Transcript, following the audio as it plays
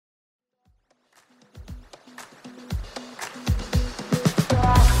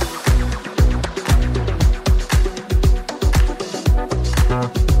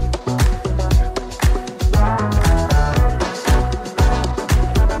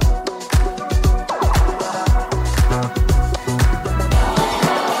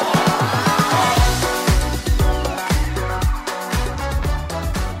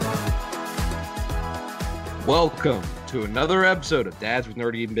Welcome to another episode of Dads with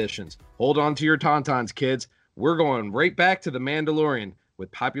Nerdy Ambitions. Hold on to your tauntauns, kids. We're going right back to The Mandalorian.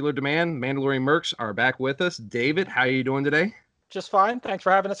 With popular demand, Mandalorian Mercs are back with us. David, how are you doing today? Just fine. Thanks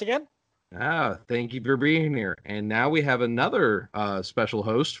for having us again. Thank you for being here. And now we have another special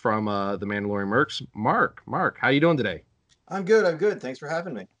host from The Mandalorian Mercs, Mark. Mark, how you doing today? I'm good. Thanks for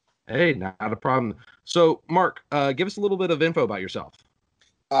having me. Hey, not a problem. So, Mark, give us a little bit of info about yourself.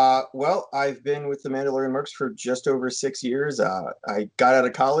 Well, I've been with the Mandalorian Mercs for just over 6 years. I got out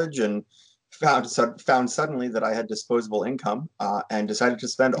of college and found suddenly that I had disposable income and decided to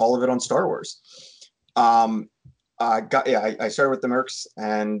spend all of it on Star Wars. I started with the Mercs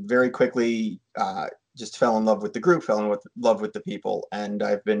and very quickly just fell in love with the group, fell in love with the people. And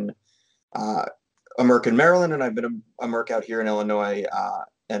I've been a Merc in Maryland, and I've been a Merc out here in Illinois.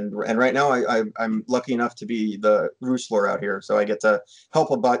 And right now I'm lucky enough to be the Roosler out here, so I get to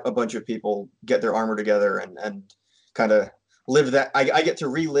help a bunch of people get their armor together and kind of live that. I get to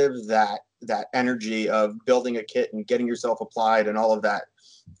relive that energy of building a kit and getting yourself applied and all of that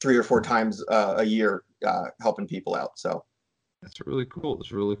 3 or 4 times a year, helping people out. So that's really cool.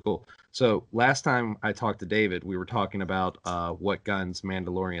 That's really cool. So last time I talked to David, we were talking about what guns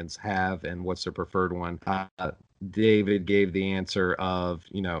Mandalorians have and what's their preferred one. David gave the answer of,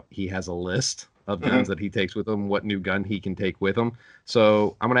 he has a list of guns that he takes with him, what new gun he can take with him.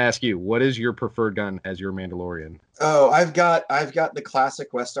 So I'm going to ask you, what is your preferred gun as your Mandalorian? Oh, I've got the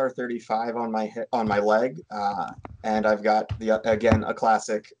classic Westar 35 on my leg, and I've got a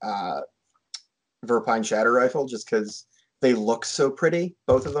classic Verpine Shatter rifle, just because they look so pretty,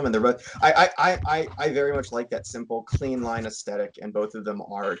 both of them, and they're both. I very much like that simple, clean line aesthetic, and both of them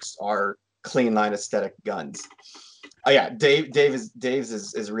are clean line aesthetic guns. Yeah, Dave's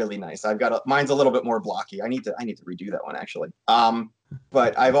is really nice. I've got mine's a little bit more blocky. I need to redo that one actually.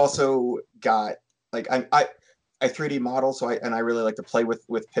 But I've also got I 3D model, so I really like to play with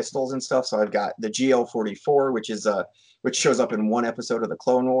pistols and stuff. So I've got the GL44, which shows up in one episode of the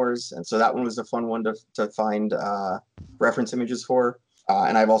Clone Wars, and so that one was a fun one to find reference images for.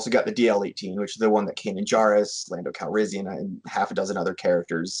 And I've also got the DL18, which is the one that Kanan Jarrus, Lando Calrissian, and half a dozen other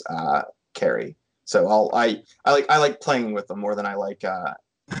characters carry. So I like playing with them more than I like carrying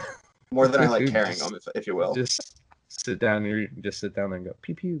them, if you will. Just sit down and go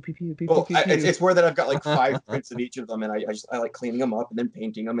pew pew pew pew pew. Well, pew, pew. It's more that I've got like 5 prints of each of them, and I like cleaning them up and then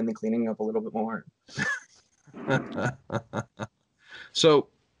painting them and then cleaning up a little bit more. So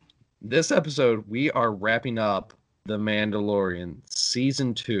this episode we are wrapping up The Mandalorian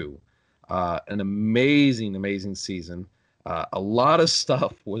season 2. An amazing season. A lot of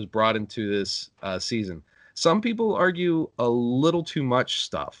stuff was brought into this season. Some people argue a little too much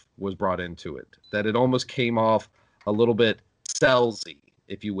stuff was brought into it, that it almost came off a little bit salesy,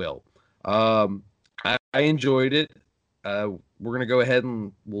 if you will. I enjoyed it. We're going to go ahead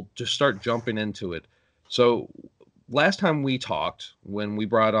and we'll just start jumping into it. So last time we talked, when we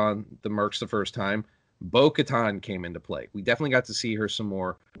brought on the Mercs the first time, Bo-Katan came into play. We definitely got to see her some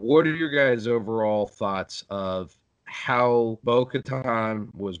more. What are your guys' overall thoughts of how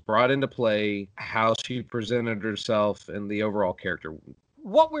Bo-Katan was brought into play, how she presented herself, and the overall character?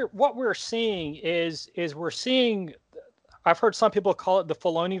 What we're seeing is we're seeing. I've heard some people call it the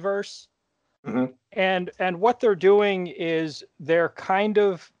Filoniverse, and what they're doing is they're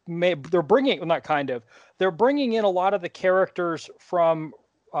bringing in a lot of the characters from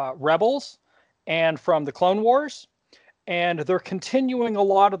Rebels and from the Clone Wars, and they're continuing a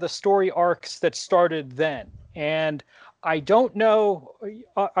lot of the story arcs that started then. And I don't know,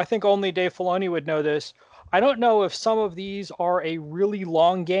 I think only Dave Filoni would know this. I don't know if some of these are a really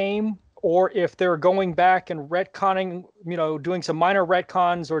long game or if they're going back and retconning, doing some minor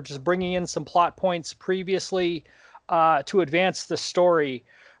retcons or just bringing in some plot points previously to advance the story.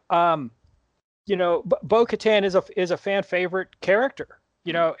 Bo-Katan is a fan favorite character,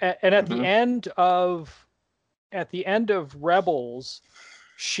 and at the end of Rebels,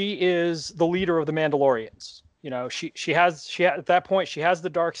 she is the leader of the Mandalorians. She has at that point, she has the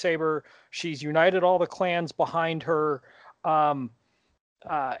Darksaber. She's united all the clans behind her. And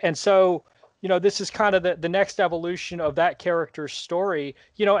so, this is kind of the next evolution of that character's story,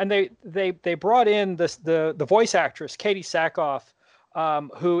 and they brought in the voice actress, Katie Sackhoff,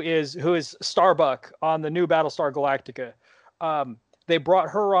 who is Starbuck on the new Battlestar Galactica. They brought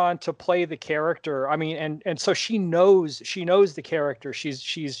her on to play the character. I mean, and so she knows the character.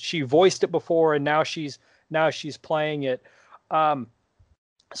 She voiced it before, and now she's playing it.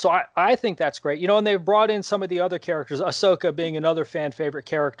 So I think that's great. And they've brought in some of the other characters, Ahsoka being another fan favorite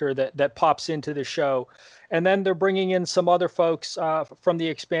character that pops into the show. And then they're bringing in some other folks from the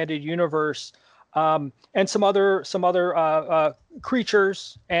expanded universe. and some other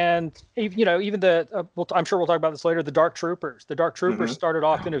creatures, and even the I'm sure we'll talk about this later. The Dark Troopers. The Dark Troopers started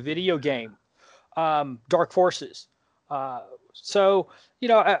off in a video game, Dark Forces. So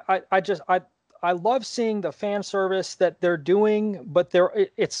I love seeing the fan service that they're doing, but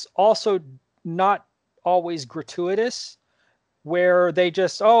it's also not always gratuitous, where they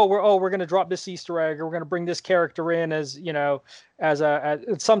just we're going to drop this Easter egg, or we're going to bring this character in as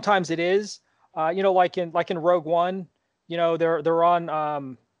sometimes it is, like in Rogue One, they're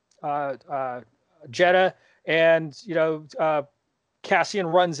on Jeddah, and Cassian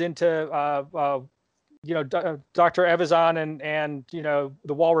runs into Dr. Evazan and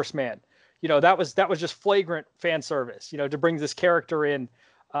the Walrus Man. That was just flagrant fan service, to bring this character in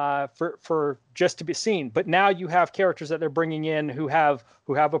for just to be seen. But now you have characters that they're bringing in who have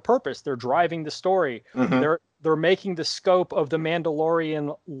a purpose. They're driving the story. They're making the scope of the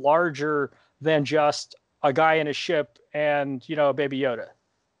Mandalorian larger than just a guy in a ship and Baby Yoda.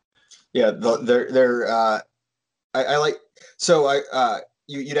 Yeah, I like. So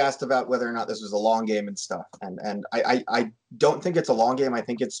you'd asked about whether or not this was a long game and stuff, and I don't think it's a long game. I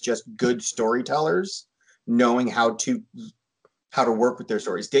think it's just good storytellers knowing how to work with their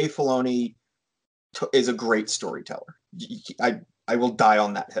stories. Dave Filoni is a great storyteller. I will die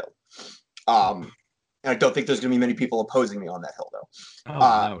on that hill. And I don't think there's going to be many people opposing me on that hill, though. Oh,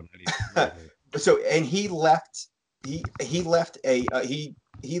 no, not even. So, and he left a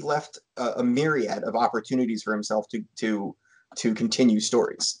myriad of opportunities for himself to continue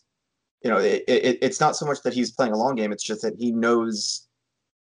stories. It's not so much that he's playing a long game. It's just that he knows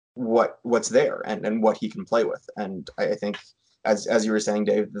what's there and what he can play with. And I think, as you were saying,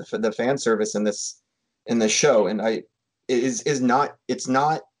 Dave, the fan service in this show, and it's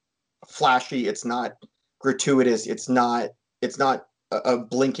not flashy, it's not gratuitous, it's not a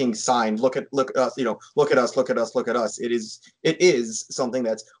blinking sign. Look at us, look at us, look at us, look at us. It is something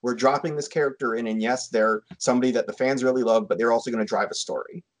that's, we're dropping this character in, and yes, they're somebody that the fans really love, but they're also going to drive a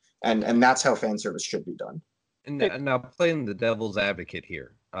story, and that's how fan service should be done. And now playing the devil's advocate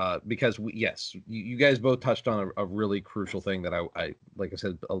here, because you guys both touched on a really crucial thing that I like I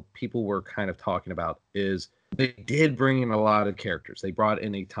said, people were kind of talking about, is they did bring in a lot of characters. They brought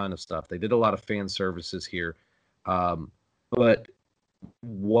in a ton of stuff. They did a lot of fan services here, but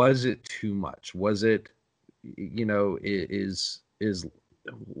was it too much? Was it, is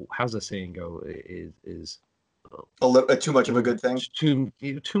how's the saying go? Is a little too much of a good thing? Too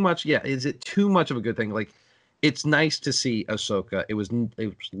much? Yeah. Is it too much of a good thing? Like, it's nice to see Ahsoka. It was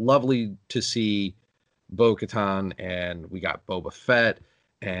lovely to see Bo-Katan, and we got Boba Fett,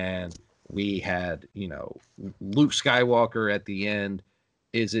 and we had, Luke Skywalker at the end.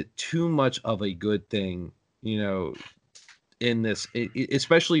 Is it too much of a good thing, in this,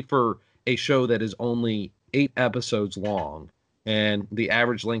 especially for a show that is only 8 episodes long, and the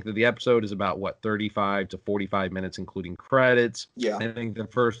average length of the episode is about 35 to 45 minutes, including credits. Yeah. I think the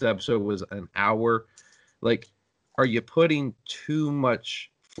first episode was an hour. Like, are you putting too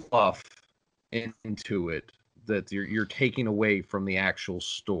much fluff into it that you're taking away from the actual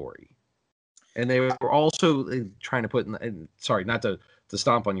story? And they were also trying to put in, sorry, not to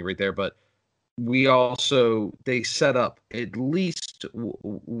stomp on you right there, but they set up, at least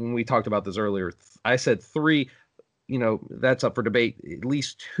when we talked about this earlier, I said 3, that's up for debate, at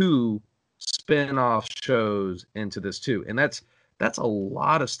least 2 spin-off shows into this too. And that's a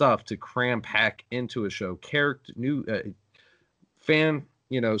lot of stuff to pack into a show. New fan,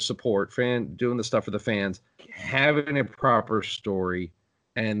 support, fan doing the stuff for the fans, having a proper story,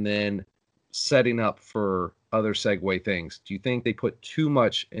 and then setting up for other segue things. Do you think they put too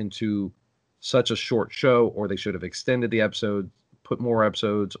much into such a short show, or they should have extended the episode, put more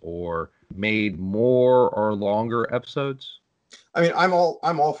episodes, or made more or longer episodes? I mean, I'm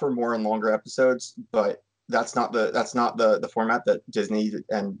all for more and longer episodes, but that's not the format that Disney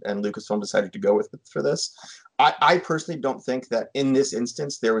and Lucasfilm decided to go with for this. I personally don't think that in this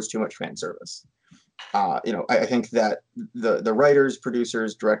instance there was too much fan service. I think that the writers,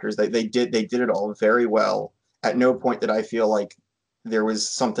 producers, directors, they did it all very well. At no point did I feel like there was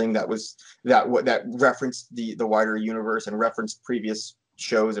something that referenced the wider universe and referenced previous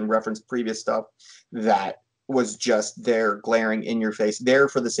shows and referenced previous stuff that was just there, glaring in your face, there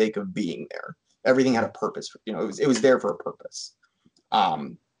for the sake of being there. Everything had a purpose. It was there for a purpose.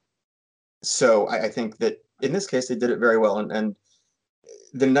 So I think that in this case they did it very well. And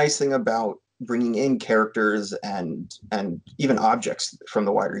the nice thing about bringing in characters and even objects from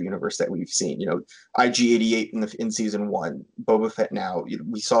the wider universe that we've seen, IG-88 in season 1, Boba Fett now,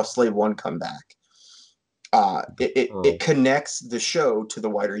 we saw Slave One come back. It connects the show to the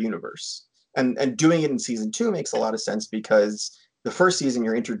wider universe. and doing it in season 2 makes a lot of sense because the first season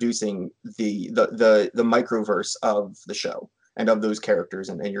you're introducing the microverse of the show and of those characters,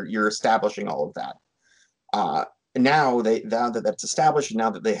 and you're establishing all of that. Now that that's established, now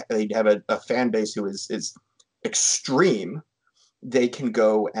that they have a fan base who is extreme, they can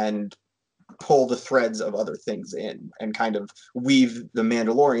go and pull the threads of other things in and kind of weave the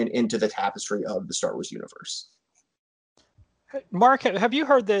Mandalorian into the tapestry of the Star Wars universe. Mark, have you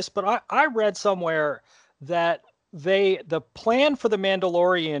heard this? But I read somewhere that the plan for the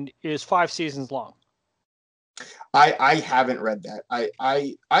Mandalorian is 5 seasons long. I haven't read that.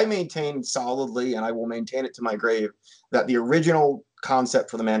 I maintain solidly, and I will maintain it to my grave, that the original concept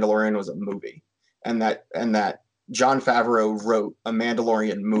for the Mandalorian was a movie, and that Jon Favreau wrote a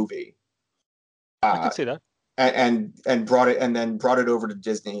Mandalorian movie. I can see that. And brought it over to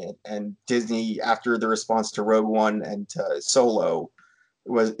Disney, and Disney, after the response to Rogue One and to Solo,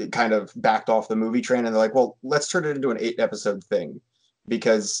 was kind of backed off the movie train, and they're like, well, let's turn it into an 8-episode thing,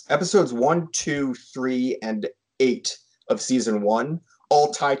 because episodes 1, 2, 3, and 8 of season 1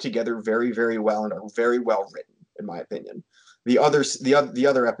 all tie together very, very well and are very well written, in my opinion. The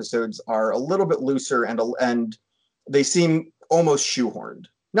other episodes are a little bit looser and they seem almost shoehorned.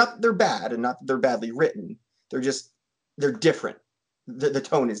 Not that they're bad and not that they're badly written. They're different. The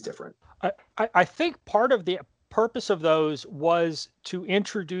tone is different. I think part of the purpose of those was to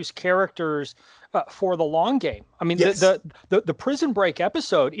introduce characters for the long game. I mean, yes. the Prison Break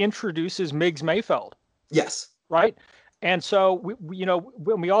episode introduces Miggs Mayfeld. Yes. Right. And so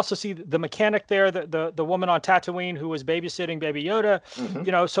when we also see the mechanic there, the woman on Tatooine who was babysitting Baby Yoda,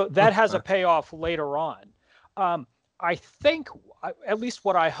 mm-hmm. So that has a payoff later on. I think, at least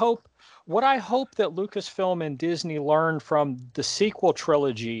what I hope that Lucasfilm and Disney learned from the sequel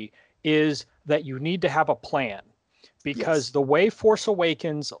trilogy is that you need to have a plan, because yes. the way Force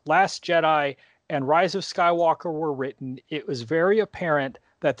Awakens, Last Jedi, and Rise of Skywalker were written, it was very apparent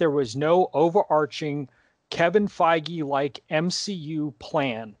that there was no overarching Kevin Feige-like MCU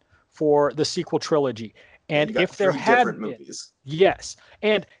plan for the sequel trilogy. And if there had been, movies. Yes,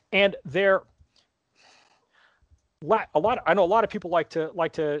 and there. I know a lot of people like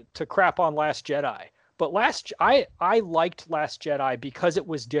to crap on Last Jedi, but I liked Last Jedi because it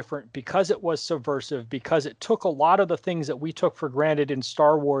was different, because it was subversive, because it took a lot of the things that we took for granted in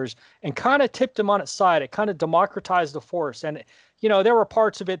Star Wars and kind of tipped them on its side. It kind of democratized the Force, and there were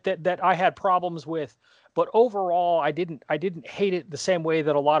parts of it that I had problems with, but overall I didn't hate it the same way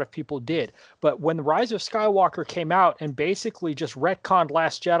that a lot of people did. But when the Rise of Skywalker came out and basically just retconned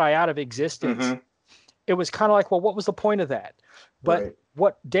Last Jedi out of existence. Mm-hmm. It was kind of like, well, what was the point of that? But right.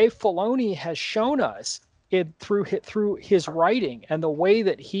 What Dave Filoni has shown us through his writing and the way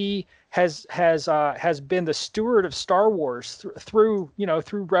that he has been the steward of Star Wars through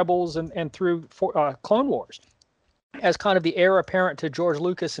Rebels and through Clone Wars, as kind of the heir apparent to George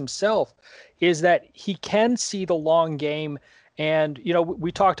Lucas himself, is that he can see the long game. And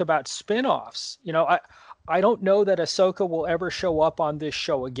we talked about spinoffs. I don't know that Ahsoka will ever show up on this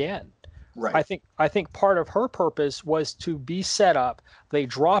show again. Right. I think part of her purpose was to be set up. They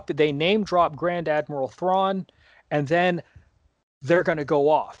name drop Grand Admiral Thrawn, and then they're going to go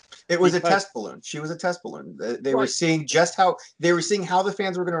off. It was a test balloon. She was a test balloon. They were seeing how the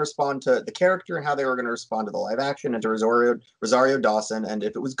fans were going to respond to the character and how they were going to respond to the live action and to Rosario Dawson. And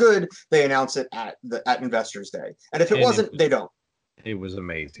if it was good, they announce it at Investors Day. And if it wasn't, they don't. It was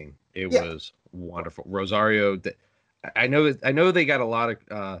amazing. It was wonderful. Rosario. I know they got a lot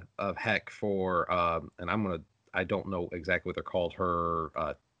of heck for and I don't know exactly what they're called, her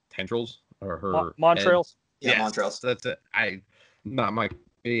tendrils or her Montrails. Yeah, Montrails. That's it.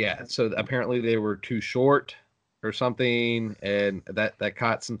 So apparently they were too short or something, and that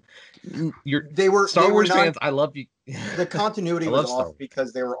caught some. Star Wars fans. I love you. The continuity was off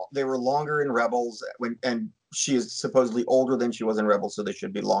because they were longer in Rebels and she is supposedly older than she was in Rebels, so they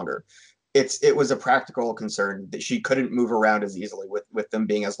should be longer. It was a practical concern that she couldn't move around as easily with them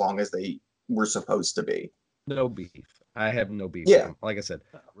being as long as they were supposed to be. No beef. I have no beef with them. Like I said,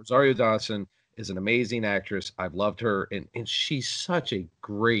 Rosario Dawson is an amazing actress. I've loved her, and she's such a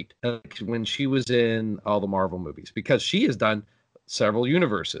great when she was in all the Marvel movies, because she has done several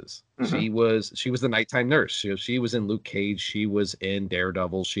universes. Mm-hmm. She was the nighttime nurse. She was in Luke Cage. She was in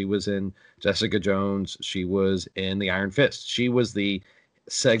Daredevil. She was in Jessica Jones. She was in the Iron Fist. She was the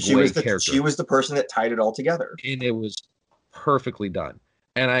character. She was the person that tied it all together, and it was perfectly done.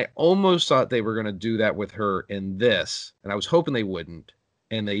 And I almost thought they were going to do that with her in this, and I was hoping they wouldn't,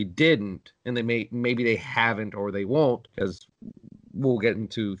 and they didn't, and maybe they haven't or they won't, because we'll get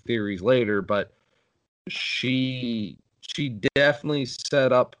into theories later. But she she definitely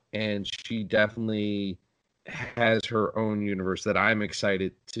set up, and she definitely has her own universe that I'm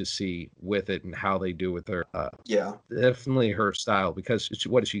excited to see with it and how they do with her. Definitely her style, because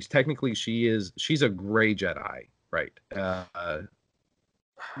she's technically she's a gray Jedi, right?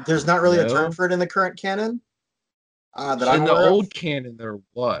 There's not really a term for it in the current canon. That I'm in the old canon there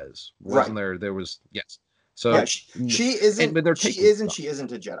wasn't right. there? There was, yes. So yeah, she isn't. But she isn't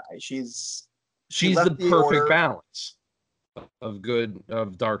a Jedi. She's the perfect balance of good,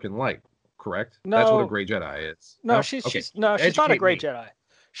 of dark and light. Correct? No, that's what a gray Jedi is. No, she's not a gray Jedi.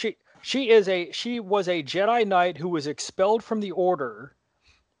 She was a Jedi Knight who was expelled from the Order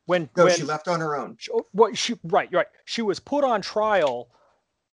when she left on her own. Right. She was put on trial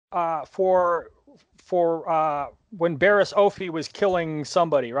for when Barriss Offee was killing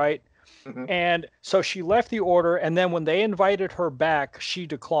somebody, right? Mm-hmm. And so she left the Order, and then when they invited her back, she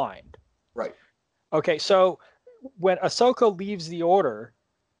declined. Right. Okay, so when Ahsoka leaves the Order,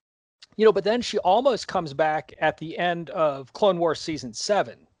 but then she almost comes back at the end of Clone Wars Season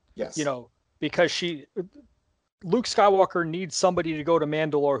 7. Yes. Because Luke Skywalker needs somebody to go to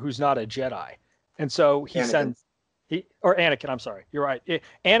Mandalore who's not a Jedi. And so Anakin, I'm sorry. You're right.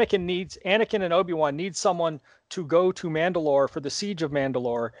 Anakin and Obi-Wan need someone to go to Mandalore for the siege of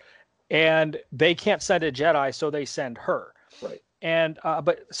Mandalore, and they can't send a Jedi, so they send her. Right. And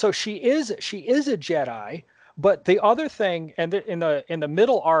but so she is a Jedi. But the other thing, and in the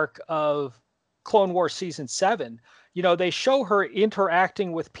middle arc of Clone Wars Season 7, they show her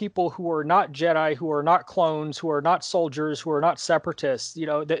interacting with people who are not Jedi, who are not clones, who are not soldiers, who are not separatists.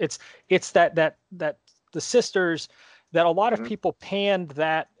 It's that the sisters that a lot of people panned,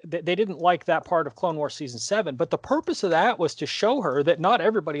 that they didn't like that part of Clone Wars Season 7. But the purpose of that was to show her that not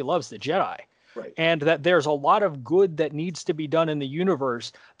everybody loves the Jedi. Right. And that there's a lot of good that needs to be done in the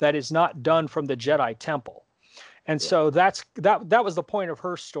universe that is not done from the Jedi Temple. And so that was the point of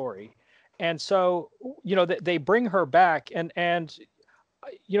her story. And so, they bring her back, and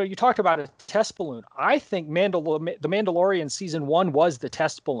you talked about a test balloon. I think the Mandalorian Season 1 was the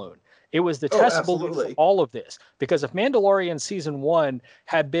test balloon. It was the test balloon for all of this. Because if Mandalorian Season 1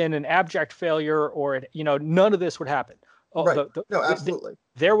 had been an abject failure, or none of this would happen. Right. No, absolutely.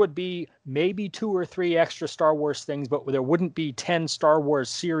 There would be maybe 2 or 3 extra Star Wars things, but there wouldn't be 10 Star Wars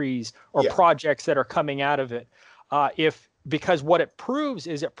series or projects that are coming out of it. Because what it proves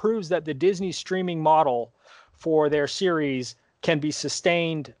that the Disney streaming model for their series can be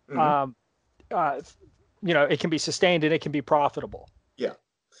sustained. Mm-hmm. It can be sustained and it can be profitable. Yeah.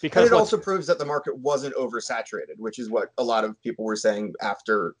 Because it also proves that the market wasn't oversaturated, which is what a lot of people were saying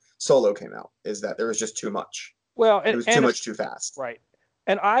after Solo came out, is that there was just too much. Well, it was too much too fast. Right.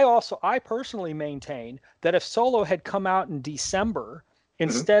 And I personally maintain that if Solo had come out in December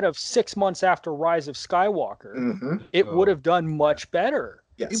instead of 6 months after Rise of Skywalker, it would have done much better.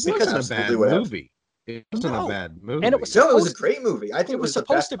 Yes, it wasn't a bad movie. It wasn't a bad movie. And it was a great movie. I think it was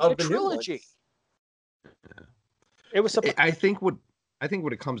supposed to be a trilogy. It was. I think what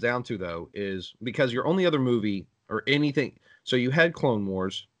it comes down to, though, is because your only other movie or anything. So you had Clone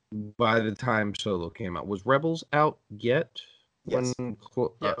Wars by the time Solo came out. Was Rebels out yet? Yes.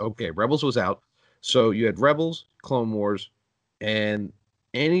 Okay, Rebels was out. So you had Rebels, Clone Wars, and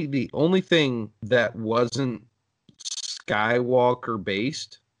the only thing that wasn't Skywalker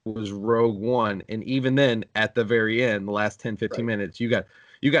based was Rogue One, and even then, at the very end, the last 10-15 minutes, you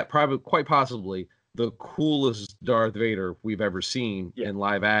got probably quite possibly the coolest Darth Vader we've ever seen in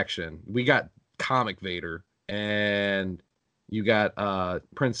live action. We got comic Vader, and you got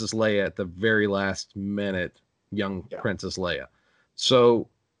Princess Leia at the very last minute, young Princess Leia. So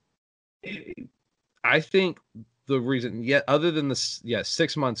I think the reason, other than this,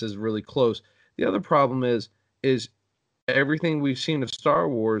 6 months is really close. The other problem is everything we've seen of Star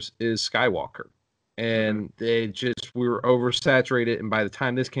Wars is Skywalker, and we were oversaturated. And by the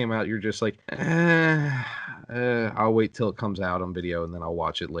time this came out, you're just like, I'll wait till it comes out on video and then I'll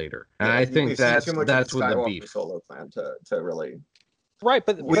watch it later. And I think that's what the beef. Solo plan to really right,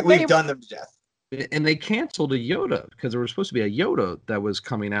 but we've done them to death. And they canceled a Yoda because there was supposed to be a Yoda that was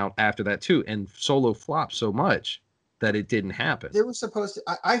coming out after that too, and Solo flopped so much that it didn't happen. There was supposed to.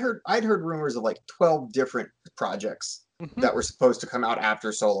 I'd heard rumors of like 12 different projects that were supposed to come out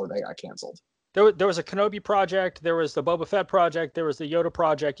after Solo. They got canceled. There was a Kenobi project. There was the Boba Fett project. There was the Yoda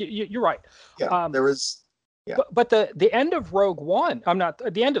project. You're right. Yeah, there was. Yeah. But the end of Rogue One,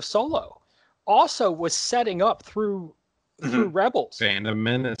 the end of Solo, also was setting up through Rebels. Phantom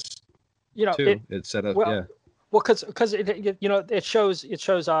Menace. It set up. Because it shows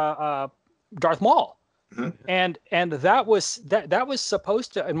Darth Maul, and that was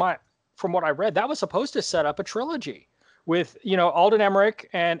supposed to, from what I read, that was supposed to set up a trilogy. with Alden Ehrenreich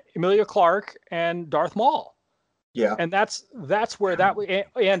and Emilia Clarke and Darth Maul. Yeah. And that's where that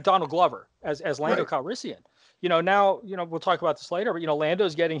and Donald Glover as Lando Calrissian. Now we'll talk about this later, but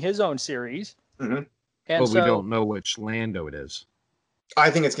Lando's getting his own series. Mm-hmm. And we don't know which Lando it is. I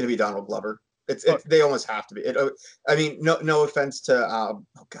think it's going to be Donald Glover. They almost have to be. I mean, no offense to oh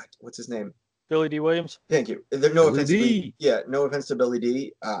God, what's his name? Billy D. Williams. Thank you. No offense to Billy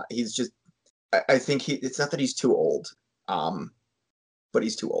D. He's just. I think it's not that he's too old, but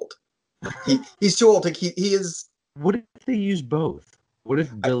he's too old. He's too old. He is. What if they use both? What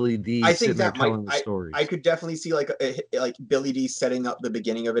if Billy D? I think that telling the stories? I could definitely see like Billy D setting up the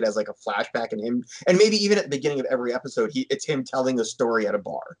beginning of it as like a flashback, and him, and maybe even at the beginning of every episode, it's him telling a story at a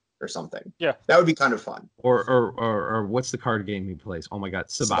bar or something. Yeah, that would be kind of fun. Or what's the card game he plays? Oh my God,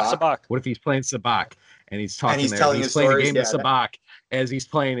 Sabacc. What if he's playing Sabacc and he's talking and he's there? Telling he's playing stories, a game of Sabacc as he's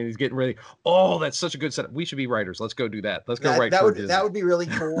playing and he's getting ready. Oh, that's such a good setup. We should be writers. Let's go do that. Let's go write. That would be really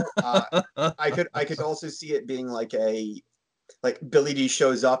cool. I could also see it being like Billy D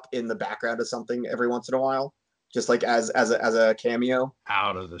shows up in the background of something every once in a while, just like as a cameo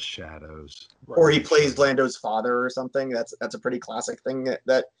out of the shadows, or he plays Lando's father or something. That's a pretty classic thing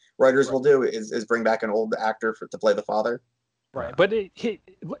that writers will do is bring back an old actor to play the father. Right, but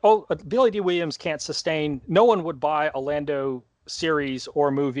Billy D. Williams can't sustain. No one would buy a Lando series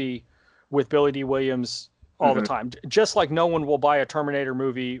or movie with Billy D. Williams all the time. Just like no one will buy a Terminator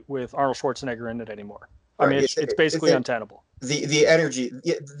movie with Arnold Schwarzenegger in it anymore. I mean, it's basically untenable. The energy,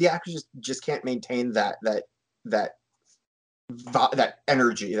 the actors just can't maintain that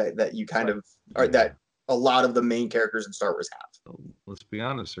energy that you kind of are that a lot of the main characters in Star Wars have. Let's be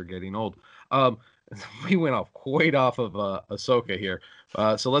honest, they're getting old. We went quite off of Ahsoka here.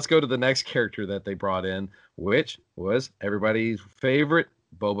 So let's go to the next character that they brought in, which was everybody's favorite,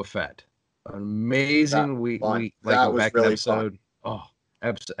 Boba Fett. Amazing. We go back to episode. Fun.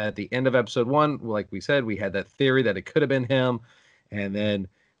 At the end of episode 1, like we said, we had that theory that it could have been him, and then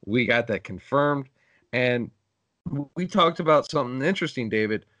we got that confirmed. And we talked about something interesting,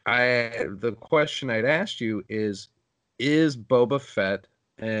 David. The question I'd asked you is Boba Fett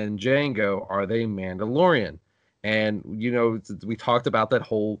and Jango, are they Mandalorian? And we talked about that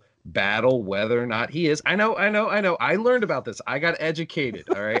whole battle, whether or not he is. I know. I learned about this. I got educated.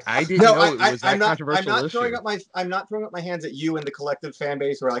 All right. I didn't know it was that controversial issue. I'm not throwing up my hands at you and the collective fan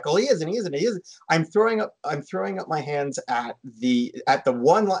base who are like, oh, he isn't. I'm throwing up my hands at the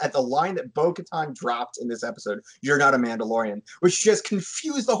line that Bo-Katan dropped in this episode. You're not a Mandalorian, which just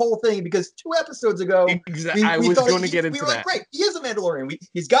confused the whole thing because 2 episodes ago, exactly. I was going to get into that. We were like, great, he is a Mandalorian.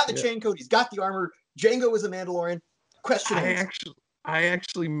 He's got the chain code. He's got the armor. Jango is a Mandalorian. I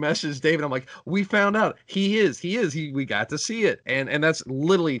actually messaged David. I'm like, we found out he is. We got to see it. And that's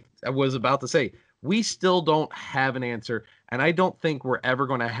literally, I was about to say, we still don't have an answer. And I don't think we're ever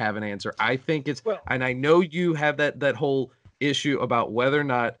going to have an answer. I think and I know you have that whole issue about whether or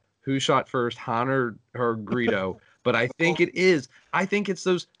not who shot first, Han or Greedo. But I think it is. I think it's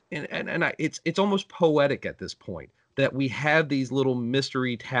those, it's almost poetic at this point, that we have these little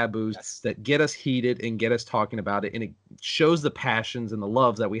mystery taboos that get us heated and get us talking about it. And it shows the passions and the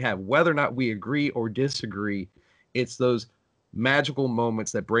loves that we have. Whether or not we agree or disagree, it's those magical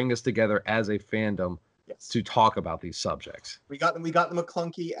moments that bring us together as a fandom to talk about these subjects. We got the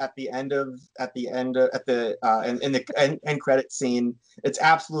McClunky at the end in the end credit scene. It's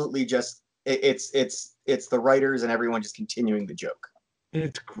absolutely just, it's the writers and everyone just continuing the joke.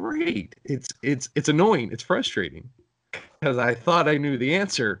 It's great. It's annoying. It's frustrating because I thought I knew the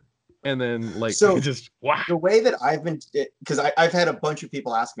answer, and then just wow. The way that I've been, because I've had a bunch of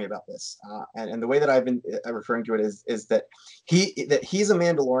people ask me about this, and the way that I've been referring to it is that he's a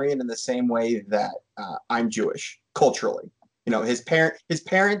Mandalorian in the same way that I'm Jewish culturally. His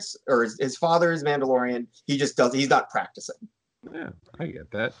parents or his father is Mandalorian. He's not practicing. Yeah, I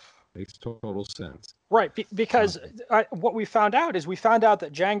get that. Makes total sense. Right, because what we found out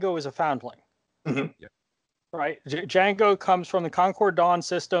that Jango is a foundling. Mm-hmm. Yeah. Right, Jango comes from the Concord Dawn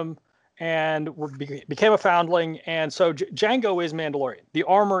system and became a foundling, and so Jango is Mandalorian. The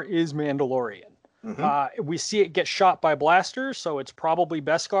armor is Mandalorian. Mm-hmm. We see it get shot by blasters, so it's probably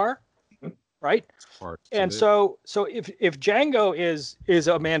Beskar, right? And so if Jango is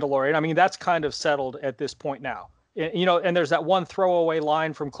a Mandalorian, I mean that's kind of settled at this point now. And there's that one throwaway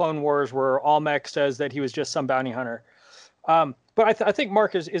line from Clone Wars where Almec says that he was just some bounty hunter. But I think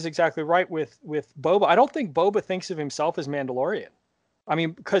Mark is exactly right with Boba. I don't think Boba thinks of himself as Mandalorian. I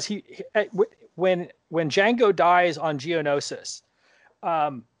mean, because when Jango dies on Geonosis,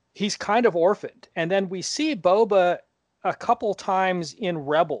 he's kind of orphaned, and then we see Boba a couple times in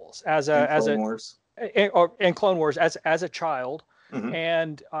Rebels as a in Clone Wars as a child,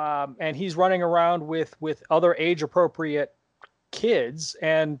 and he's running around with other age appropriate kids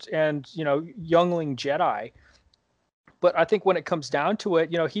and youngling Jedi. But I think when it comes down to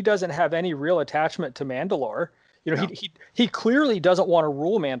it, he doesn't have any real attachment to Mandalore. No. He clearly doesn't want to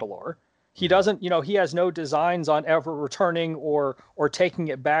rule Mandalore. He doesn't, he has no designs on ever returning or taking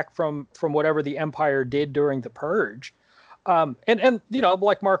it back from whatever the Empire did during the Purge. And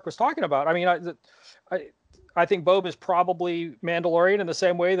like Mark was talking about, I mean, I think Boba is probably Mandalorian in the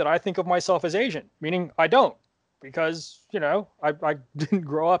same way that I think of myself as Asian, meaning I don't, because, I didn't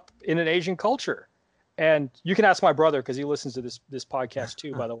grow up in an Asian culture. And you can ask my brother, because he listens to this podcast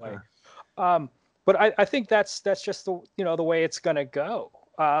too, by the way. But I think that's just the way it's going to go.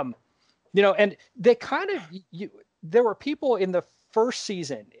 And they kind of, there were people in the first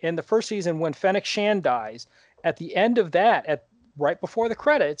season when Fennec Shand dies, at the end of that, right before the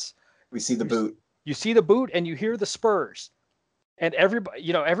credits, we see the boot. You see the boot and you hear the spurs, and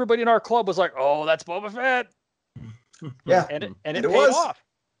everybody in our club was like, "Oh, that's Boba Fett." Yeah, and it paid off.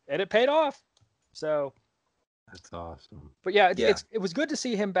 And it paid off. So that's awesome. But yeah, it was good to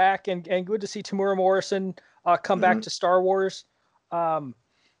see him back, and good to see Temuera Morrison come back to Star Wars. And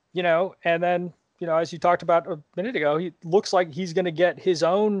then, as you talked about a minute ago, he looks like he's going to get his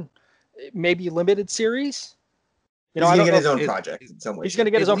own maybe limited series. He's going to get his own project in some way. He's going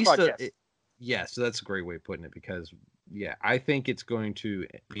to get his own project. So that's a great way of putting it, because I think it's going to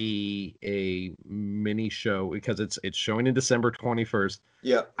be a mini show, because it's showing in December 21st.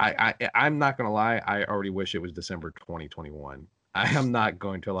 Yeah. I'm not going to lie. I already wish it was December 2021. I am not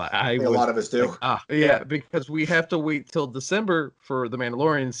going to lie. A lot of us do. Because we have to wait till December for The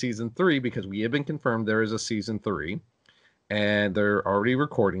Mandalorian season 3, because we have been confirmed there is a season 3, and they're already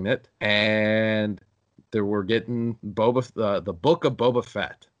recording it, and we're getting the book of Boba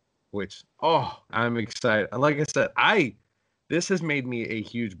Fett, which I'm excited. Like I said, this has made me a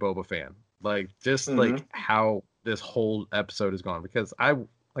huge Boba fan. Like like how this whole episode has gone, because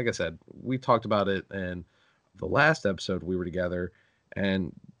like I said, we talked about it in the last episode we were together,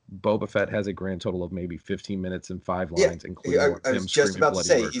 and Boba Fett has a grand total of maybe 15 minutes and 5 lines, including I was just about to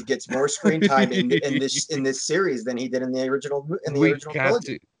say, he gets more screen time in this series than he did in the original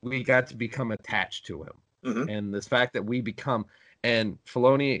trilogy. We got to become attached to him, and this fact that we become, and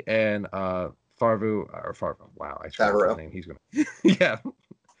Filoni and Favreau. Wow, I forgot his name. He's gonna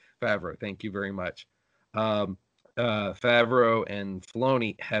Favreau. Thank you very much. Favreau and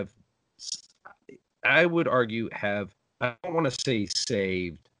Filoni have, I would argue, I don't want to say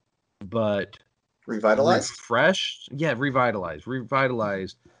saved, but revitalized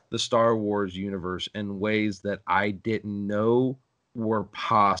the Star Wars universe in ways that I didn't know were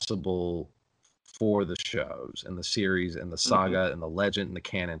possible for the shows and the series and the saga and the legend and the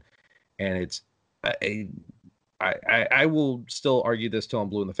canon. And it's I will still argue this till I'm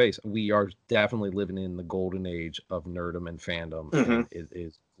blue in the face. We are definitely living in the golden age of nerdom and fandom. And it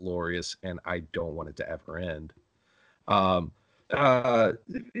is glorious, and I don't want it to ever end.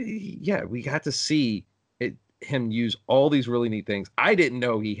 We got to see him use all these really neat things. I didn't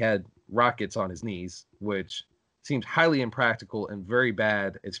know he had rockets on his knees, which seems highly impractical and very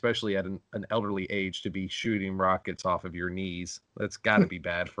bad, especially at an elderly age, to be shooting rockets off of your knees. That's got to be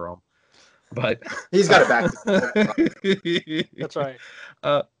bad for him. But he's got it back. That's right.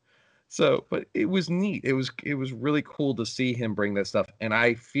 But it was neat. It was really cool to see him bring that stuff, and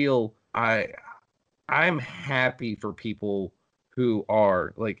I feel I'm happy for people who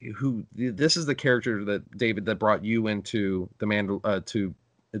are this is the character that David that brought you into to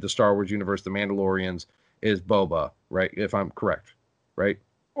the Star Wars universe. The Mandalorians is Boba, right? If I'm correct, right?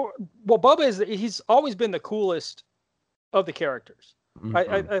 Well, Boba he's always been the coolest of the characters.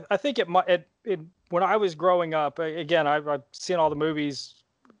 I think when I was growing up, again, I've seen all the movies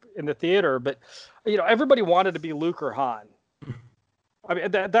in the theater, but everybody wanted to be Luke or Han. I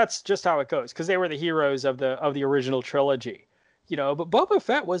mean, that's just how it goes, because they were the heroes of the original trilogy, But Boba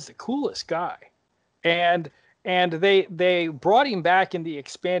Fett was the coolest guy, and they brought him back in the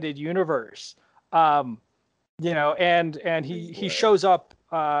expanded universe, and he shows up.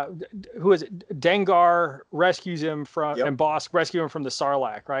 Who is it? Dengar rescues him from, and Bosk rescue him from the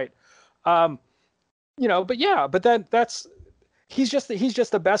Sarlacc, right? But then he's just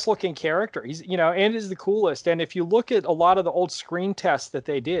the best looking character. He's and is the coolest. And if you look at a lot of the old screen tests that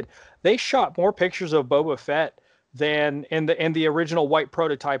they did, they shot more pictures of Boba Fett than in the original white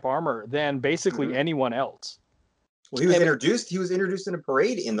prototype armor than basically anyone else. Well, he was introduced in a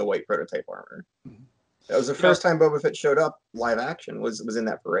parade in the white prototype armor. That was the first time Boba Fett showed up live action, was in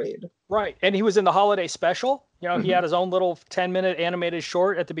that parade. Right. And he was in the holiday special. He had his own little 10-minute animated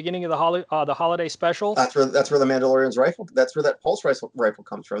short at the beginning of the holiday special. That's where the Mandalorian's rifle, that's where that pulse rifle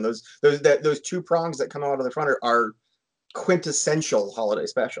comes from. Those two prongs that come out of the front are quintessential holiday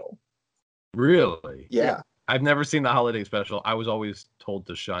special. Really? Yeah. I've never seen the holiday special. I was always told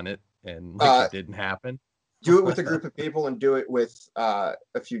to shun it, and it didn't happen. Do it with a group of people and do it with a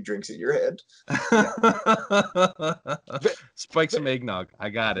few drinks in your head. Spike some eggnog. I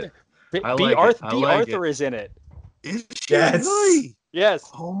got it. Arthur is in it. Is she really? Yes.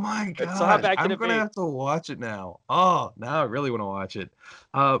 Oh my god! So how bad can I'm it gonna be? have to watch it now. Oh, now I really want to watch it.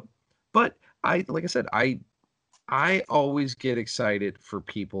 But like I said, I always get excited for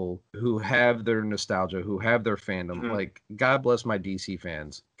people who have their nostalgia, who have their fandom. Mhm. Like, God bless my DC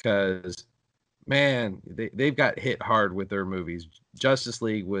fans, because man, they've got hit hard with their movies. Justice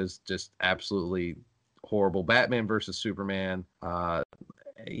League was just absolutely horrible. Batman versus Superman,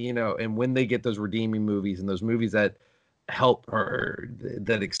 and when they get those redeeming movies and those movies that help or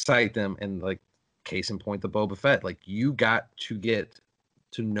that excite them, and like case in point, the Boba Fett, like you got to get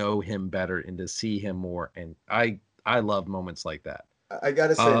to know him better and to see him more. And I love moments like that. I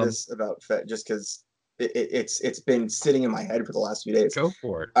gotta say this about Fett, just because it's been sitting in my head for the last few days. Go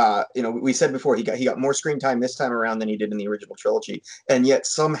for it. We said before he got more screen time this time around than he did in the original trilogy, and yet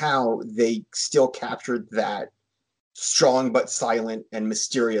somehow they still captured that strong but silent and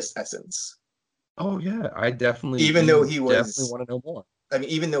mysterious essence. Oh yeah, I definitely. Even though he was, definitely want to know more. I mean,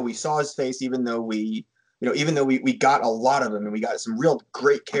 even though we saw his face, even though we got a lot of him, and we got some real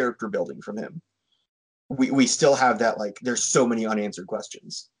great character building from him, we still have that, like, there's so many unanswered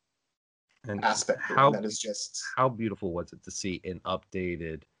questions. And aspect that is just how beautiful was it to see an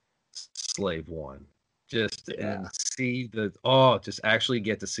updated Slave One, and see just actually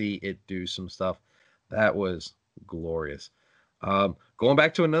get to see it do some stuff. That was glorious. Going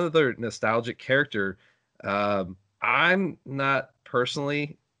back to another nostalgic character, I'm not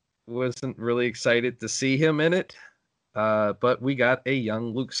personally wasn't really excited to see him in it, but we got a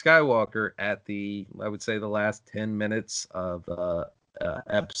young Luke Skywalker at I would say the last 10 minutes of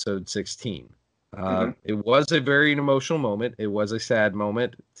episode 16. It was a very emotional moment. It was a sad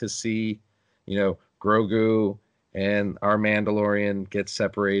moment to see, Grogu and our Mandalorian get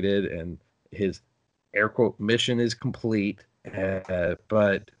separated, and his air quote mission is complete.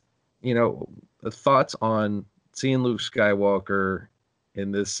 But the thoughts on seeing Luke Skywalker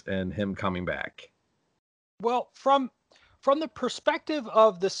in this and him coming back. Well, from the perspective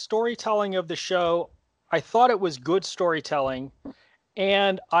of the storytelling of the show, I thought it was good storytelling.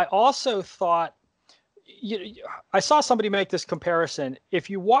 And I also thought, I saw somebody make this comparison. If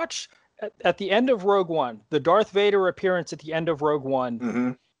you watch at the end of Rogue One, the Darth Vader appearance at the end of Rogue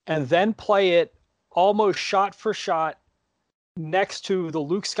One, and then play it almost shot for shot next to the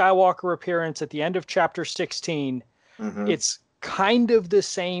Luke Skywalker appearance at the end of Chapter 16, it's kind of the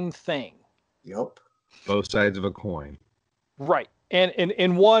same thing. Yep. Both sides of a coin. Right. And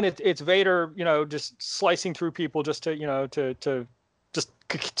in one, it's Vader, just slicing through people just to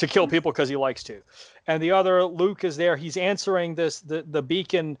kill people because he likes to. And the other, Luke is there. He's answering the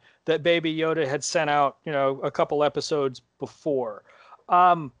beacon that Baby Yoda had sent out, a couple episodes before.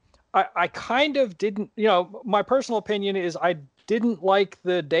 I kind of didn't, my personal opinion is I didn't like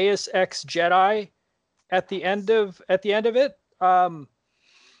the Deus Ex Jedi at the end of it.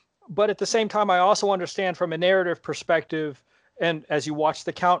 But at the same time, I also understand from a narrative perspective, and as you watch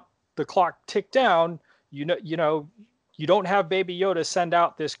the clock tick down, you don't have Baby Yoda send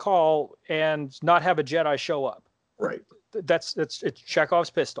out this call and not have a Jedi show up. Right. It's Chekhov's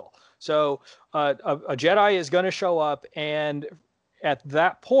pistol. So a Jedi is going to show up, and at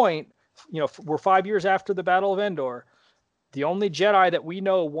that point, we're 5 years after the Battle of Endor. The only Jedi that we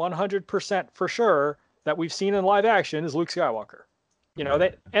know 100% for sure that we've seen in live action is Luke Skywalker.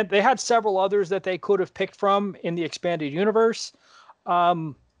 They had several others that they could have picked from in the expanded universe.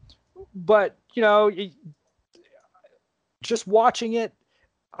 But just watching it,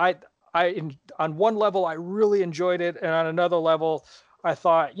 I on one level I really enjoyed it, and on another level I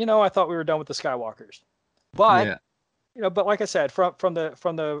thought we were done with the Skywalkers. But but like I said, from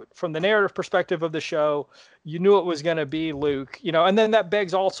the narrative perspective of the show, you knew it was going to be Luke, and then that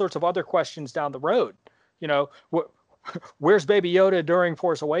begs all sorts of other questions down the road. Where's Baby Yoda during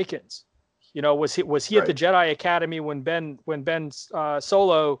Force Awakens? Was he at the Jedi Academy when Ben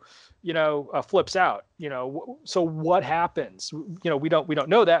Solo, flips out? So what happens? We don't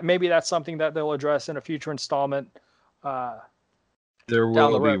know that. Maybe that's something that they'll address in a future installment. There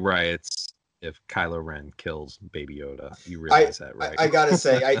will be riots if Kylo Ren kills Baby Yoda. You realize that, right? I gotta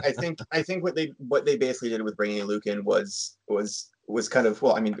say, I think what they basically did with bringing Luke in was kind of,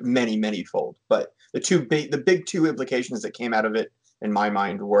 well, I mean, many fold, but the big two implications that came out of it in my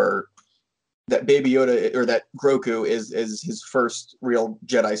mind were that Baby Yoda, or that Grogu is his first real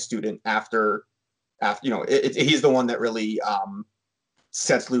Jedi student after he's the one that really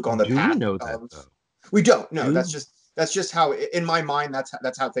sets Luke on the path. Do we know that though? We don't. No, that's just how, in my mind,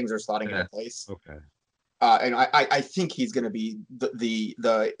 that's how things are slotting into place. Okay. And I think he's going to be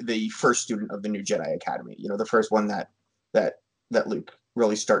the first student of the new Jedi Academy. The first one that Luke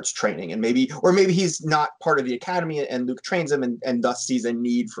really starts training, and maybe he's not part of the academy, and Luke trains him, and thus sees a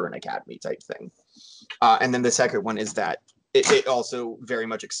need for an academy type thing. And then the second one is that it also very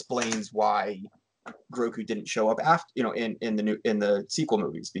much explains why Grogu didn't show up after, in the sequel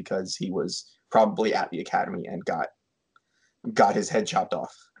movies, because he was probably at the academy and got his head chopped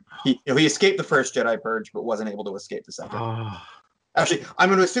off. He escaped the first Jedi Purge, but wasn't able to escape the second. Actually, I'm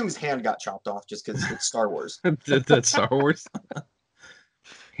going to assume his hand got chopped off just because it's Star Wars. That's Star Wars.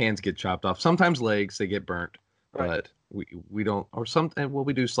 Hands get chopped off. Sometimes legs, they get burnt, Right. but we don't. Or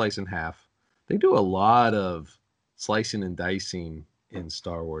we do slice in half. They do a lot of slicing and dicing in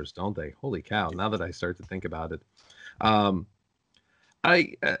Star Wars, don't they? Holy cow! Now that I start to think about it, I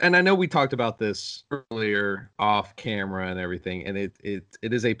know we talked about this earlier off camera and everything, and it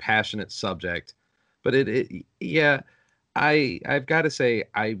is a passionate subject, but I've got to say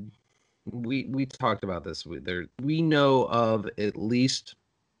we talked about this. We know of at least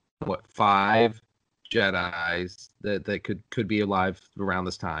 5 Jedis that could be alive around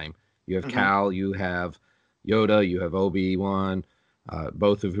this time. You have Cal, you have Yoda, you have Obi-Wan,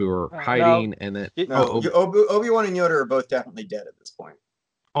 both of who are hiding, and then Obi-Wan and Yoda are both definitely dead at this point.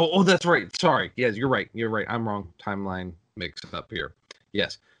 Oh, that's right. Sorry. Yes, you're right. I'm wrong. Timeline mixed up here.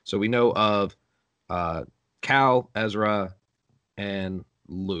 Yes. So we know of Cal, Ezra, and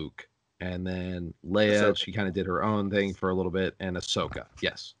Luke. And then Leia, Ahsoka. She kind of did her own thing for a little bit, and Ahsoka.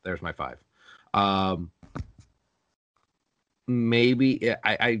 Yes, there's my 5. Maybe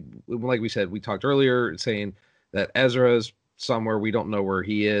I like we said, we talked earlier saying that Ezra's somewhere, we don't know where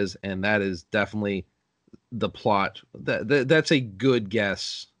he is, and that is definitely the plot. That's a good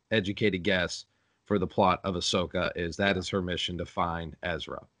guess, educated guess for the plot of Ahsoka. Is her mission to find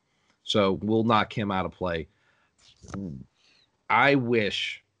Ezra. So we'll knock him out of play. I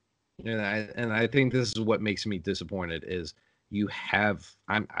wish, and I think this is what makes me disappointed, is I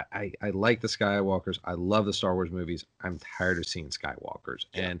like the Skywalkers. I love the Star Wars movies. I'm tired of seeing Skywalkers.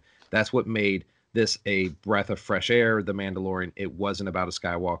 Yeah. And that's what made this a breath of fresh air, The Mandalorian. It wasn't about a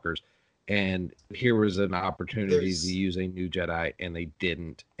Skywalkers. And here was an opportunity to use a new Jedi, and they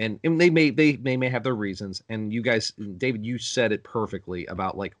didn't. And they may have their reasons. And you guys, David, you said it perfectly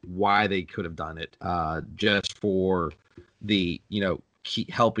about like why they could have done it, just for the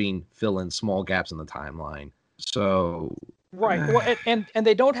keep helping fill in small gaps in the timeline. So right. Well, and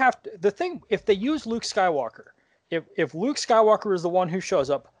they don't have to. The thing, if they use Luke Skywalker, if Luke Skywalker is the one who shows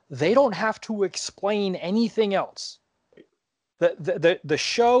up, they don't have to explain anything else. The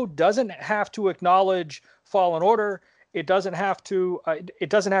show doesn't have to acknowledge Fallen Order. It doesn't have to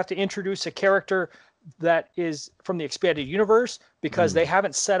introduce a character that is from the expanded universe, because they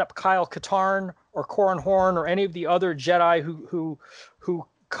haven't set up Kyle Katarn or Corran Horn or any of the other Jedi who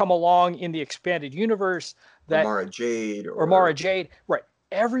come along in the expanded universe. That Mara Jade or Mara Jade, right?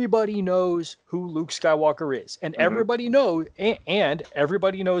 Everybody knows who Luke Skywalker is, and everybody knows that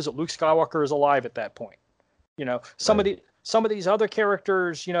Luke Skywalker is alive at that point. Some of these other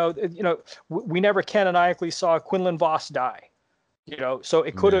characters, we never canonically saw Quinlan Vos die, so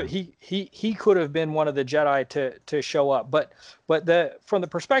it could have he could have been one of the Jedi to show up, but from the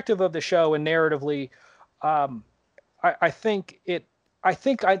perspective of the show and narratively, I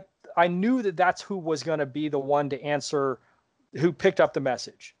knew that's who was going to be the one to answer, who picked up the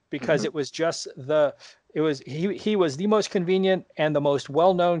message, because it was just he was the most convenient and the most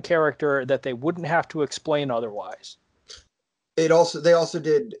well-known character that they wouldn't have to explain otherwise. They also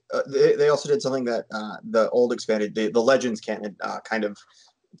did something that the old expanded the Legends canon kind of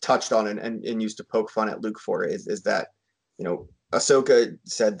touched on and used to poke fun at Luke for, is that Ahsoka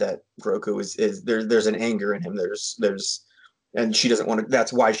said that Grogu is there's an anger in him, there's and she doesn't want to,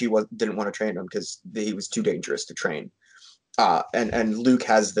 that's why she didn't want to train him, because he was too dangerous to train, and Luke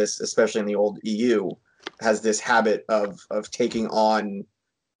has this, especially in the old EU, has this habit of taking on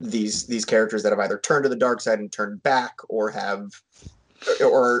these characters that have either turned to the dark side and turned back, or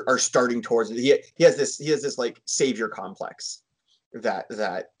are starting towards it. He has this like savior complex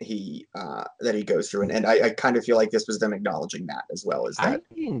that he goes through, and I kind of feel like this was them acknowledging that as well as that.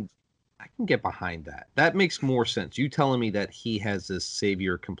 I can get behind that. That makes more sense. You telling me that he has this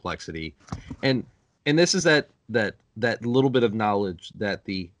savior complexity, and this is that little bit of knowledge that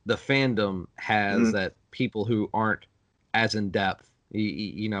the fandom has that people who aren't as in depth.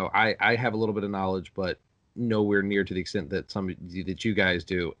 You know, I have a little bit of knowledge, but nowhere near to the extent that you guys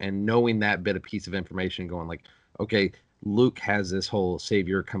do. And knowing that bit of piece of information, going like, okay, Luke has this whole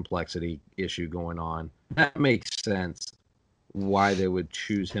savior complexity issue going on. That makes sense. Why they would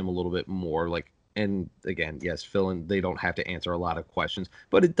choose him a little bit more, like, and again, yes, they don't have to answer a lot of questions,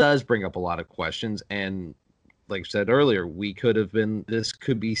 but it does bring up a lot of questions. And like I said earlier, this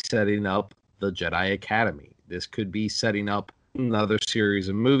could be setting up the Jedi Academy. This could be setting up another series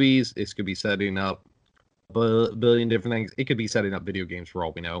of movies. This could be setting up a billion different things. It could be setting up video games for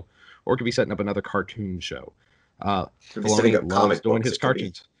all we know, or it could be setting up another cartoon show. Filoni loves doing his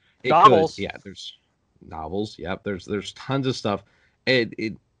cartoons. Novels. Yeah, there's novels. Yep, there's tons of stuff. Or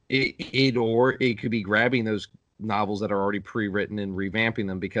it could be grabbing those novels that are already pre-written and revamping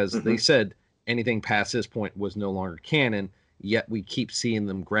them, because they said anything past this point was no longer canon, yet we keep seeing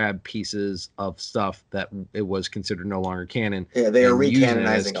them grab pieces of stuff that it was considered no longer canon. Yeah, they are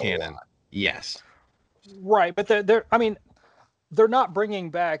recanonizing canon. Yes. Right, but they're not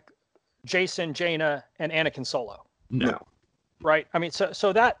bringing back Jason, Jaina, and Anakin Solo. No. Right. I mean,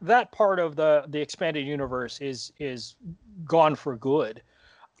 so that part of the expanded universe is gone for good.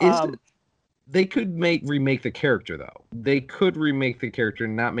 They could remake the character though. They could remake the character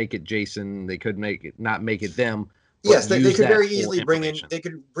and not make it Jason. They could not make it them. Yes, they could very easily bring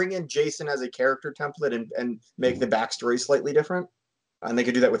in Jason as a character template and make the backstory slightly different. And they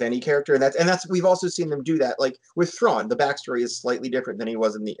could do that with any character, and that's we've also seen them do that. Like with Thrawn, the backstory is slightly different than he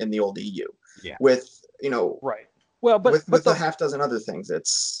was in the old EU. Yeah. With right. Well, but the half dozen other things,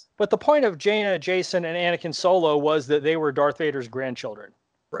 it's. But the point of Jaina, Jason, and Anakin Solo was that they were Darth Vader's grandchildren.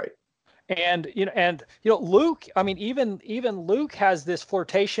 Right. And Luke. I mean, even Luke has this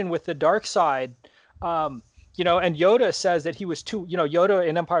flirtation with the dark side. And Yoda says that he was too. Yoda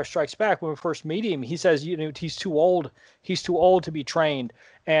in Empire Strikes Back, when we first meet him, he says he's too old. He's too old to be trained,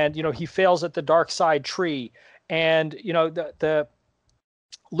 and he fails at the dark side tree. And the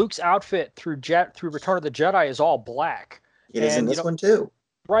Luke's outfit through Return of the Jedi is all black. It is in this one too.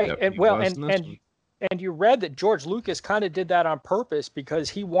 Right. Yep, and you read that George Lucas kind of did that on purpose because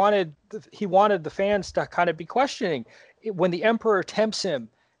he wanted the fans to kind of be questioning when the Emperor tempts him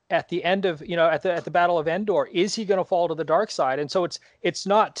at the end of at the Battle of Endor, is he going to fall to the dark side? And so it's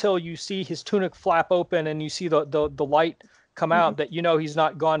not till you see his tunic flap open and you see the light come out that he's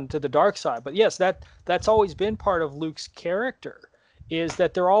not gone to the dark side. But yes, that's always been part of Luke's character, is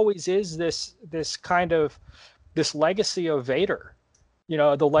that there always is this kind of this legacy of Vader.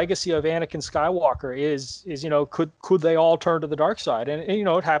 The legacy of Anakin Skywalker is could they all turn to the dark side? And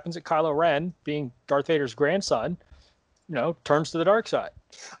it happens that Kylo Ren, being Darth Vader's grandson, turns to the dark side.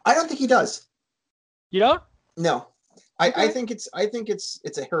 I don't think he does. You don't? No. Okay. I think it's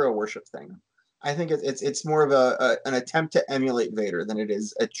a hero worship thing. I think it's more of an attempt to emulate Vader than it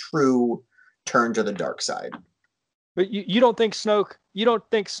is a true turn to the dark side. But you don't think Snoke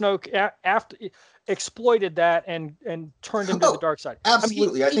after exploited that and turned him to the dark side?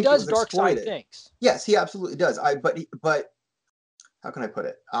 Absolutely. I think he does dark side things. Yes, he absolutely does. But how can I put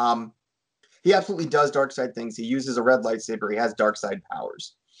it? He absolutely does dark side things. He uses a red lightsaber. He has dark side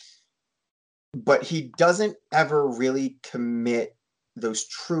powers. But he doesn't ever really commit those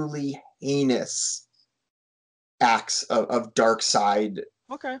truly heinous acts of dark side.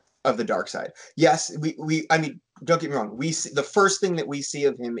 Okay. Of the dark side. Yes, I mean, don't get me wrong. We see, the first thing that we see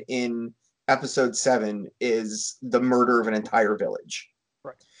of him in Episode 7 is the murder of an entire village.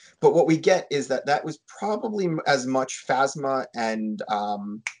 Right. But what we get is that was probably as much Phasma and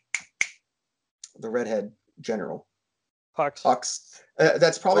the redhead general Hux.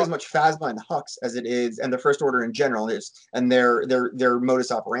 That's probably as much Phasma and Hux as it is, and the First Order in general and their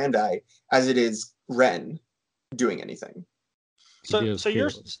modus operandi as it is Ren doing anything. So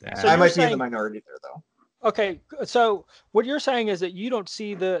I might be in the minority there, though. Okay, so what you're saying is that you don't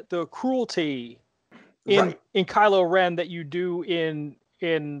see the cruelty in Kylo Ren that you do in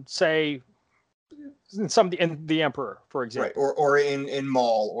say in the Emperor, for example, right? Or in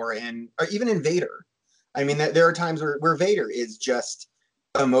Maul, or even in Vader. I mean, there are times where Vader is just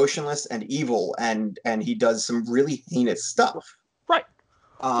emotionless and evil, and he does some really heinous stuff. Right.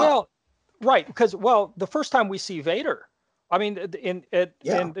 Because the first time we see Vader, I mean, in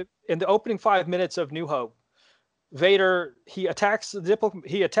the opening 5 minutes of New Hope, Vader he attacks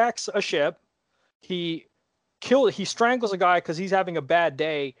a ship, he strangles a guy because he's having a bad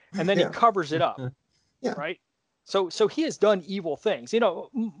day, and then he covers it up. Yeah. Right. So he has done evil things.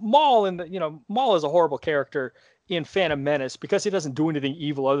 Maul Maul is a horrible character in Phantom Menace because he doesn't do anything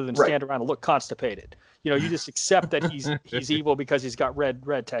evil other than stand around and look constipated. You just accept that he's evil because he's got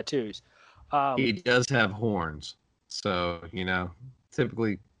red tattoos. He does have horns, so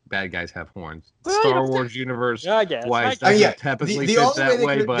typically bad guys have horns. Well, Star Wars universe, I guess. wise doesn't typically fit that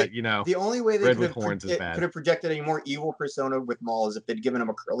way, but the only way they Red with horns is bad. could have projected a more evil persona with Maul is if they'd given him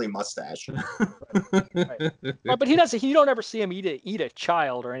a curly mustache. Right. But he doesn't. You don't ever see him eat a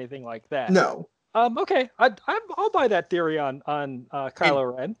child or anything like that. No. Okay. I'll buy that theory on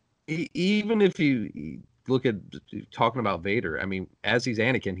Kylo Ren. Even if you look at talking about Vader, I mean, as he's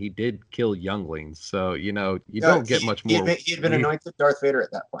Anakin, he did kill younglings, so you don't get much more. He had been anointed Darth Vader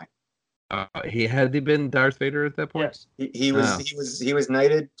at that point. He had been Darth Vader at that point. Yes, he was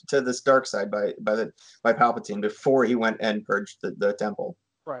knighted to this dark side by Palpatine before he went and purged the temple.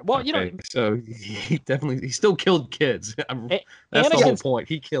 Right. Well, so he still killed kids. That's the whole point.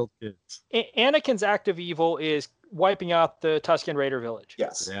 He killed kids. Anakin's act of evil is wiping out the Tusken Raider village.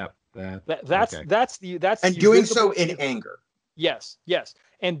 Yes. Yeah. That's doing so in anger. Yes,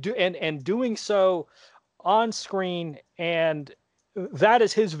 and doing so on screen, and that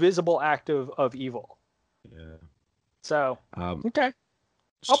is his visible act of evil. Yeah. So okay,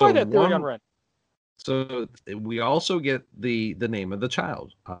 I'll buy that theory on Ren. So we also get the name of the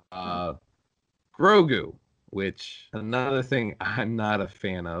child, Grogu, which another thing I'm not a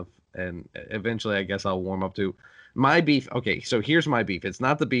fan of, and eventually I guess I'll warm up to. My beef. Okay, so here's my beef. It's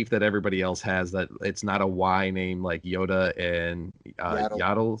not the beef that everybody else has, that it's not a Y name like Yoda and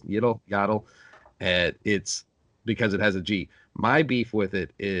Yaddle. It's because it has a G. My beef with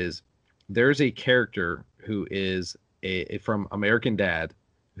it is there's a character who is from American Dad,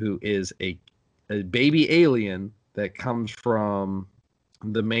 who is a baby alien that comes from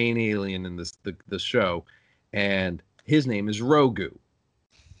the main alien in the show, and his name is Rogu.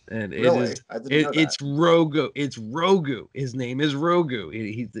 And it's Rogu. It's Rogu. His name is Rogu.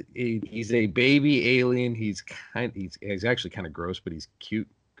 He's a baby alien. He's actually kind of gross, but he's cute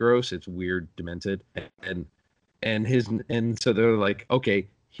gross. It's weird, demented, and so they're like, okay,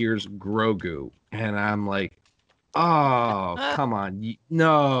 here's Grogu, and I'm like, oh, come on, you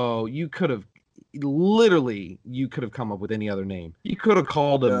could have come up with any other name. You could have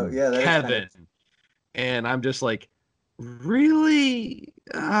called him Kevin, and I'm just like, really?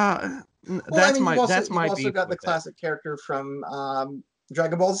 That's my beef. You've also got the classic character from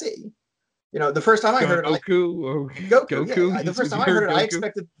Dragon Ball Z. The first time I heard it, Goku. Yeah, the first time I heard it, I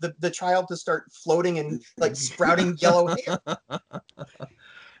expected the child to start floating and like sprouting yellow hair.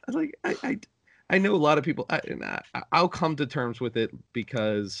 I know a lot of people. I'll come to terms with it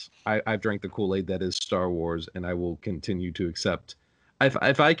because I've drank the Kool-Aid that is Star Wars, and I will continue to accept.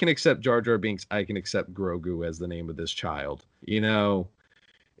 If I can accept Jar Jar Binks, I can accept Grogu as the name of this child.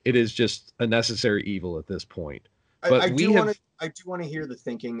 It is just a necessary evil at this point. But I do want to hear the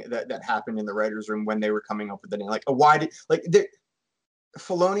thinking that happened in the writers' room when they were coming up with the name. Like, why did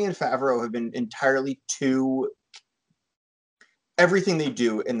Filoni and Favreau have been entirely too. Everything they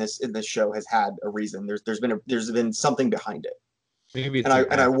do in this show has had a reason. There's been something behind it. Maybe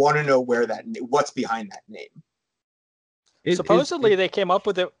I want to know what's behind that name. Supposedly they came up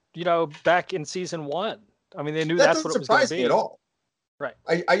with it, back in season 1. I mean, they knew that's what it was going to be. That doesn't surprise me at all. Right.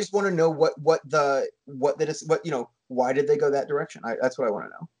 I just want to know why did they go that direction? That's what I want to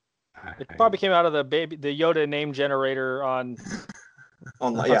know. It probably came out of the Yoda name generator on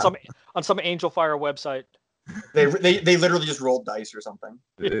some Angel Fire website. They literally just rolled dice or something.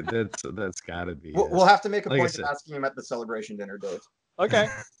 That's gotta be. We'll have to make a point of asking him at the celebration dinner, Dave. Okay,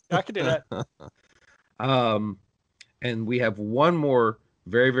 I can do that. And we have one more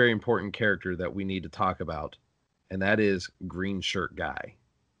very, very important character that we need to talk about, and that is Green Shirt Guy.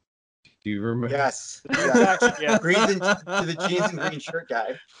 Do you remember? Yes. Yeah. Green to the jeans and green shirt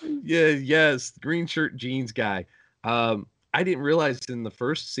guy. Yeah. Yes. Green shirt jeans guy. I didn't realize in the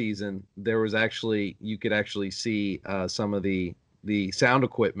first season you could actually see some of the sound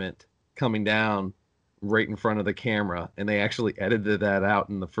equipment coming down right in front of the camera, and they actually edited that out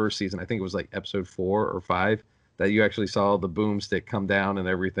in the first season. I think it was like episode 4 or 5 that you actually saw the boomstick come down and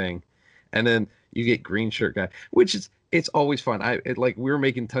everything, and then you get Green Shirt Guy, which it's always fun. We were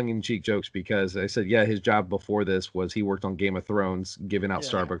making tongue-in-cheek jokes because I said, yeah, his job before this was he worked on Game of Thrones, giving out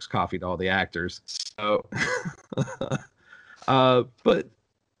Starbucks coffee to all the actors. So. But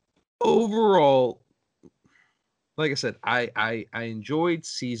overall, like I said, I enjoyed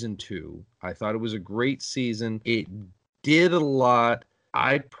season 2. I thought it was a great season. It did a lot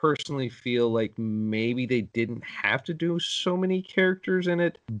I personally feel like maybe they didn't have to do so many characters in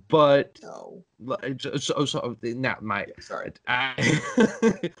it, but No. so now my Sorry.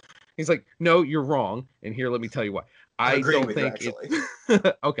 he's like, no, you're wrong, and here, let me tell you why. I'm I agreeing don't with you, think actually.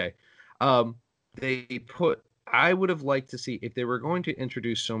 it. Okay, they put. I would have liked to see if they were going to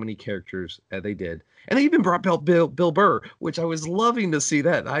introduce so many characters as they did, and they even brought Bill Burr, which I was loving to see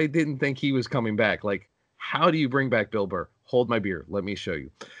that. I didn't think he was coming back. Like, how do you bring back Bill Burr? Hold my beer. Let me show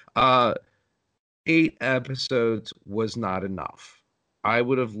you. 8 episodes was not enough. I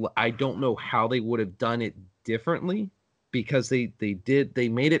don't know how they would have done it differently, because they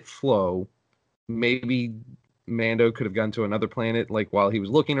made it flow. Maybe Mando could have gone to another planet like while he was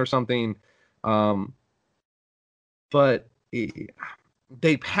looking or something. But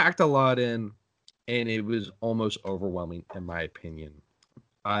they packed a lot in, and it was almost overwhelming in my opinion.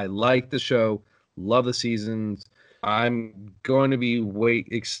 I like the show, love the seasons. I'm going to be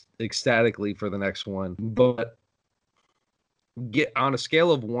ecstatically for the next one, but get on a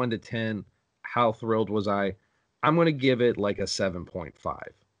scale of 1 to 10, how thrilled was I? I'm going to give it like a 7.5.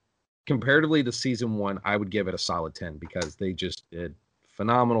 Comparatively to season 1, I would give it a solid 10 because they just did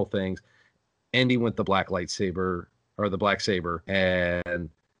phenomenal things. Ending with the black lightsaber or the black saber, and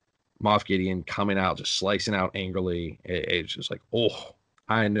Moff Gideon coming out, just slicing out angrily. It's just like, oh,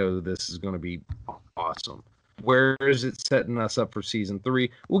 I know this is going to be awesome. Where is it setting us up for season 3?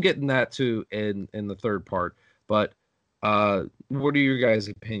 We'll get in that too in the third part. But what are your guys'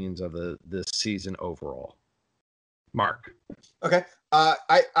 opinions of this season overall? Mark. Okay.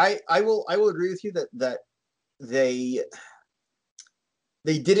 I will agree with you that they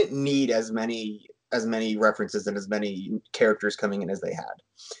didn't need as many references and as many characters coming in as they had.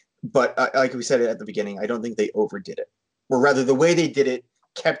 But like we said at the beginning, I don't think they overdid it. Or rather, the way they did it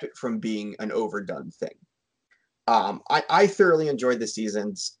kept it from being an overdone thing. I thoroughly enjoyed the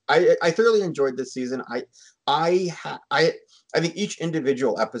seasons. I thoroughly enjoyed this season. I think each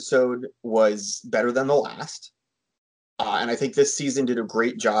individual episode was better than the last. And I think this season did a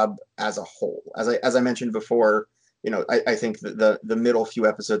great job as a whole. As I mentioned before, I think the middle few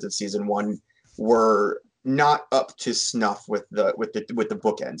episodes of season 1 were not up to snuff with the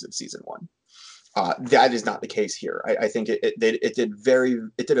bookends of season 1. That is not the case here. I think it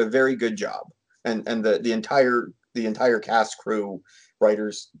did a very good job, and the entire cast, crew,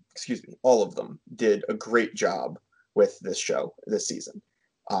 writers, all of them did a great job with this show this season.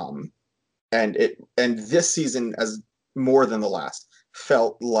 And this season, as more than the last,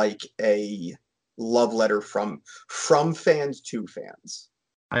 felt like a love letter from fans to fans.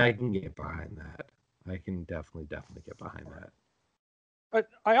 I can get behind that. I can definitely get behind that. But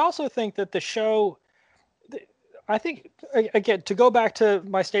I also think that the show, I think, again, to go back to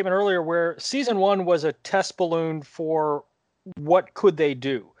my statement earlier, where season 1 was a test balloon for what could they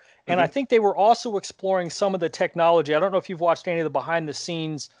do. And I think they were also exploring some of the technology. I don't know if you've watched any of the behind the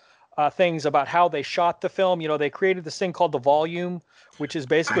scenes things about how they shot the film. They created this thing called the volume, which is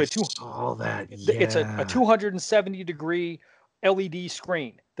basically saw that. Yeah. It's a 270 degree LED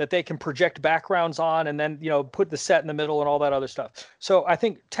screen that they can project backgrounds on, and then put the set in the middle and all that other stuff. So I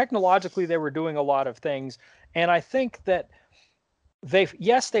think technologically they were doing a lot of things, and I think that they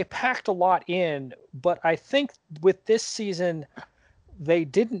packed a lot in, but I think with this season they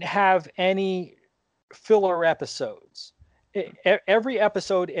didn't have any filler episodes. Every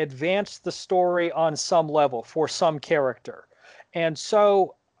episode advanced the story on some level for some character. And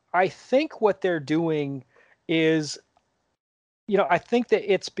so I think what they're doing is, I think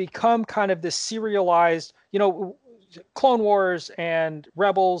that it's become kind of this serialized, Clone Wars and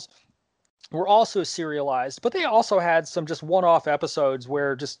Rebels were also serialized, but they also had some just one-off episodes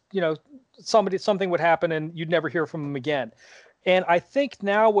where just, something would happen and you'd never hear from them again. And I think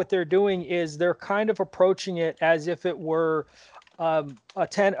now what they're doing is they're kind of approaching it as if it were an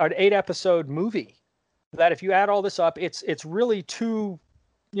 8 episode movie, that if you add all this up, it's really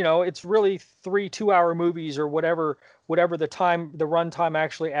it's really 3 2-hour movies or whatever the runtime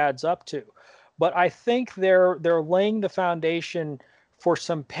actually adds up to. But I think they're laying the foundation for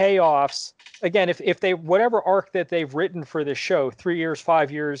some payoffs. Again, if they, whatever arc that they've written for this show, 3 years,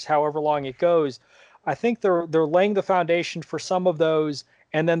 5 years, however long it goes, I think they're laying the foundation for some of those,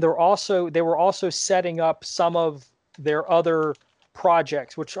 and then they were also setting up some of their other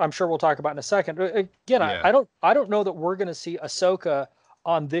projects, which I'm sure we'll talk about in a second. Again, yeah. I don't know that we're going to see Ahsoka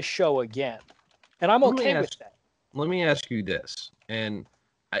on this show again, and I'm okay with that. Let me ask you this, and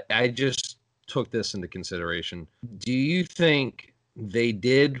I just took this into consideration. Do you think they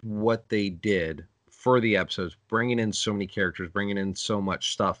did what they did for the episodes, bringing in so many characters, bringing in so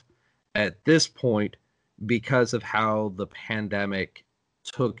much stuff at this point because of how the pandemic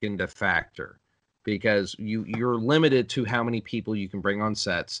took into factor, because you're limited to how many people you can bring on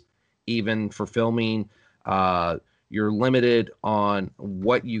sets, even for filming. You're limited on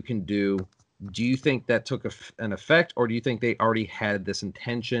what you can do. Do you think that took an effect, or do you think they already had this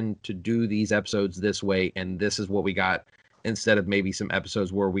intention to do these episodes this way, and this is what we got, instead of maybe some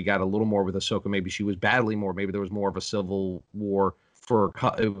episodes where we got a little more with Ahsoka? Maybe she was battling more. Maybe there was more of a civil war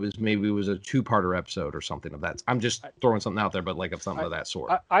it was a two-parter episode or something of that. I'm just throwing something out there, but like of something of that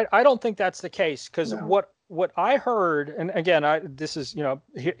sort. I don't think that's the case, because what I heard, and again, this is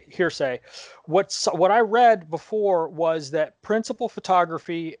hearsay. What I read before was that principal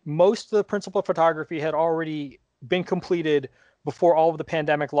photography, most of the principal photography had already been completed before all of the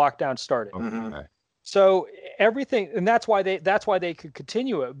pandemic lockdown started. Okay. So everything, and that's why they could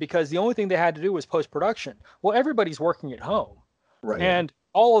continue it, because the only thing they had to do was post-production. Well, everybody's working at home. Right. And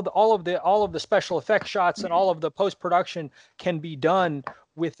all of the special effects shots and all of the post-production can be done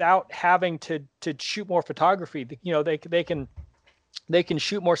without having to shoot more photography. They can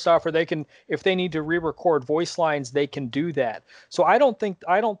shoot more stuff, or they can, if they need to re-record voice lines, they can do that. So I don't think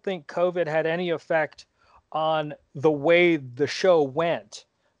COVID had any effect on the way the show went,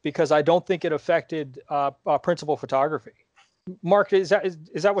 because I don't think it affected principal photography. Mark, is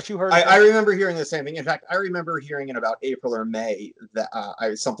that what you heard? I remember hearing the same thing. In fact, I remember hearing in about April or May that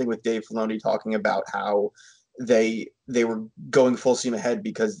something with Dave Filoni talking about how they were going full steam ahead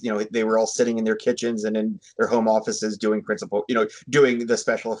because they were all sitting in their kitchens and in their home offices doing doing the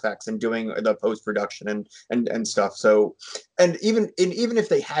special effects and doing the post production and stuff. So, and even if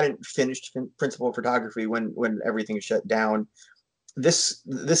they hadn't finished principal photography when everything shut down, this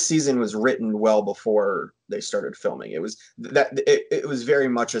season was written well before they started filming. It was very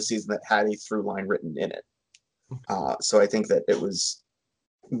much a season that had a through line written in it. So I think that it was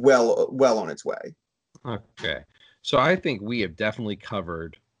well on its way. Okay. So I think we have definitely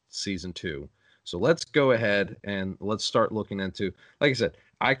covered season 2. So let's go ahead and let's start looking into, like I said,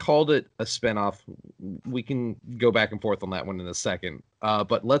 I called it a spinoff. We can go back and forth on that one in a second.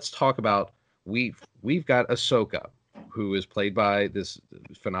 But let's talk about, we've got Ahsoka, who is played by this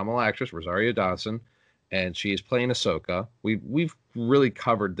phenomenal actress, Rosario Dawson, and she is playing Ahsoka. We've really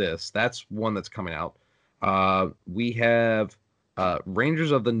covered this. That's one that's coming out. We have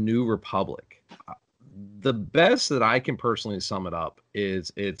Rangers of the New Republic. The best that I can personally sum it up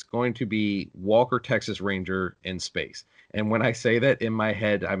is it's going to be Walker, Texas Ranger in space. And when I say that, in my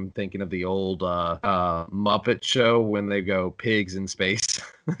head, I'm thinking of the old Muppet Show when they go pigs in space.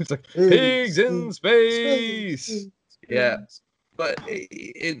 It's like pigs in space. Yeah, but I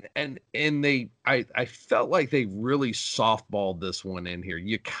felt like they really softballed this one in here.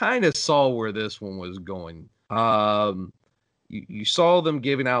 You kind of saw where this one was going. You saw them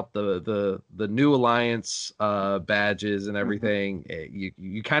giving out the New Alliance badges and everything.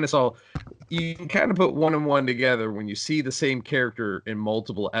 You kind of saw, you can kind of put one and one together when you see the same character in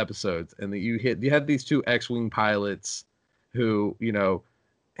multiple episodes, and that you have these two X-wing pilots who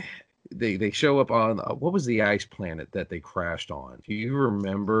they show up on what was the ice planet that they crashed on? Do you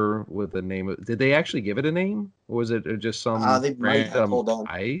remember what the name of? Did they actually give it a name, or was it just some random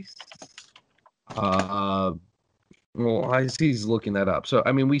ice? Well, he's looking that up. So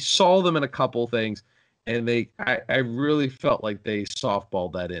I mean, we saw them in a couple things, and I really felt like they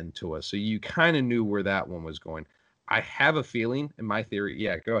softballed that into us. So you kind of knew where that one was going. I have a feeling, in my theory.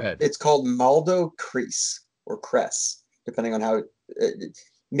 Yeah, go ahead. It's called Maldo Kreis or Cress, depending on how.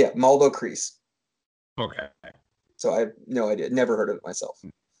 Yeah, Maldo Kreis. Okay. So I have no idea. Never heard of it myself.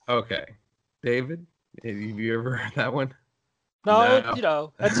 Okay. David, have you ever heard that one?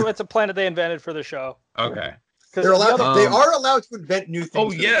 No. It's a planet they invented for the show. Okay. They're allowed. They are allowed to invent new things.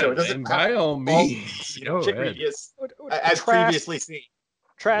 Oh yeah, and by all means, as previously seen.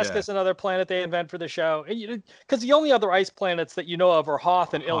 Trask is another planet they invent for the show, because the only other ice planets that you know of are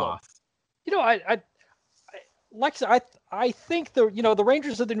Hoth and Ilum. I think the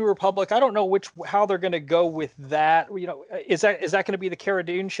Rangers of the New Republic. I don't know how they're going to go with that. Is that going to be the Cara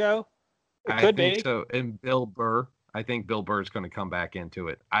Dune show? It could be. So. And Bill Burr. I think Bill Burr is going to come back into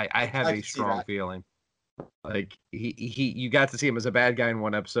it. I have a strong feeling. Like you got to see him as a bad guy in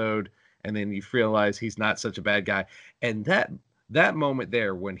one episode, and then you realize he's not such a bad guy. And that moment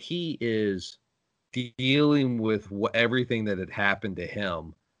there when he is dealing with everything that had happened to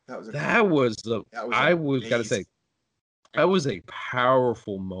him. That was a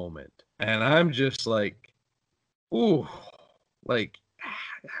powerful moment. And I'm just like, ooh, like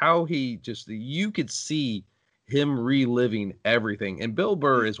how you could see him reliving everything. And Bill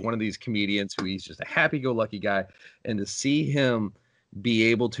Burr is one of these comedians who he's just a happy-go-lucky guy. And to see him be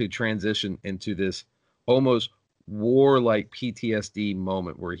able to transition into this almost war-like PTSD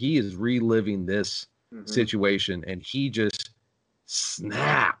moment where he is reliving this situation and he just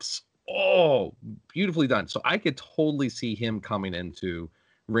snaps. Oh, beautifully done. So I could totally see him coming into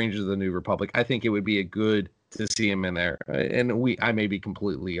Rangers of the New Republic. I think it would be a good to see him in there. And I may be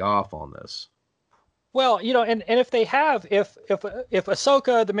completely off on this. Well, and if they have, if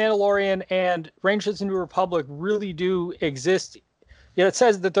Ahsoka, The Mandalorian, and Rangers of the New Republic really do exist, it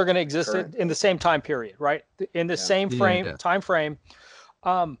says that they're going to exist in the same time period, right? In the same time frame.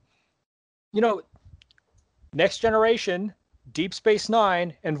 Next Generation, Deep Space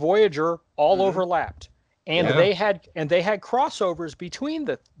Nine, and Voyager all overlapped, and they had crossovers between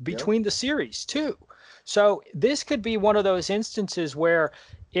the series too. So this could be one of those instances where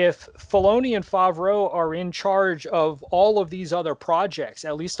if Filoni and Favreau are in charge of all of these other projects,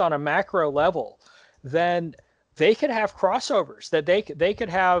 at least on a macro level, then they could have crossovers that they could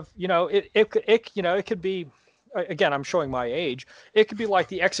have. It could be. Again, I'm showing my age. It could be like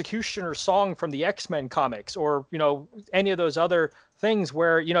the Executioner song from the X-Men comics, or any of those other things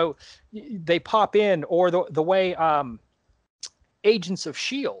where they pop in, or the way Agents of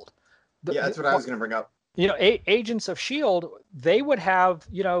S.H.I.E.L.D. That's what I was going to bring up. Agents of S.H.I.E.L.D., they would have,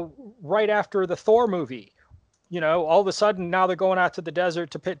 right after the Thor movie, all of a sudden now they're going out to the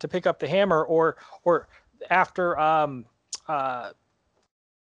desert to pick up the hammer, or after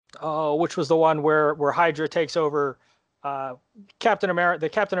which was the one where Hydra takes over Captain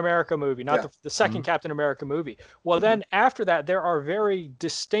America movie, not the second Captain America movie. Well, then after that, there are very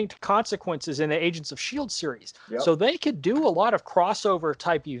distinct consequences in the Agents of S.H.I.E.L.D. series. So they could do a lot of crossover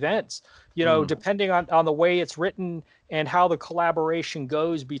type events, depending on the way it's written and how the collaboration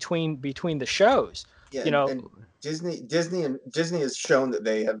goes between the shows. And Disney has shown that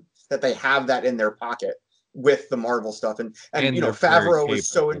they have that in their pocket with the Marvel stuff, and Favreau was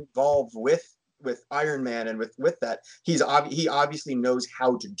so involved with Iron Man and with that he obviously knows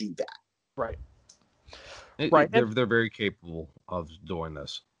how to do that. Right. They're very capable of doing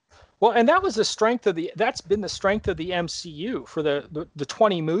this. Well, and that's been the strength of the MCU for the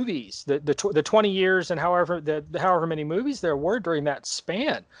 20 movies, the 20 years, and however many movies there were during that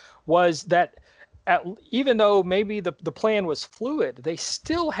span, was that even though maybe the plan was fluid, they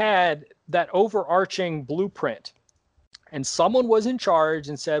still had that overarching blueprint. And someone was in charge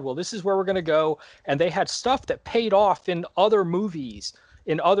and said, well, this is where we're going to go. And they had stuff that paid off in other movies,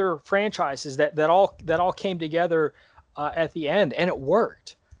 in other franchises that all came together at the end, and it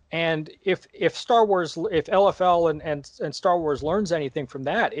worked. And if Star Wars, if LFL and Star Wars learns anything from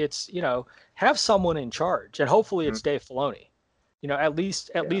that, it's, have someone in charge, and hopefully it's Dave Filoni, at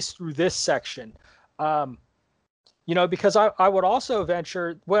least through this section. Because I would also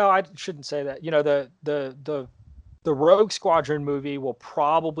venture, well, I shouldn't say that, the Rogue Squadron movie will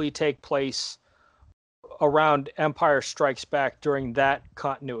probably take place around Empire Strikes Back during that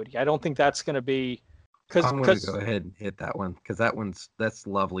continuity. I don't think that's going to be, I'm going to go ahead and hit that one, because that's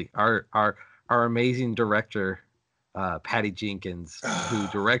lovely. Our amazing director, Patty Jenkins, who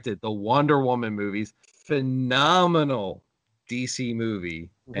directed the Wonder Woman movies, phenomenal DC movie.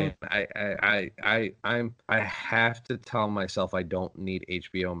 And I have to tell myself I don't need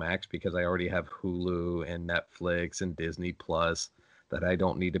HBO Max, because I already have Hulu and Netflix and Disney Plus, that I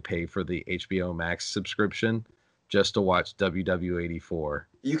don't need to pay for the HBO Max subscription just to watch WW84.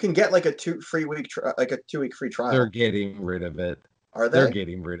 You can get like a 2-week free trial. They're getting rid of it. Are they? They're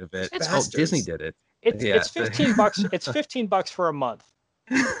getting rid of it. Disney did it. It's $15. It's $15 for a month.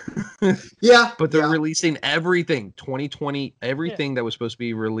 But they're releasing everything 2020, everything that was supposed to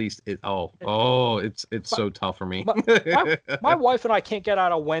be released. It's so tough for me. My wife and I can't get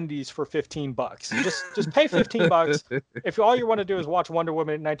out of Wendy's for $15. Just pay $15 if all you want to do is watch Wonder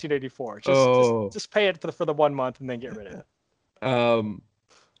Woman in 1984. Just pay it for the 1 month and then get rid of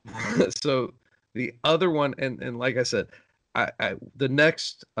it. So the other one, and like I said, the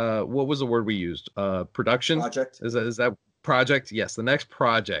next what was the word we used? Production project. Is that project? Yes, the next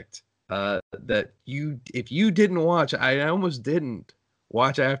project that if you didn't watch, I almost didn't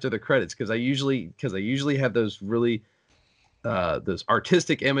watch after the credits, because I usually have those really those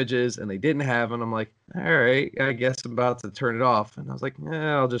artistic images, and they didn't have, and I'm like, all right, I guess I'm about to turn it off, and I was like,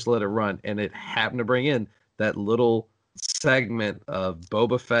 I'll just let it run, and it happened to bring in that little segment of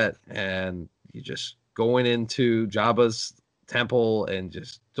Boba Fett, and you just going into Jabba's temple and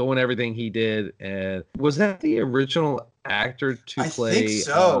just doing everything he did. And was that the original actor to play? I think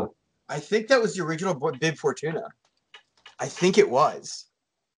so. I think that was the original Bib Fortuna. I think it was.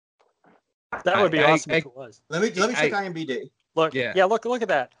 That would be awesome if it was. Let me check IMDb. Look, look at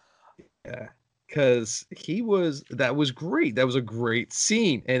that. Yeah, because that was great. That was a great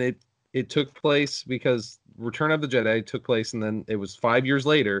scene, and it took place because Return of the Jedi took place, and then it was 5 years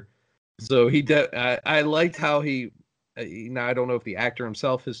later. So I liked how he. Now I don't know if the actor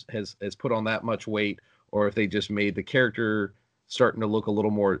himself has put on that much weight, or if they just made the character starting to look a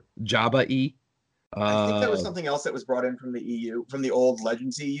little more Jabba-y. I think that was something else that was brought in from the EU, from the old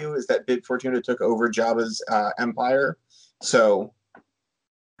Legends EU, is that Bib Fortuna took over Jabba's empire. So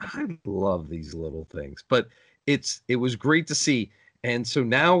I love these little things, but it was great to see. And so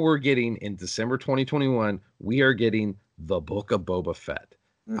now we're getting, in December 2021, we are getting the Book of Boba Fett.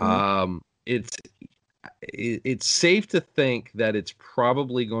 Mm-hmm. It's safe to think that it's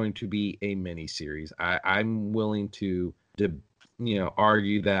probably going to be a mini series. I'm willing to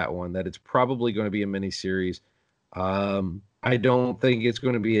argue that one, that it's probably going to be a mini series. I don't think it's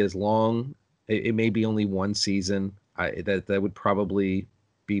going to be as long. It may be only one season. That would probably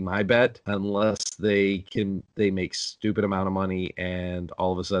be my bet, unless they make stupid amount of money and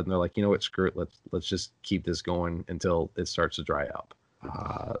all of a sudden they're like, you know what, screw it, let's just keep this going until it starts to dry up.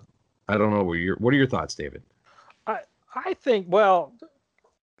 I don't know what are your thoughts, David? I think, well,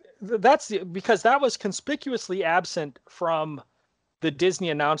 because that was conspicuously absent from the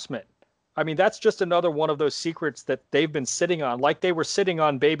Disney announcement. I mean, that's just another one of those secrets that they've been sitting on, like they were sitting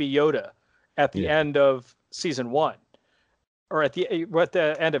on Baby Yoda at the end of season 1, or at the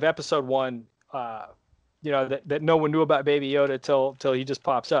end of episode 1. That no one knew about Baby Yoda till he just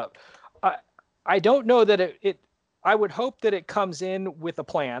pops up. I don't know that it. I would hope that it comes in with a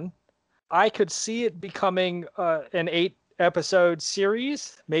plan. I could see it becoming an 8-episode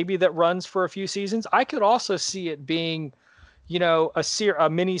series, maybe that runs for a few seasons. I could also see it being, a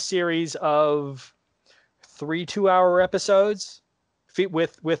mini series of 3 2-hour episodes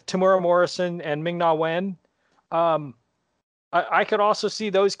with Tamura Morrison and Ming-Na Wen. I could also see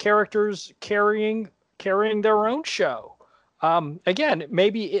those characters carrying their own show. Again,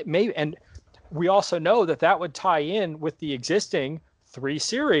 and we also know that would tie in with the existing 3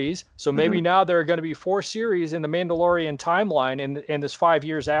 series. So maybe now there are going to be 4 series in the Mandalorian timeline in this 5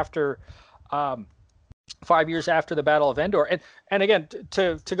 years after 5 years after the Battle of Endor. And again,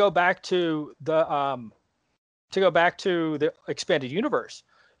 to go back to the expanded universe,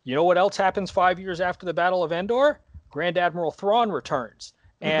 you know what else happens 5 years after the Battle of Endor? Grand Admiral Thrawn returns.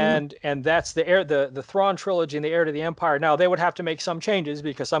 And that's the Thrawn trilogy and the Heir to the Empire. Now they would have to make some changes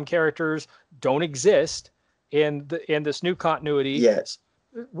because some characters don't exist in this new continuity. Yes.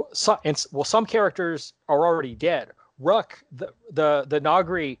 Some characters are already dead. Ruck, the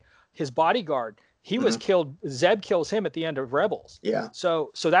Nagri, his bodyguard, he was killed. Zeb kills him at the end of Rebels. Yeah. So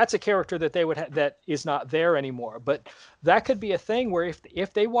that's a character that they would that is not there anymore. But that could be a thing where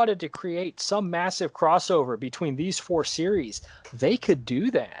if they wanted to create some massive crossover between these 4 series, they could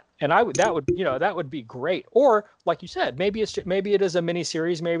do that. And that would be great. Or like you said, maybe it is a mini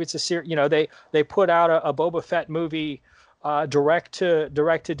series. Maybe it's a series. They put out a Boba Fett movie direct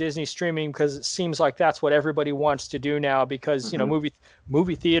to Disney streaming, because it seems like that's what everybody wants to do now, because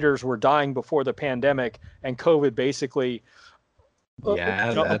movie theaters were dying before the pandemic, and COVID basically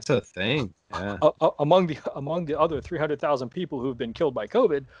that's a thing. Among the other 300,000 people who've been killed by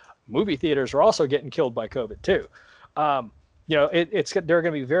COVID, movie theaters are also getting killed by COVID too. There are going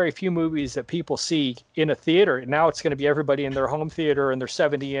to be very few movies that people see in a theater. Now it's going to be everybody in their home theater and their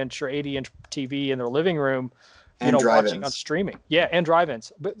 70-inch or 80-inch TV in their living room, watching on streaming. Yeah, and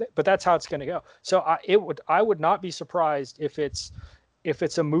drive-ins. But that's how it's going to go. So I would not be surprised if it's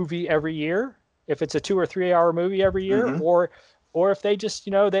a movie every year, if it's a 2 or 3 hour movie every year, or if they just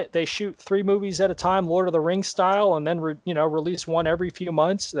they shoot 3 movies at a time, Lord of the Rings style, and then release one every few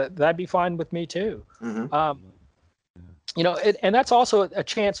months. That'd be fine with me too. And that's also a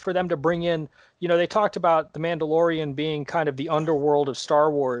chance for them to bring in, they talked about the Mandalorian being kind of the underworld of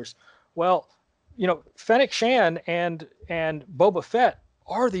Star Wars. Well, Fennec Shan and Boba Fett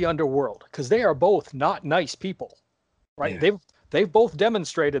are the underworld, because they are both not nice people, right? Yeah. They've both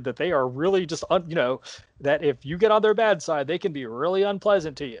demonstrated that they are really just, that if you get on their bad side, they can be really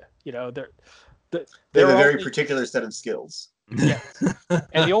unpleasant to you. They have a very particular set of skills. Yeah.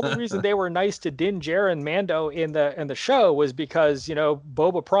 And the only reason they were nice to Din Djarin Mando in the show was because,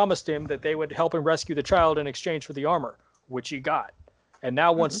 Boba promised him that they would help him rescue the child in exchange for the armor, which he got. And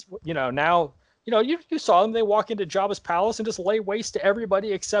now once, you saw them, they walk into Jabba's palace and just lay waste to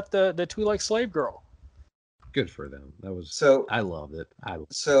everybody except the Twi'lek slave girl. Good for them. That was I loved it.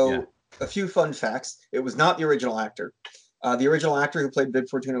 A few fun facts. It was not the original actor. The original actor who played Bib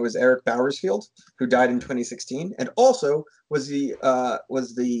Fortuna was Eric Bowersfield, who died in 2016, and also was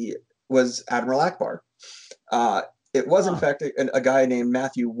Admiral Akbar. It was in fact a guy named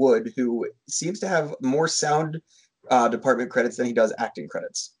Matthew Wood, who seems to have more sound department credits than he does acting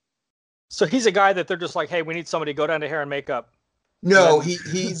credits. So he's a guy that they're just like, hey, we need somebody to go down to hair and makeup. No,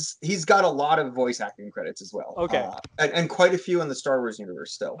 he's got a lot of voice acting credits as well. Okay. And quite a few in the Star Wars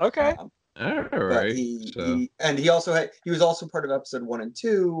universe still. Okay. All But right. he also was also part of episode 1 and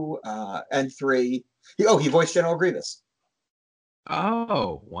 2 and 3. He voiced General Grievous.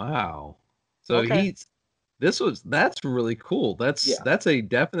 Oh, wow. So Okay. that's really cool. That's a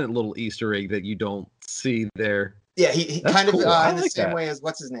definite little Easter egg that you don't see there. Yeah, he That's kind of cool. in the like same that. way as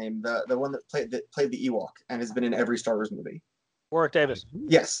what's his name, the one that played the Ewok and has been in every Star Wars movie. Warwick Davis.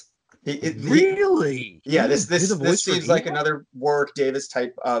 Yes. Really? Yeah, He did the voice this for seems like Ewok? another Warwick Davis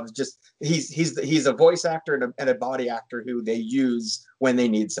type of just he's a voice actor and a body actor who they use when they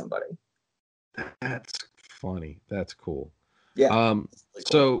need somebody. That's funny. That's cool. Yeah. Really cool.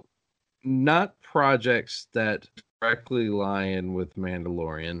 So not projects that directly lie in with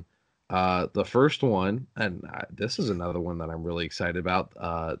Mandalorian. The first one, and this is another one that I'm really excited about.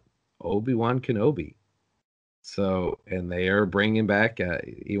 Obi-Wan Kenobi. So, and they are bringing back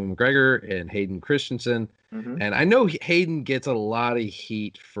Ewan McGregor and Hayden Christensen. Mm-hmm. And I know Hayden gets a lot of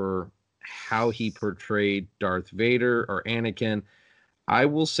heat for how he portrayed Darth Vader or Anakin. I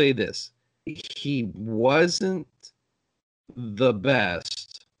will say this. He wasn't the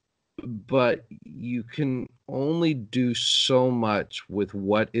best, but you can only do so much with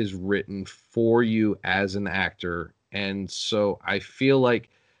what is written for you as an actor. And so I feel like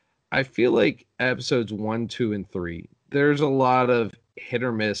episodes 1, 2, and 3, there's a lot of hit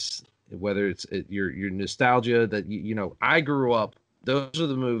or miss, whether it's your nostalgia that, I grew up, those are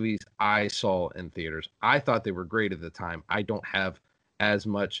the movies I saw in theaters. I thought they were great at the time. I don't have as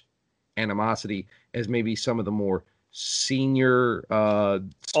much animosity as maybe some of the more senior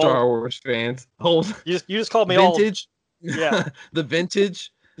Star Wars fans. Old. You just called me vintage. Old. Yeah. The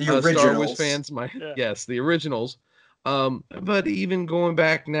vintage Star Wars fans. Yes, the originals. But even going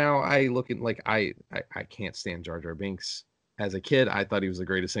back now, I look at I can't stand Jar Jar Binks. As a kid, I thought he was the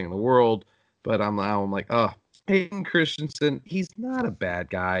greatest thing in the world, but I'm like, oh, Hayden Christensen, he's not a bad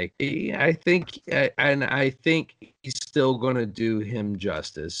guy. I think he's still going to do him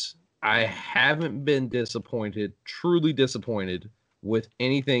justice. I haven't been truly disappointed with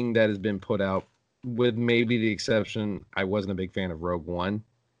anything that has been put out, with maybe the exception, I wasn't a big fan of Rogue One,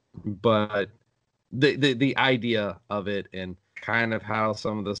 but the idea of it and kind of how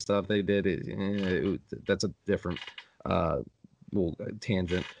some of the stuff they did, that's a different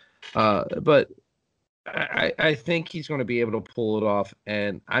tangent. But I think he's going to be able to pull it off.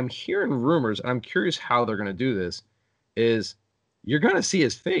 And I'm hearing rumors. I'm curious how they're going to do this. Is you're going to see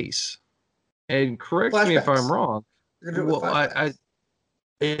his face, and correct me if I'm wrong. Well, are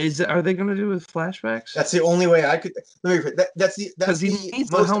they going to do it with flashbacks? That's the only way I could. That's the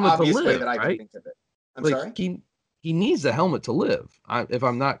most obvious way that I can think of it. I'm sorry. He needs the helmet to live. If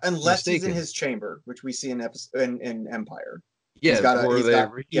I'm not mistaken. He's in his chamber, which we see in Empire. Yeah,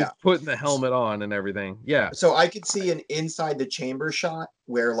 he's putting the helmet on and everything. Yeah. So I could see an inside the chamber shot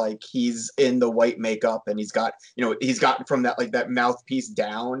where he's in the white makeup and he's got from that mouthpiece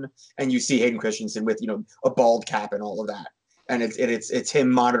down, and you see Hayden Christensen with a bald cap and all of that, and it's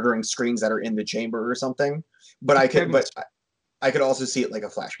him monitoring screens that are in the chamber or something. But I could also see it like a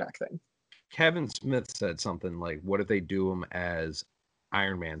flashback thing. Kevin Smith said something like, "What if they do him as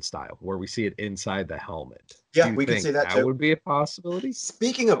Iron Man style, where we see it inside the helmet?" Yeah, we can see that too. That would be a possibility.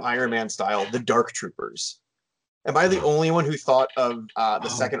 Speaking of Iron Man style, the Dark Troopers. Am I the only one who thought of the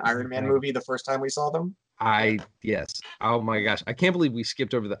second Iron Man movie the first time we saw them? Yes. Oh my gosh, I can't believe we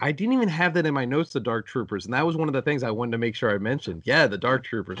skipped over that. I didn't even have that in my notes. The Dark Troopers, and that was one of the things I wanted to make sure I mentioned. Yeah, the Dark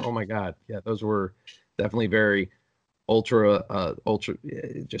Troopers. Oh my god, yeah, those were definitely very ultra,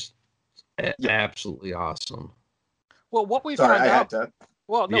 just absolutely awesome. Well, what we found out.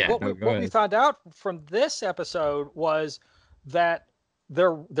 Well, no, what we found out from this episode was that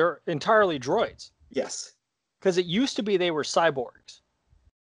they're entirely droids. Yes. Because it used to be they were cyborgs.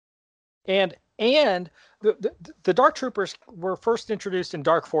 And the Dark Troopers were first introduced in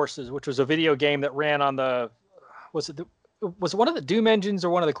Dark Forces, which was a video game that ran on was it one of the Doom engines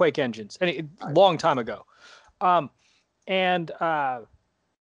or one of the Quake engines? Long time ago. They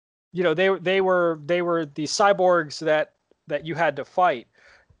were the cyborgs that you had to fight.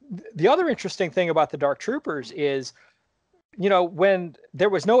 The other interesting thing about the Dark Troopers is, when there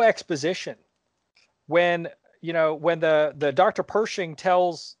was no exposition, when the Dr. Pershing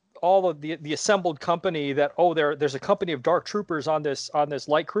tells all of the assembled company that, there's a company of Dark Troopers on this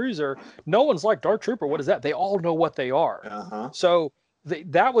light cruiser, no one's like, Dark Trooper, what is that? They all know what they are. Uh-huh. So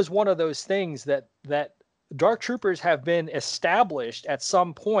that was one of those things that Dark Troopers have been established at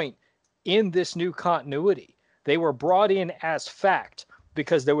some point in this new continuity. They were brought in as fact.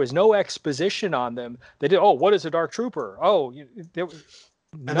 because there was no exposition on them. They did, oh, what is a Dark Trooper? Oh, there was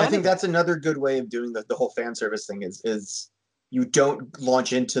and I think that's another good way of doing the whole fan service thing is you don't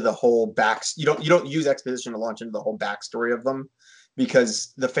launch into the whole you don't use exposition to launch into the whole backstory of them,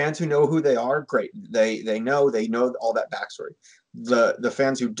 because the fans who know who they are, great. They know all that backstory. The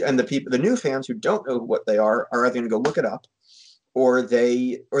fans who and the new fans who don't know what they are either going to go look it up, or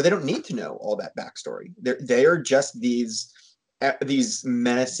they don't need to know all that backstory. They are just these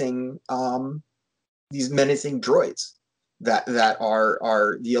menacing droids that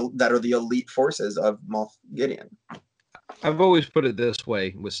are the elite forces of Moff Gideon. I've always put it this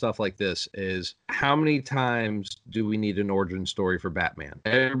way with stuff like this: is how many times do we need an origin story for Batman?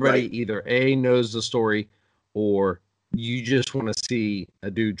 Everybody either A, knows the story, or you just want to see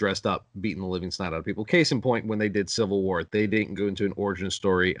a dude dressed up beating the living snot out of people. Case in point, when they did Civil War, they didn't go into an origin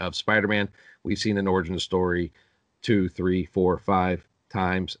story of Spider-Man. We've seen an origin story 2, 3, 4, 5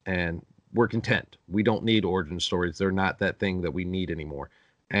 times, and we're content. We don't need origin stories. They're not that thing that we need anymore.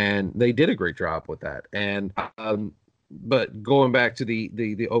 And they did a great job with that. And but going back to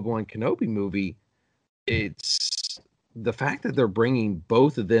the Obi-Wan Kenobi movie, it's the fact that they're bringing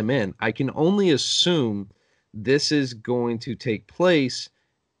both of them in. I can only assume this is going to take place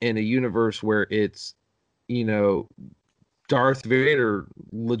in a universe where it's, Darth Vader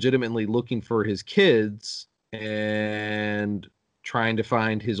legitimately looking for his kids and trying to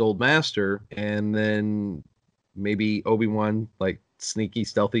find his old master, and then maybe Obi-Wan like sneaky,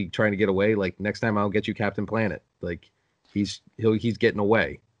 stealthy, trying to get away. Like, next time I'll get you Captain Planet. Like, he's getting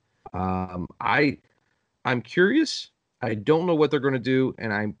away. I'm curious. I don't know what they're going to do,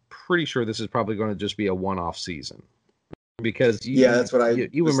 and I'm pretty sure this is probably going to just be a one-off season, because that's what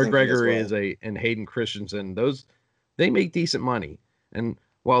Ewan McGregor and Hayden Christensen, they make decent money, and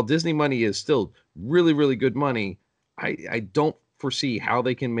while Disney money is still really, really good money, I don't foresee how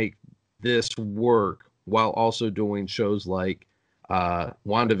they can make this work while also doing shows like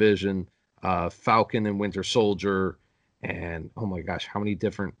WandaVision, Falcon and Winter Soldier, and oh my gosh, how many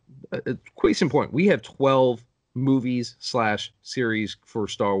different case in point, we have 12 movies / series for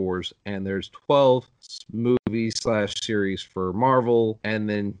Star Wars, and there's 12 movies / series for Marvel, and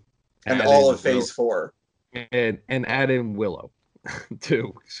then all of Phase 4, and add in Willow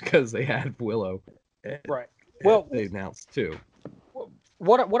too, because they had Willow, right? Well, they announced too.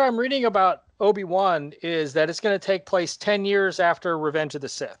 What I'm reading about Obi-Wan is that it's going to take place 10 years after Revenge of the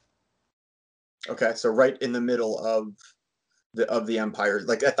Sith. Okay, so right in the middle of the Empire,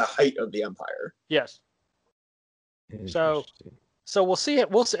 like at the height of the Empire. Yes. So we'll see it.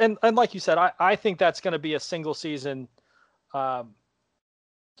 We'll see, and like you said, I think that's going to be a single season, one-off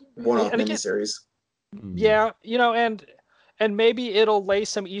miniseries. Yeah, and maybe it'll lay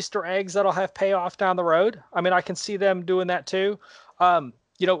some Easter eggs that'll have payoff down the road. I mean, I can see them doing that too. When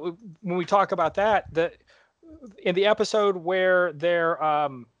we talk about that, in the episode where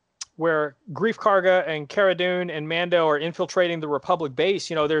where Greef Karga and Cara Dune and Mando are infiltrating the Republic base,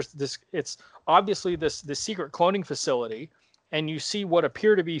 there's this. It's obviously this secret cloning facility, and you see what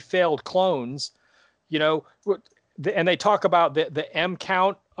appear to be failed clones. And they talk about the M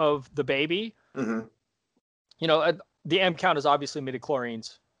count of the baby. Mm-hmm. The M count is obviously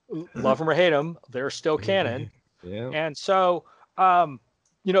midichlorians. Love them or hate them, they're still canon. Yeah. And so,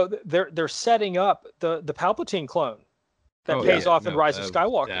 they're setting up the Palpatine clone that pays off in Rise of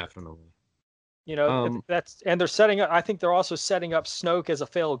Skywalker. Definitely. And they're setting up. I think they're also setting up Snoke as a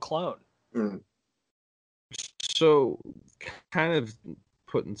failed clone. Mm. So, kind of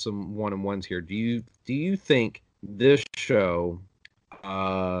putting some one-on-ones here. Do you think this show,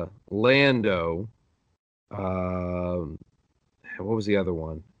 Lando, what was the other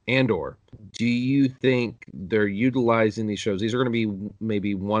one? Andor. Do you think they're utilizing these shows? These are going to be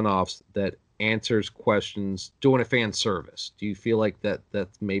maybe one-offs that answers questions, doing a fan service. Do you feel like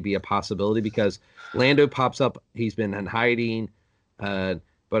that's maybe a possibility? Because Lando pops up, he's been in hiding,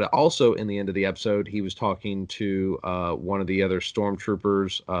 but also in the end of the episode, he was talking to one of the other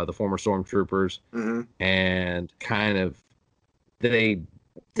stormtroopers, the former stormtroopers, mm-hmm. and kind of they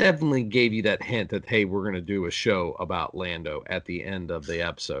definitely gave you that hint that, hey, we're going to do a show about Lando at the end of the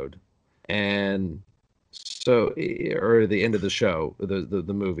episode. And so, or the end of the show,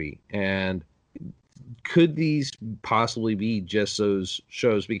 the movie. And could these possibly be just those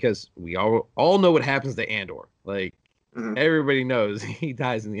shows? Because we all know what happens to Andor. Like, mm-hmm. everybody knows he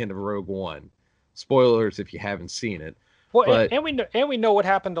dies in the end of Rogue One. Spoilers if you haven't seen it. Well, but, and we know what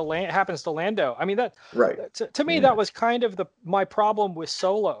happens to Lando. I mean, that right. To me, that was kind of my problem with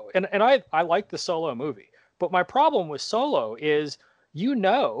Solo. And I like the Solo movie, but my problem with Solo is,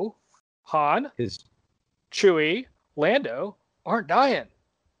 Han, Chewie, Lando aren't dying.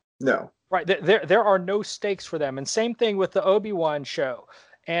 No. Right. There are no stakes for them. And same thing with the Obi-Wan show.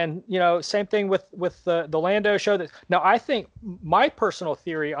 And, same thing with the Lando show. Now, I think my personal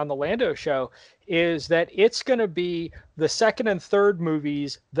theory on the Lando show is that it's going to be the second and third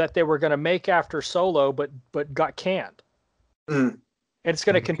movies that they were going to make after Solo, but got canned. Mm. And it's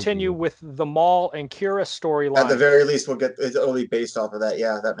going to continue with the Maul and Kira storyline. At the very least, it'll be based off of that.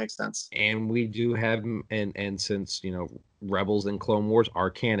 Yeah, that makes sense. And we do have, and since, Rebels and Clone Wars are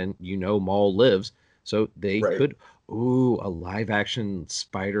canon, Maul lives. So they could, a live action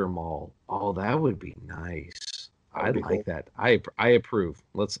Spider Maul. Oh, that would be nice. I'd like that. I approve.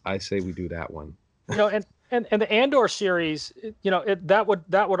 I say we do that one. And the Andor series, that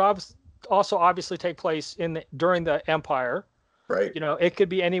would also obviously take place during the Empire. Right. It could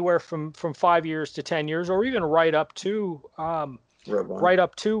be anywhere from 5 years to 10 years, or even right up to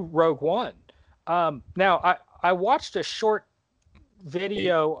Rogue One. Now I watched a short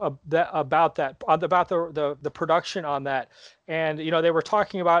video about the production on that, and they were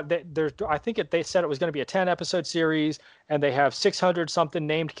talking about that I think they said it was going to be a 10 episode series, and they have 600 something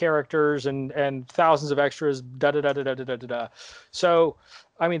named characters and thousands of extras, so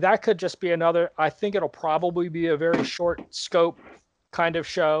I mean, that could just be another. I think it'll probably be a very short scope kind of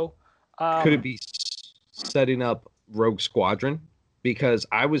show. Could it be setting up Rogue Squadron? Because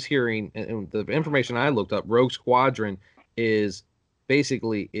I was hearing, and the information I looked up, Rogue Squadron is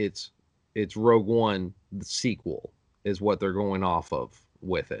basically it's Rogue One, the sequel, is what they're going off of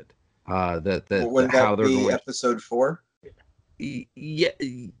with it. That how they're going. Episode 4. Yeah,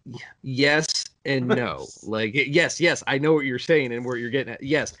 yes and no. Like yes, I know what you're saying and where you're getting at.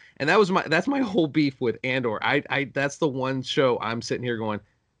 Yes, and that's my whole beef with Andor. I that's the one show I'm sitting here going,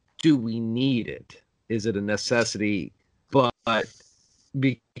 do we need it? Is it a necessity? But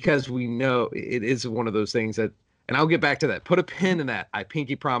because we know it is one of those things that, and I'll get back to that. Put a pin in that. I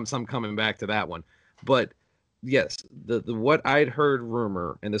pinky promise I'm coming back to that one. But yes, the what I'd heard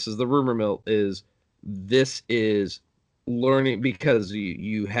rumor, and this is the rumor mill, is this is learning, because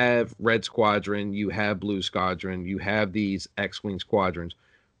you have Red Squadron, you have Blue Squadron, you have these X-Wing squadrons.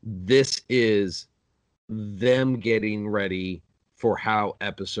 This is them getting ready for how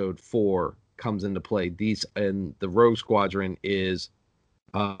Episode 4 comes into play. And the Rogue Squadron is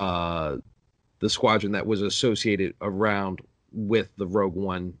the squadron that was associated around with the Rogue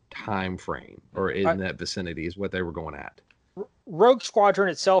One time frame, or in that vicinity, is what they were going at. Rogue Squadron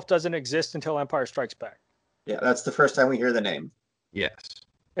itself doesn't exist until Empire Strikes Back. Yeah, that's the first time we hear the name. Yes.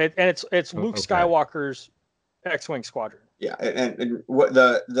 And it's Luke Skywalker's X-Wing squadron. Yeah, and what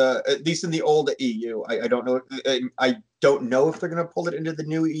the at least in the old EU, I don't know if they're going to pull it into the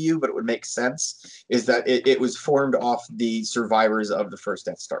new EU, but it would make sense. Is that it was formed off the survivors of the first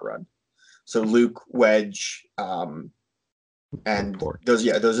Death Star run. So Luke, Wedge, and those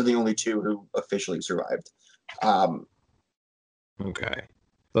are the only two who officially survived. Okay.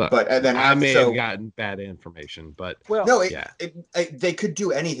 But and then I may have gotten bad information, but they could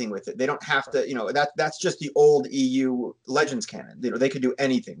do anything with it. They don't have to, that's just the old EU Legends canon. They could do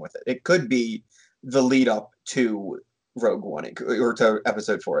anything with it. It could be the lead up to Rogue One, or to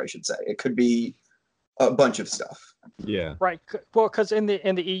Episode 4, I should say. It could be a bunch of stuff. Yeah. Right. Well, because in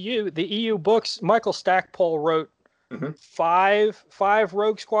the EU books, Michael Stackpole wrote five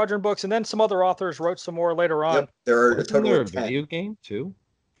Rogue Squadron books, and then some other authors wrote some more later on. Yep. There are a total of 10. Video game too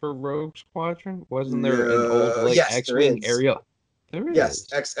for Rogue Squadron? Wasn't there an old X-Wing area? There is. Yes,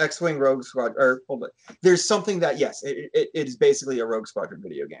 X-Wing Rogue Squadron. Or hold on. There's something that it is basically a Rogue Squadron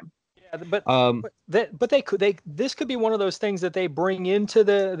video game. Yeah, but this could be one of those things that they bring into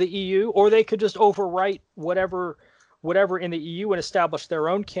the EU, or they could just overwrite whatever in the EU and establish their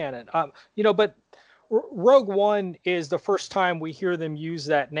own canon. But Rogue One is the first time we hear them use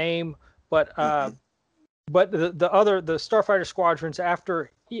that name, but the Starfighter squadrons after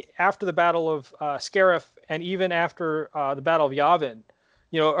the Battle of Scarif, and even after the Battle of Yavin,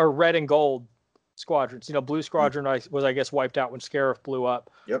 are red and gold squadrons. Blue Squadron was, I guess, wiped out when Scarif blew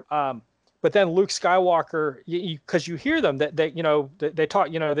up. Yep. But then Luke Skywalker, because you hear them that they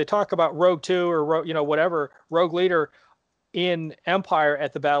talk about Rogue 2 or Rogue Leader in Empire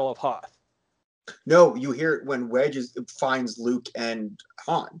at the Battle of Hoth. No, you hear it when Wedge finds Luke and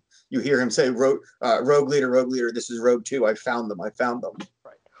Han. You hear him say, Rogue Leader, this is Rogue 2. I found them.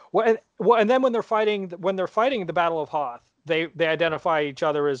 Right. Well, and then when they're fighting the Battle of Hoth, they identify each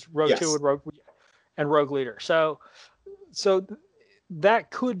other as Rogue 2 and Rogue Leader. So that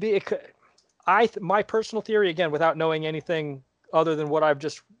could be. My personal theory, again, without knowing anything other than what I've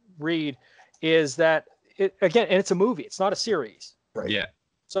just read, is that and it's a movie. It's not a series. Right. Yeah.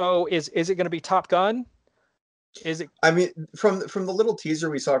 So is it going to be Top Gun? Is it? I mean, from the little teaser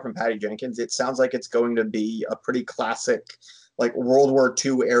we saw from Patty Jenkins, it sounds like it's going to be a pretty classic, like World War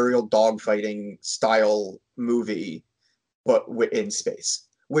II aerial dogfighting style movie, but in space,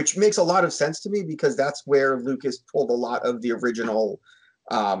 which makes a lot of sense to me because that's where Lucas pulled a lot of the original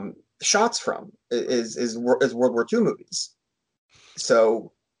shots from is World War II movies.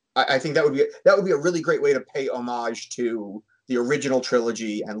 So I think that would be a really great way to pay homage to the original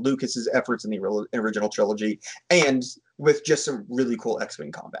trilogy and Lucas's efforts in the original trilogy, and with just some really cool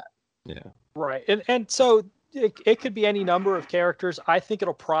X-Wing combat. Yeah. Right. And so it could be any number of characters. I think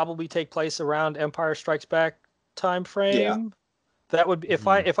it'll probably take place around Empire Strikes Back time frame. Yeah. That would be, if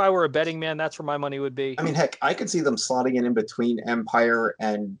I were a betting man, that's where my money would be. I mean, heck, I could see them slotting in between Empire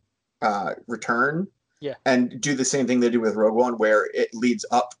and Return. Yeah. And do the same thing they do with Rogue One, where it leads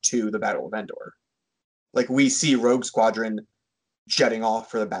up to the Battle of Endor. Like we see Rogue Squadron jetting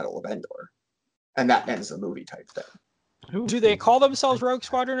off for the Battle of Endor, and that ends the movie type thing. Do they call themselves Rogue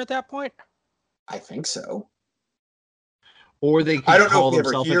Squadron at that point? I think so. Or they can call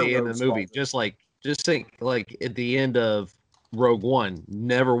themselves at the end of the movie. Just think like at the end of Rogue One,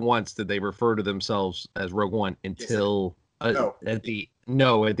 never once did they refer to themselves as Rogue One until at the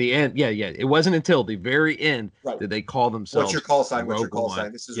end. Yeah. It wasn't until the very end did they call themselves. What's your call sign? What's your call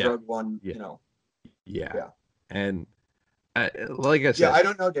sign? This is Rogue One. Yeah. You know. Yeah. And like I said, I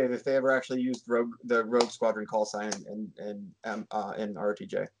don't know, Dave, if they ever actually used the Rogue Squadron call sign in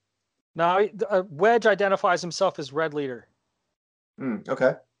RTJ. No, Wedge identifies himself as Red Leader.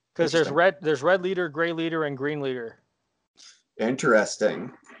 Okay. Because there's Red Leader, Gray Leader, and Green Leader. Interesting.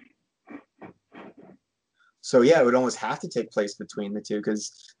 So yeah, it would almost have to take place between the two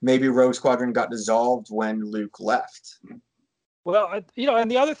because maybe Rogue Squadron got dissolved when Luke left. Well, and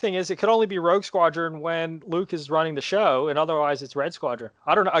the other thing is it could only be Rogue Squadron when Luke is running the show, and otherwise it's Red Squadron.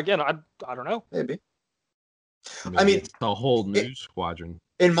 I don't know. Again, I don't know. Maybe. I mean, it's the whole new squadron.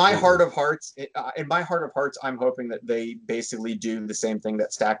 In my heart of hearts, I'm hoping that they basically do the same thing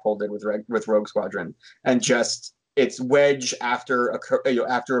that Stackpole did with Rogue Squadron, and just it's Wedge after a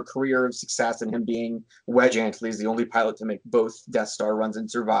career of success and him being Wedge Antilles, the only pilot to make both Death Star runs and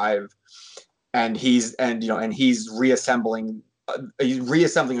survive, and he's reassembling. He's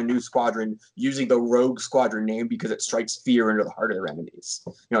reassembling a new squadron using the Rogue Squadron name because it strikes fear into the heart of their enemies.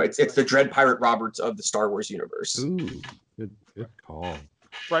 It's the Dread Pirate Roberts of the Star Wars universe. Ooh, good call.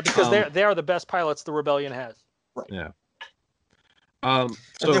 Right, because they are the best pilots the Rebellion has. Right. Yeah. So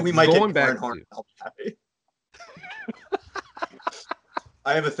and then we might going get back Horn.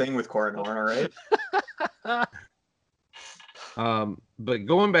 I have a thing with Corran Horn, all right? But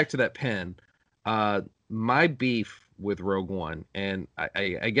going back to that pen, my beef with Rogue One, and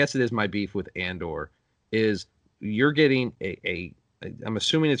I guess it is my beef with Andor, is you're getting I'm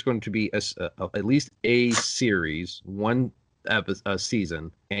assuming it's going to be at least a series, one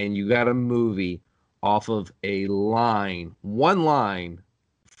season, and you got a movie off of one line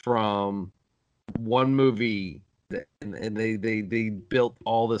from one movie, and they built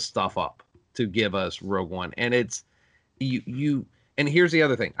all this stuff up to give us Rogue One, and it's you. And here's the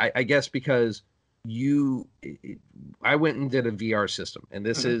other thing, I guess because I went and did a VR system, and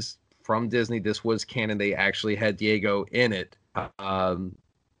this is from Disney. This was canon. They actually had Diego in it.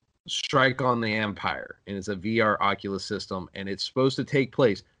 Strike on the Empire, and it's a VR Oculus system, and it's supposed to take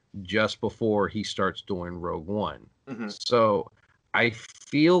place just before he starts doing Rogue One. So I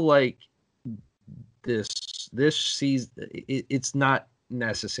feel like this season it's not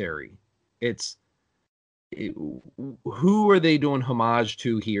necessary. Who are they doing homage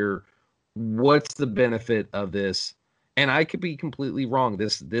to here? What's the benefit of this? And I could be completely wrong.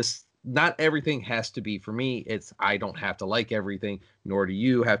 This not everything has to be for me. I don't have to like everything, nor do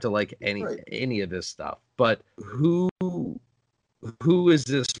you have to like any of this stuff. But who is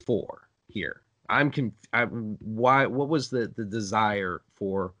this for here? Why? What was the desire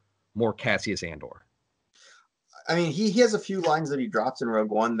for more Cassius Andor? I mean, he has a few lines that he drops in Rogue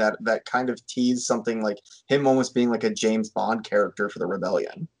One that kind of tease something like him almost being like a James Bond character for the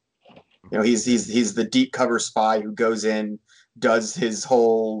Rebellion. He's the deep cover spy who goes in, does his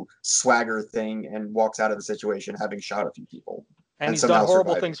whole swagger thing, and walks out of the situation having shot a few people. And he's done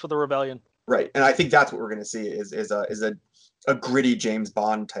horrible things for the Rebellion. Right, and I think that's what we're going to see is a gritty James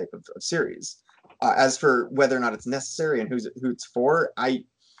Bond type of series. As for whether or not it's necessary and who it's for, I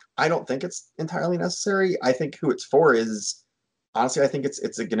don't think it's entirely necessary. I think who it's for is honestly, I think it's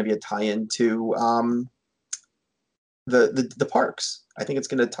going to be a tie-in to the parks. I think it's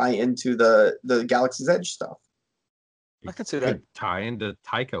going to tie into the Galaxy's Edge stuff. I can see that. Tie into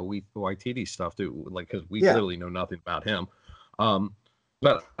Taika Waititi stuff too, like because we literally know nothing about him.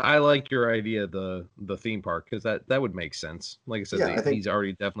 But I like your idea, the theme park, because that would make sense. Like I said, Yeah, he's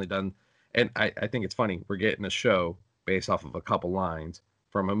already definitely done, and I think it's funny we're getting a show based off of a couple lines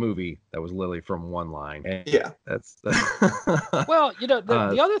from a movie that was literally from one line. And yeah, that's Well,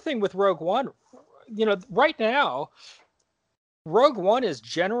 the other thing with Rogue One, right now, Rogue One is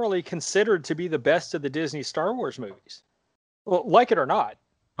generally considered to be the best of the Disney Star Wars movies. Well, like it or not.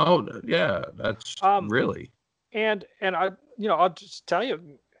 Oh yeah, that's really. And I'll just tell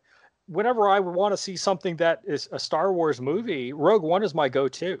you, whenever I want to see something that is a Star Wars movie, Rogue One is my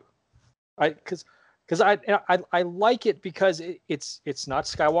go-to. Because I like it because it's not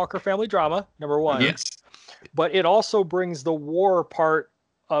Skywalker family drama, number one. Yes. But it also brings the war part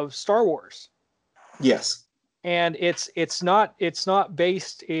of Star Wars. Yes. And it's not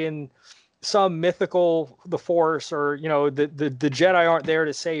based in some mythical the Force, or the Jedi aren't there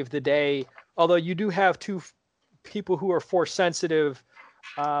to save the day. Although you do have two people who are Force sensitive,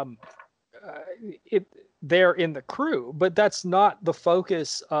 they're in the crew, but that's not the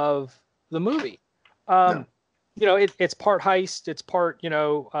focus of the movie. No. It's part heist, it's part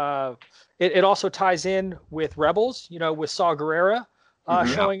it also ties in with Rebels, with Saw Gerrera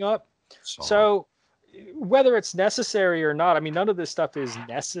showing up. So whether it's necessary or not, I mean, none of this stuff is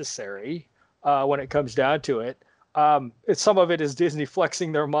necessary when it comes down to it. Some of it is Disney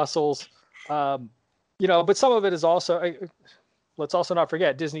flexing their muscles, but some of it is also, let's also not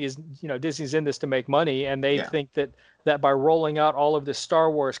forget, Disney's in this to make money, and they think that by rolling out all of this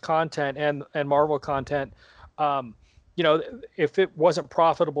Star Wars content and Marvel content, if it wasn't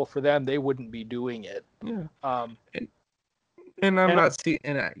profitable for them, they wouldn't be doing it. Yeah. And I'm not seeing,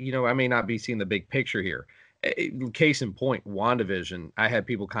 and I may not be seeing the big picture here. Case in point, WandaVision. I had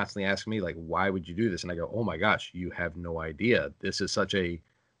people constantly asking me, like, why would you do this? And I go, oh my gosh, you have no idea. This is such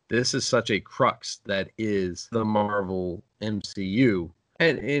a crux that is the Marvel MCU.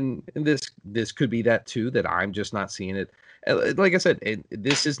 And this could be that too, that I'm just not seeing it. Like I said,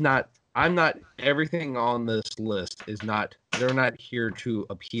 this is not, I'm not, everything on this list is not, they're not here to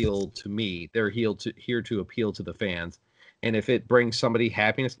appeal to me. They're here to appeal to the fans. And if it brings somebody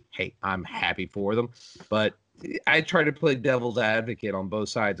happiness, hey, I'm happy for them. But I try to play devil's advocate on both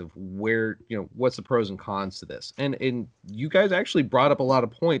sides of where, what's the pros and cons to this. And you guys actually brought up a lot of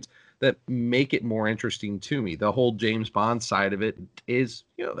points that make it more interesting to me. The whole James Bond side of it is,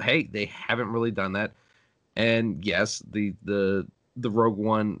 hey, they haven't really done that. And yes, the Rogue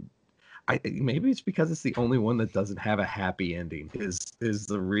One, maybe it's because it's the only one that doesn't have a happy ending is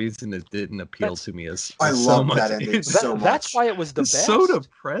the reason it didn't appeal to me as I so love much. that ending so much. That's why it was the best. So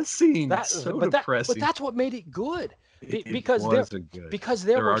depressing. But that's what made it good. Because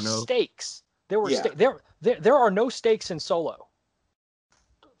there were stakes. There were there are no stakes in Solo.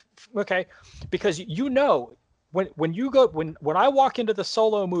 Okay, because when I walk into the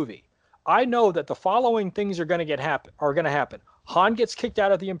Solo movie, I know that the following things are going to happen. Han gets kicked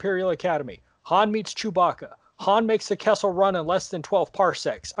out of the Imperial Academy. Han meets Chewbacca. Han makes the Kessel Run in less than 12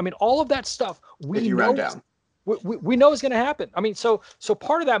 parsecs. I mean, all of that stuff we know is going to happen. I mean, so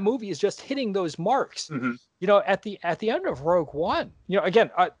part of that movie is just hitting those marks. Mm-hmm. At the end of Rogue One, again,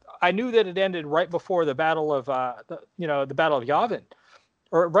 I knew that it ended right before the Battle of the Battle of Yavin,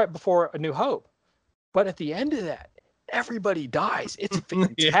 or right before A New Hope. But at the end of that, everybody dies. It's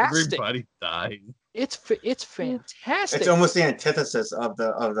fantastic. Everybody dies. It's fantastic. It's almost the antithesis of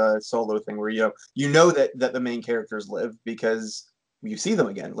the Solo thing, where you know that the main characters live because you see them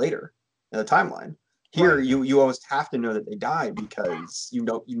again later in the timeline. Here, right. you almost have to know that they die because you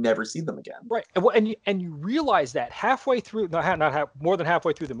never see them again. Right, and you realize that halfway through, more than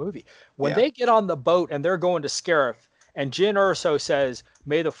halfway through the movie, when they get on the boat and they're going to Scarif, and Jyn Erso says,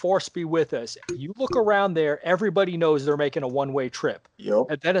 "May the Force be with us." You look around there, everybody knows they're making a one-way trip. Yep.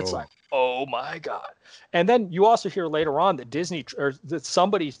 And then it's like, oh my God. And then you also hear later on that Disney, or that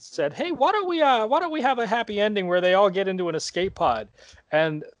somebody said, "Hey, why don't we have a happy ending where they all get into an escape pod?"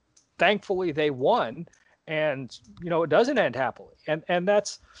 And thankfully they won, and it doesn't end happily. And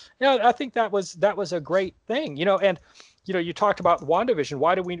that's, I think that was a great thing. And you talked about WandaVision.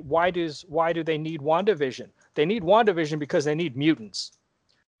 Why do they need WandaVision? They need WandaVision because they need mutants.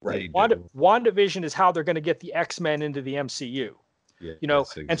 Right. WandaVision is how they're going to get the X-Men into the MCU. Yeah,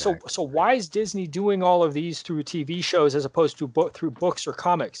 exactly. And so why is Disney doing all of these through TV shows as opposed to through books or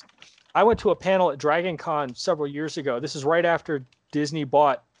comics? I went to a panel at Dragon Con several years ago. This is right after Disney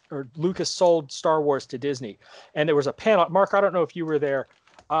bought, or Lucas sold Star Wars to Disney. And there was a panel. Mark, I don't know if you were there,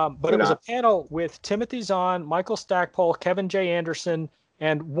 but it was a panel with Timothy Zahn, Michael Stackpole, Kevin J. Anderson,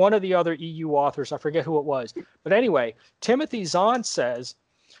 and one of the other EU authors. I forget who it was. But anyway, Timothy Zahn says,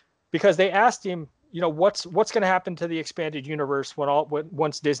 because they asked him, what's going to happen to the expanded universe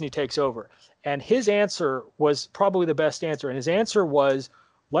once Disney takes over? And his answer was probably the best answer. And his answer was,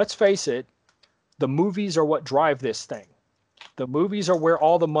 let's face it, the movies are what drive this thing. The movies are where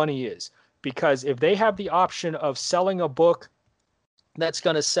all the money is. Because if they have the option of selling a book that's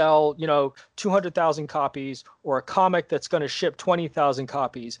going to sell, 200,000 copies, or a comic that's going to ship 20,000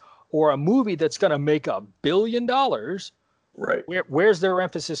 copies, or a movie that's going to make $1 billion, right? Where's their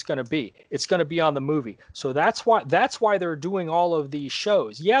emphasis going to be? It's going to be on the movie. So that's why they're doing all of these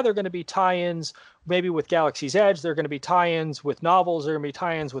shows. Yeah, they're going to be tie-ins, maybe with Galaxy's Edge. They're going to be tie-ins with novels. They're going to be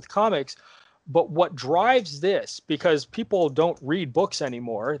tie-ins with comics. But what drives this, because people don't read books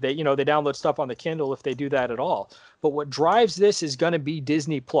anymore, they download stuff on the Kindle if they do that at all. But what drives this is going to be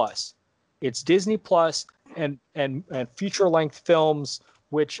Disney Plus. It's Disney Plus and feature length films,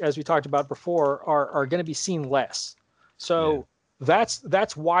 which, as we talked about before, are going to be seen less. So that's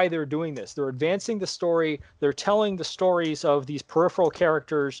why they're doing this. They're advancing the story. They're telling the stories of these peripheral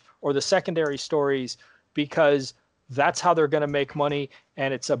characters or the secondary stories, because that's how they're going to make money,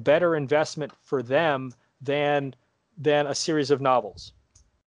 and it's a better investment for them than a series of novels.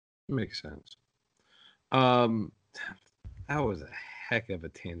 Makes sense. That was a heck of a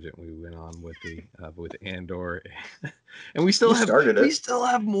tangent we went on with Andor, and we still have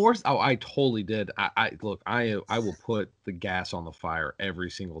more. Oh, I totally did. I will put the gas on the fire every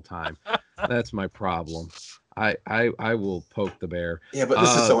single time. That's my problem. I will poke the bear. Yeah, but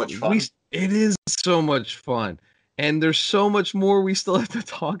this is so much fun. It is so much fun. And there's so much more we still have to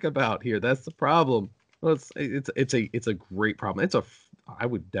talk about here. That's the problem. Well, it's a great problem. I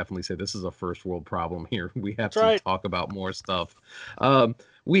would definitely say this is a first world problem here. We have to talk about more stuff.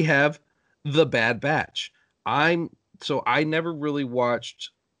 We have The Bad Batch. I never really watched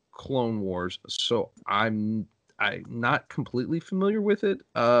Clone Wars, so I'm not completely familiar with it.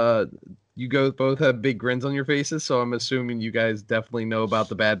 You guys both have big grins on your faces, so I'm assuming you guys definitely know about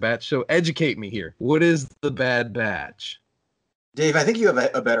The Bad Batch. So educate me here. What is The Bad Batch? Dave, I think you have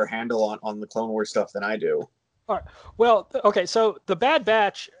a better handle on the Clone Wars stuff than I do. All right. Well, okay, so The Bad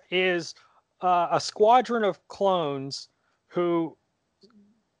Batch is a squadron of clones who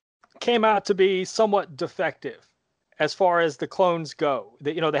came out to be somewhat defective as far as the clones go.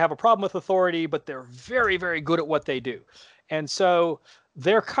 They have a problem with authority, but they're very, very good at what they do. And so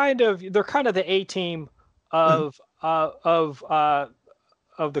they're kind of the A-team of the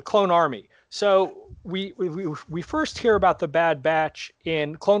clone army. So we first hear about the Bad Batch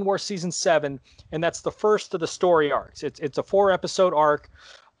in Clone Wars season 7, and that's the first of the story arcs. It's a 4-episode arc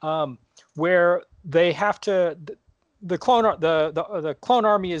where they have to the clone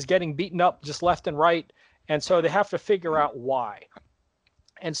army is getting beaten up just left and right, and so they have to figure out why.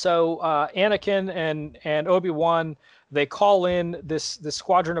 And so Anakin and Obi-Wan, they call in this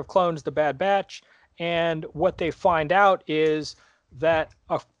squadron of clones, the Bad Batch, and what they find out is that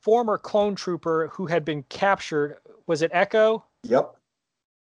a former clone trooper who had been captured, was it Echo? Yep.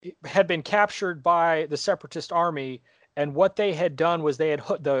 Had been captured by the Separatist army, and what they had done was they had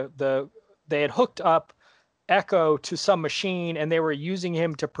hooked up Echo to some machine, and they were using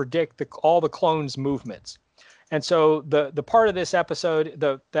him to predict all the clones' movements. And so the part of this episode,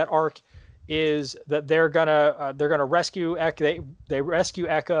 that arc, is that they're gonna rescue Echo. They rescue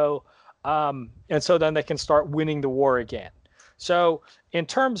Echo, and so then they can start winning the war again. So in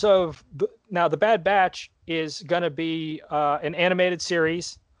terms of now, the Bad Batch is gonna be an animated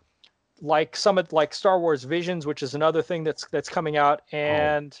series, like Star Wars Visions, which is another thing that's coming out,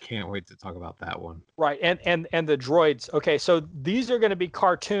 and can't wait to talk about that one. Right, and the droids. Okay, so these are going to be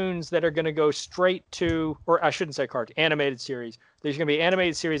cartoons that are going to go straight to, or I shouldn't say cartoon, animated series. There's going to be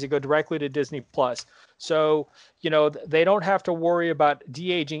animated series that go directly to Disney Plus. So they don't have to worry about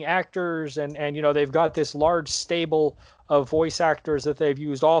de-aging actors, and they've got this large stable of voice actors that they've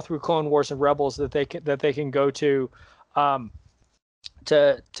used all through Clone Wars and Rebels that they can go to.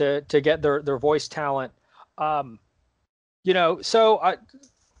 To get their voice talent, so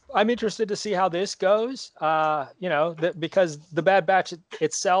I'm interested to see how this goes. Because the Bad Batch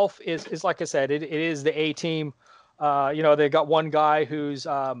itself is like I said, it is the A-team. They got one guy who's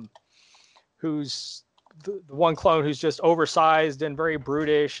the one clone who's just oversized and very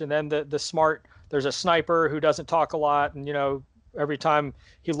brutish, and then the smart. There's a sniper who doesn't talk a lot, and every time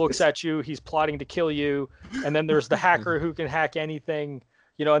he looks at you, he's plotting to kill you. And then there's the hacker who can hack anything,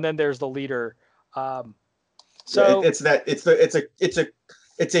 and then there's the leader. So it's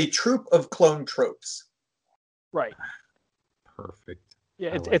a troop of clone tropes. Right. Perfect.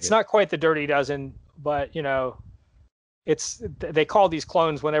 Yeah, it's not quite the Dirty Dozen, but they call these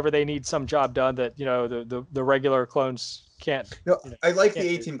clones whenever they need some job done that the regular clones can't. No, I like the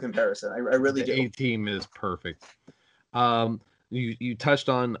A-Team comparison. I really do. The A-Team is perfect. You touched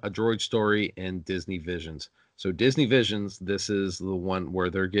on A Droid Story and Disney Visions. So Disney Visions, this is the one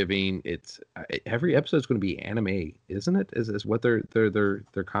where they're giving every episode is going to be anime, isn't it? Is what their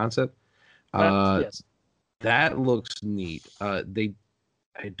concept? Yes. That looks neat. I'm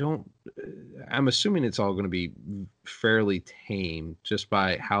assuming it's all going to be fairly tame just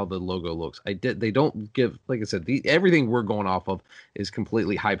by how the logo looks. They don't give, like I said, everything we're going off of is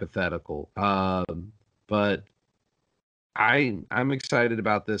completely hypothetical. But I'm excited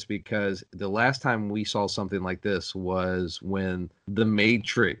about this because the last time we saw something like this was when The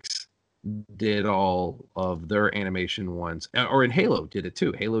Matrix did all of their animation ones, or in Halo did it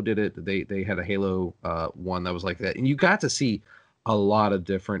too. Halo did it. They had a Halo one that was like that, and you got to see a lot of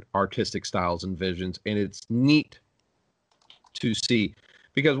different artistic styles and visions, and it's neat to see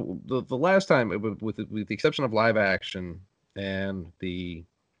because the last time, with the exception of live action and the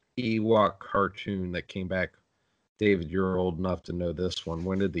Ewok cartoon that came back. David, you're old enough to know this one.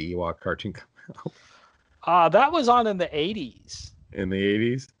 When did the Ewok cartoon come out? That was on in the 80s. In the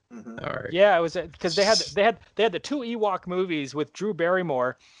 80s? Mm-hmm. All right. Yeah, it was because they had the two Ewok movies with Drew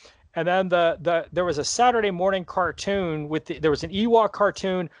Barrymore, and then there was a Saturday morning cartoon there was an Ewok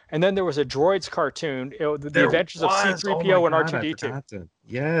cartoon, and then there was a Droids cartoon, the Adventures of C-3PO and R2-D2.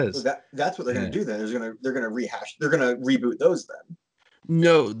 Yes. So that's what they're going to do then. They're going to rehash. They're going to reboot those then.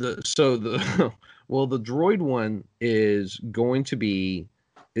 No, the Droid one is going to be.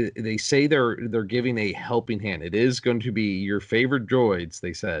 They say they're giving a helping hand. It is going to be your favorite droids,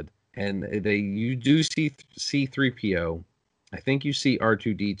 they said, and you do see C-3PO. I think you see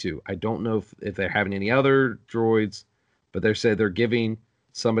R2-D2. I don't know if they're having any other droids, but they said they're giving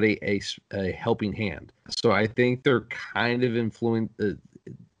somebody a helping hand. So I think they're kind of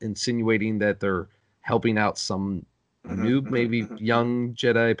insinuating that they're helping out some noob, maybe young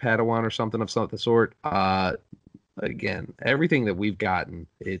Jedi Padawan or something of the sort. Again, everything that we've gotten,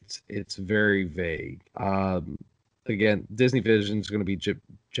 it's very vague. Again, Disney Vision is going to be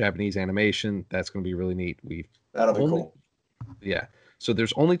Japanese animation. That's going to be really neat. That'll be cool. Yeah. So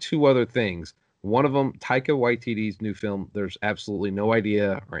there's only two other things. One of them, Taika Waititi's new film. There's absolutely no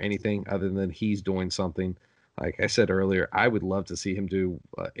idea or anything other than he's doing something. Like I said earlier, I would love to see him do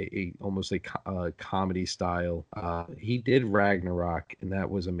almost a comedy style. He did Ragnarok, and that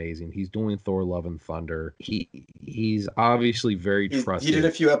was amazing. He's doing Thor: Love and Thunder. He's obviously very trusted. He did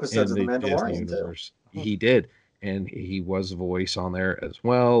a few episodes of The Mandalorian universe. He did, and he was a voice on there as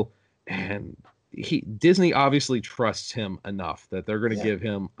well. And Disney obviously trusts him enough that they're going to give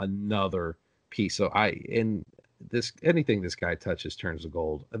him another piece. So anything this guy touches turns to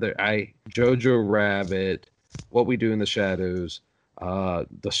gold. Jojo Rabbit, What We Do in the Shadows,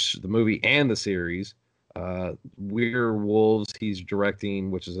 the movie and the series, Werewolves he's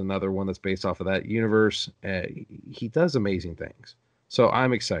directing, which is another one that's based off of that universe. He does amazing things. So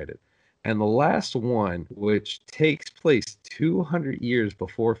I'm excited. And the last one, which takes place 200 years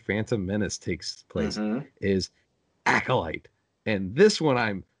before Phantom Menace takes place, is Acolyte. And this one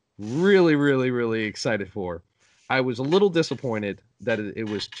I'm really, really, really excited for. I was a little disappointed that it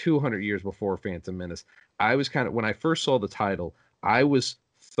was 200 years before Phantom Menace. I was when I first saw the title, I was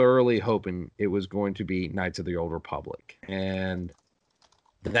thoroughly hoping it was going to be Knights of the Old Republic. And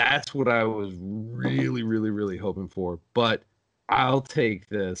that's what I was really, really, really hoping for. But I'll take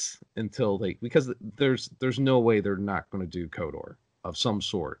this until because there's no way they're not going to do KOTOR of some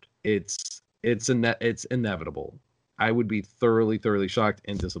sort. It's inevitable. I would be thoroughly, thoroughly shocked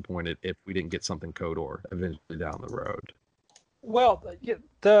and disappointed if we didn't get something KOTOR eventually down the road. Well,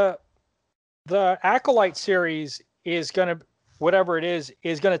 the Acolyte series is going to, whatever it is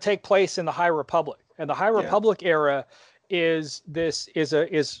going to take place in the High Republic, and the High Republic era is the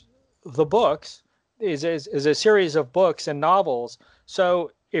books. Is a series of books and novels.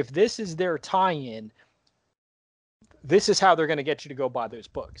 So if this is their tie-in, this is how they're going to get you to go buy those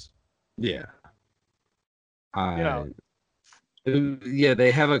books. Yeah.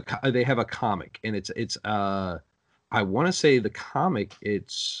 They have a comic, and it's I want to say the comic,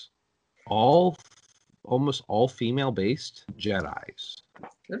 it's almost all female based Jedis.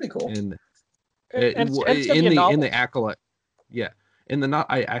 That'd be cool. And in the Acolyte, yeah.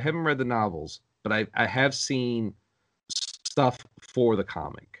 I haven't read the novels, but I have seen stuff for the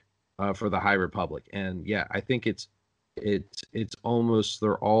comic, for the High Republic, and yeah, I think it's almost,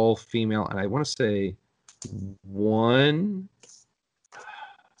 they're all female, and I want to say one.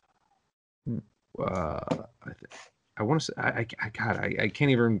 I want to say I can't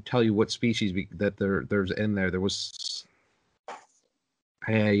even tell you what species that there's in there. There was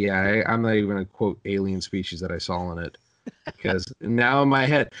I'm not even gonna quote alien species that I saw in it because now in my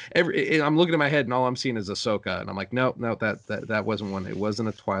head, I'm looking at my head and all I'm seeing is Ahsoka, and I'm like, no, that wasn't one. It wasn't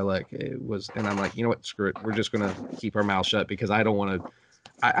a Twi'lek. It was, and I'm like, you know what? Screw it. We're just gonna keep our mouth shut because I don't want to.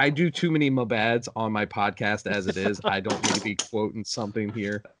 I do too many mabads on my podcast as it is. I don't need to be quoting something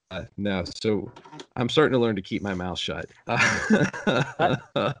here. No, so I'm starting to learn to keep my mouth shut. I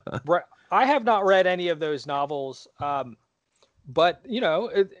have not read any of those novels, but you know,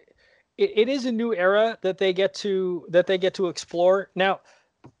 it is a new era that they get to explore. Now,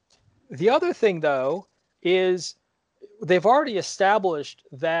 the other thing though is they've already established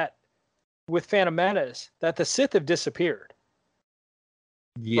that with Phantom Menace that the Sith have disappeared.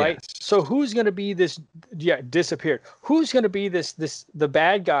 Yes. Right. So who's going to be this? Yeah, disappeared. Who's going to be the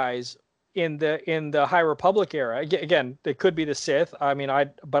bad guys in the High Republic era? Again, it could be the Sith. I mean,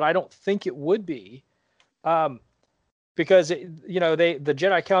 but I don't think it would be, because the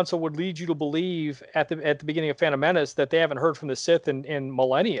Jedi Council would lead you to believe at the beginning of Phantom Menace that they haven't heard from the Sith in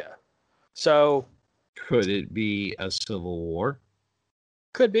millennia. So could it be a civil war?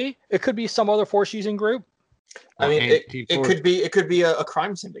 Could be. It could be some other force using group. I mean, it could be a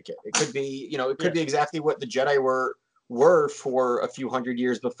crime syndicate. It could be, it could be exactly what the Jedi were for a few hundred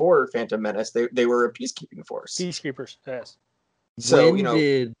years before Phantom Menace. They were a peacekeeping force. Peacekeepers, yes. So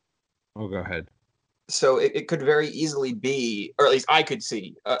go ahead. So it could very easily be, or at least I could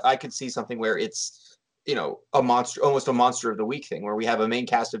see something where it's, a monster, almost a monster of the week thing, where we have a main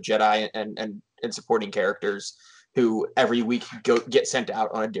cast of Jedi and supporting characters who every week get sent out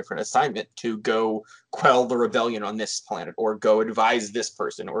on a different assignment to go quell the rebellion on this planet, or go advise this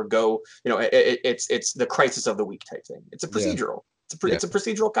person, or go, it's the crisis of the week type thing. It's a procedural. Yeah. It's a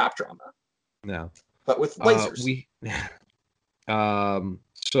procedural cop drama. No. But with lasers.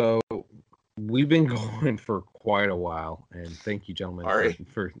 So we've been going for quite a while, and thank you, gentlemen,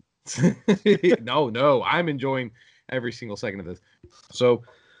 for no, I'm enjoying every single second of this. So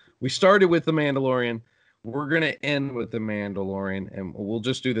we started with The Mandalorian. We're going to end with The Mandalorian, and we'll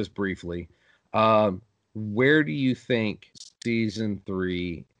just do this briefly. Where do you think season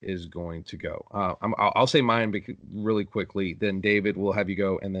 3 is going to go? I'll say mine really quickly. Then David, will have you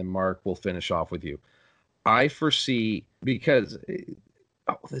go, and then Mark will finish off with you. I foresee, because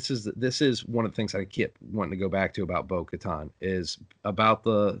this is one of the things I keep wanting to go back to about Bo-Katan, is about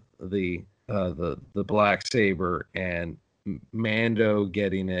the black saber and Mando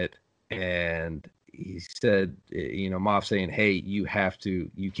getting it, and he said, Moff saying, hey, you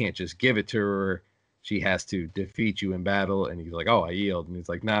can't just give it to her. She has to defeat you in battle. And he's like, oh, I yield. And he's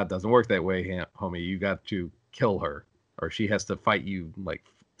like, nah, it doesn't work that way, homie. You got to kill her, or she has to fight you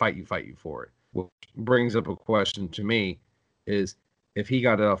for it. Which brings up a question to me is, if he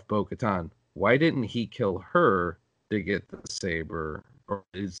got it off Bo-Katan, why didn't he kill her to get the saber? Or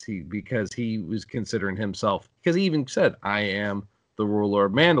is he, because he was considering himself, because he even said, I am the ruler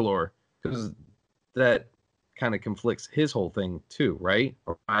of Mandalore, because that kind of conflicts his whole thing too, right?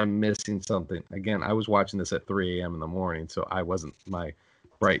 Or I'm missing something. Again, I was watching this at 3 a.m. in the morning, so I wasn't my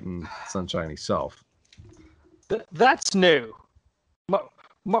bright and sunshiny self. That's new.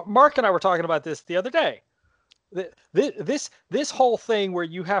 Mark and I were talking about this the other day. This whole thing where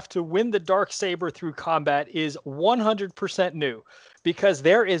you have to win the dark saber through combat is 100% new, because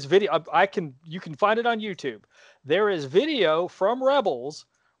there is video. You can find it on YouTube. There is video from Rebels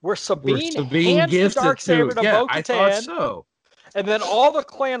where Sabine hands the dark saber to Bo-Katan. I thought so. And then all the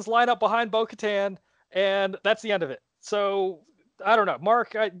clans line up behind Bo-Katan, and that's the end of it. So I don't know,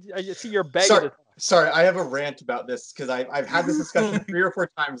 Mark. I see you're begging. Sorry, I have a rant about this, because I've had this discussion 3 or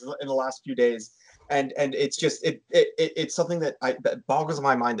 4 times in the last few days, and it's just it's something that boggles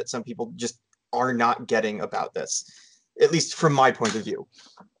my mind that some people just are not getting about this, at least from my point of view.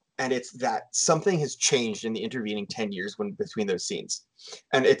 And it's that something has changed in the intervening 10 years between those scenes.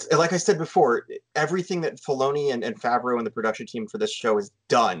 And it's like I said before, everything that Filoni and Favreau and the production team for this show has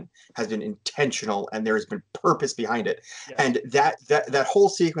done has been intentional, and there has been purpose behind it. Yeah. And that whole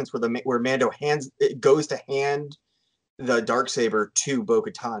sequence where Mando goes to hand the darksaber to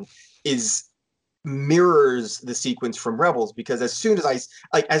Bo-Katan mirrors the sequence from Rebels, because as soon as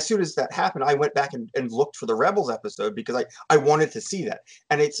that happened, I went back and looked for the Rebels episode, because I wanted to see that.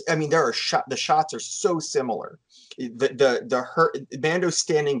 And the shots are so similar. Her Mando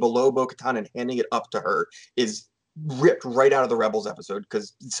standing below Bo-Katan and handing it up to her is ripped right out of the Rebels episode,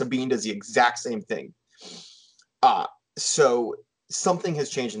 because Sabine does the exact same thing. So something has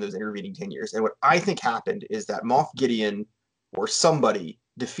changed in those intervening 10 years. And what I think happened is that Moff Gideon or somebody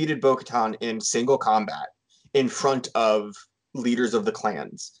defeated Bo-Katan in single combat in front of leaders of the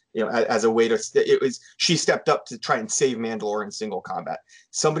clans, as a way to, she stepped up to try and save Mandalore in single combat.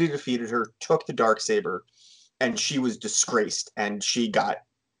 Somebody defeated her, took the Darksaber, and she was disgraced, and she got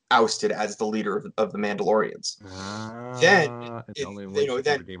ousted as the leader of the Mandalorians. Then it's only when she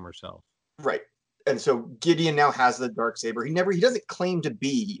can redeem herself. Right. And so Gideon now has the Darksaber. He doesn't claim to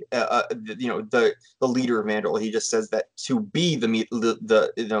be the leader of Mandalore. He just says that to be to lead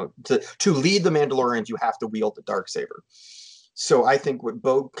the Mandalorians, you have to wield the Darksaber. So I think what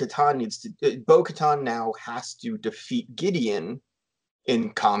Bo-Katan now has to defeat Gideon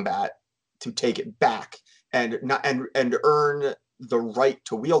in combat to take it back and earn the right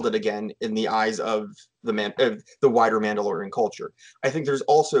to wield it again in the eyes of the wider Mandalorian culture. I think there's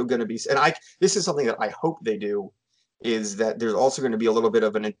also going to be, this is something that I hope they do, is that there's also going to be a little bit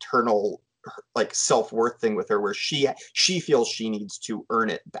of an internal like self-worth thing with her, where she feels she needs to earn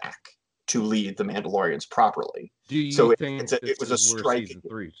it back to lead the Mandalorians properly. Do you think it was a strike? Season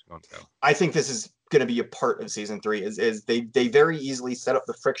 3 is going to go? I think this is going to be a part of season 3. Is they very easily set up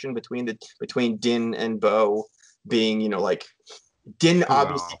the friction between Din and Bo, being Din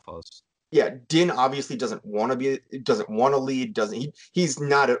obviously. Yeah, Din obviously doesn't want to lead. He's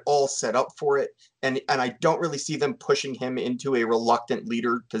not at all set up for it, and I don't really see them pushing him into a reluctant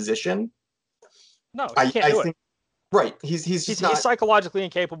leader position. No, he can't do it. Right, he's psychologically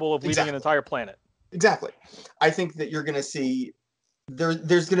incapable of leading an entire planet. Exactly. I think that you're going to see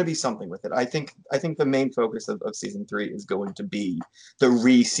there's going to be something with it. I think the main focus of season 3 is going to be the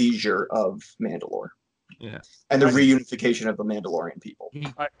re-seizure of Mandalore. Yeah, and the reunification of the Mandalorian people.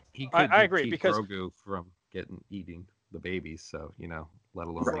 I agree, because Grogu from eating the babies, so let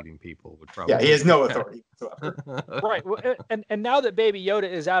alone eating people would probably. Yeah, he has no authority whatsoever. Right, and now that Baby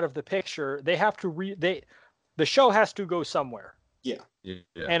Yoda is out of the picture, they have to the show has to go somewhere. Yeah.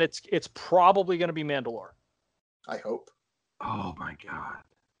 And it's probably going to be Mandalore. I hope. Oh my god,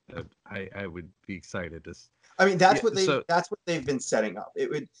 I would be excited to. I mean, that's what they've been setting up.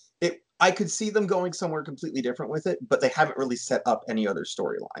 I could see them going somewhere completely different with it, but they haven't really set up any other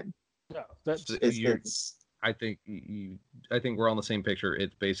storyline. No, I think we're on the same picture.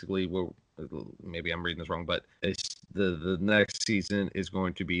 It's basically, maybe I'm reading this wrong, but it's the next season is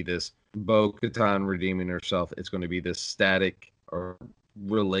going to be this Bo-Katan redeeming herself. It's going to be this static or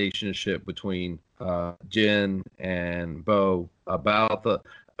relationship between Jin and Bo about the.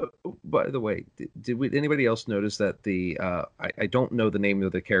 By the way, did anybody else notice that I don't know the name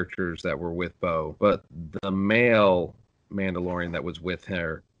of the characters that were with Bo, but the male Mandalorian that was with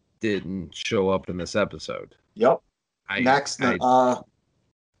her didn't show up in this episode. Yep. Axe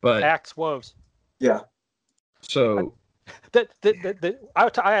Woves. Yeah. So I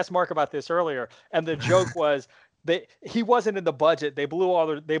asked Mark about this earlier, and the joke was he wasn't in the budget. They blew all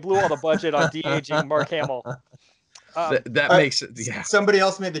the budget on de-aging Mark Hamill. That makes it. Yeah. Somebody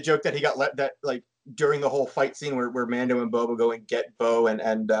else made the joke that he got during the whole fight scene where Mando and Boba go and get Bo and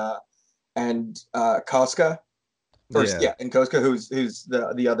Koska. And Koska, who's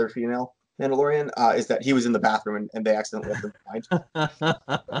the other female Mandalorian, is that he was in the bathroom and they accidentally left him behind.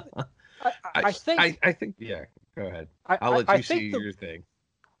 I think. Yeah. Go ahead. I'll let you see your thing.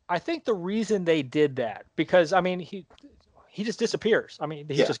 I think the reason they did that, because he just disappears.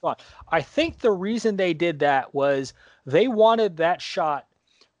 He's just gone. I think the reason they did that was they wanted that shot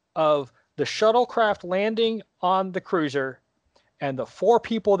of the shuttlecraft landing on the cruiser, and the 4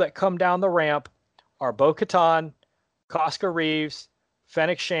 people that come down the ramp are Bo-Katan, Koska Reeves,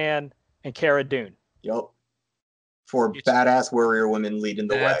 Fennec Shan, and Cara Dune. Yep. 4 badass warrior women leading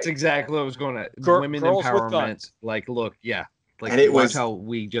the way. That's exactly what I was going to. Women empowerment. Look, yeah. And it was how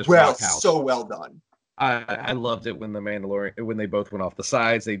we just so well done. I loved it when the Mandalorian, when they both went off the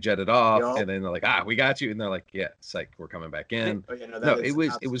sides, they jetted off, and then they're like, we got you, and they're like, yeah, it's like we're coming back in.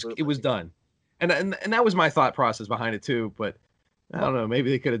 It was done, and that was my thought process behind it too. But I don't know,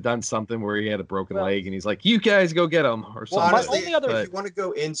 maybe they could have done something where he had a broken leg, and he's like, you guys go get him, or something. Honestly, if you want to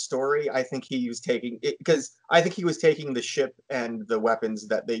go in story, I think he was taking it, because I think he was taking the ship and the weapons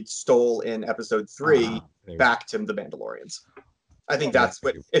that they stole in episode 3 back to the Mandalorians. I think that's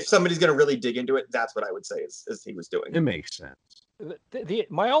what, if somebody's going to really dig into it, that's what I would say is he was doing. It makes sense.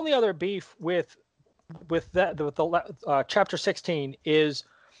 My only other beef with the chapter 16 is,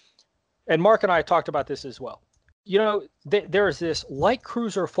 and Mark and I talked about this as well. There is this light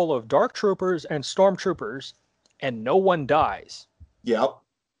cruiser full of dark troopers and stormtroopers, and no one dies. Yep.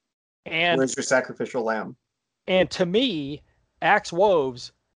 And where's your sacrificial lamb? And to me, Axe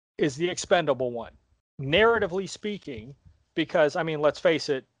Woves is the expendable one, narratively speaking. Because let's face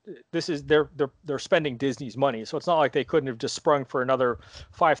it, this is they're spending Disney's money, so it's not like they couldn't have just sprung for another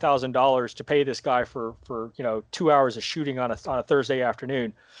 $5,000 to pay this guy for 2 hours of shooting on a Thursday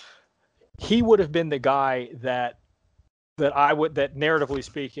afternoon. He would have been the guy that narratively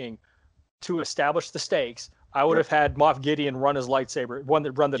speaking, to establish the stakes, I would have had Moff Gideon run his lightsaber,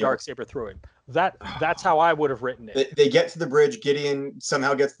 run the dark saber through him. That's how I would have written it. They get to the bridge. Gideon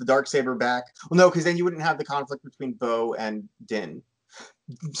somehow gets the dark saber back. Well, no, because then you wouldn't have the conflict between Bo and Din.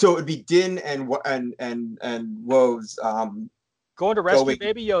 So it would be Din and Wo's going to rescue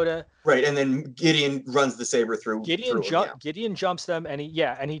Baby Yoda. Right, and then Gideon runs the saber through. Gideon jumps them, and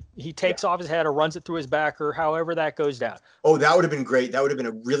he takes off his head or runs it through his back or however that goes down. Oh, that would have been great. That would have been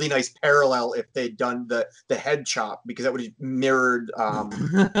a really nice parallel if they'd done the head chop, because that would have mirrored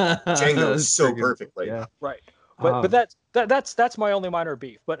Jango so perfectly. Yeah. Right. But that's my only minor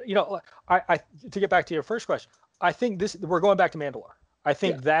beef. But I to get back to your first question, I think we're going back to Mandalore. I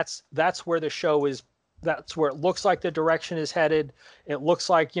think that's where the show is. That's where it looks like the direction is headed. It looks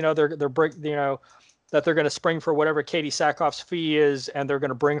like that they're going to spring for whatever Katie Sackhoff's fee is, and they're going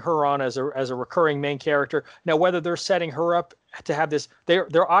to bring her on as a recurring main character. Now, whether they're setting her up to have this,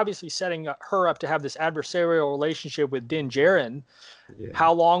 they're obviously setting her up to have this adversarial relationship with Din Djarin. Yeah.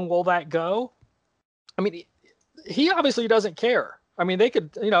 How long will that go? I mean, he obviously doesn't care. I mean, they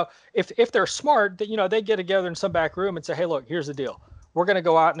could, if they're smart, they get together in some back room and say, hey, look, here's the deal. We're going to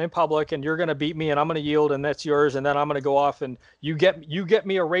go out and in public, and you're going to beat me, and I'm going to yield, and that's yours, and then I'm going to go off, and you get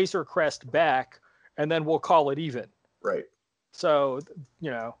me a Razor Crest back, and then we'll call it even. Right. So,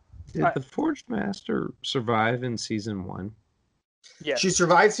 Did the Forged Master survive in season 1? Yeah. She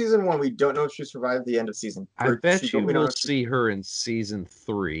survived season 1. We don't know if she survived the end of season. I bet you will see her in season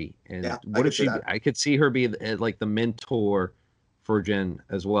 3. And what if I could see her be like the mentor for Jyn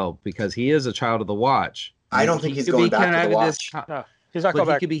as well, because he is a child of the Watch. I don't think he's going back to the Watch. No, he's not going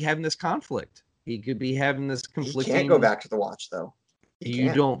back. He could be having this conflict. He could be having this conflicting. He can't go back to the Watch, though.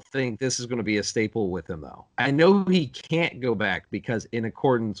 You don't think this is going to be a staple with him, though? I know he can't go back because, in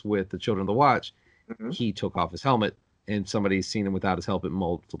accordance with the Children of the Watch, he took off his helmet, and somebody's seen him without his helmet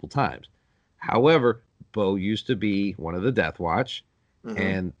multiple times. However, Bo used to be one of the Death Watch,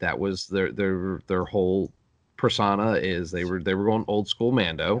 and that was their whole persona. Is they were going old school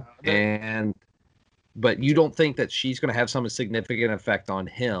Mando, but you don't think that she's going to have some significant effect on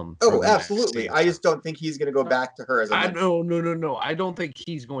him? Oh, absolutely. I just don't think he's going to go back to her as a No. I don't think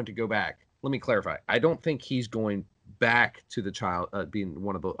he's going to go back. Let me clarify. I don't think he's going back to the child being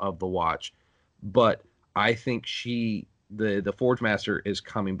one of the Watch, but I think the Forge Master is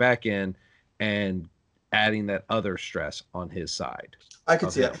coming back in and adding that other stress on his side. I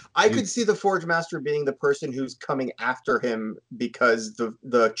could see that. I could see the Forge Master being the person who's coming after him because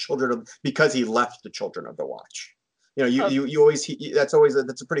because he left the Children of the Watch. You always that's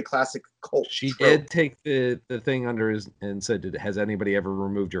a pretty classic cult. She did take the thing under his and said, "Has anybody ever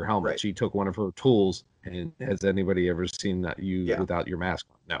removed your helmet?" Right. She took one of her tools, and has anybody ever seen that without your mask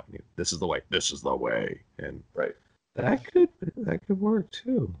on? No. This is the way. This is the way. And that could work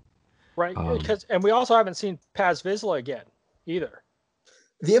too. Right, and we also haven't seen Paz Vizsla again either.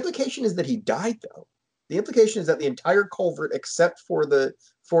 The implication is that he died, though. The implication is that the entire culvert, except for the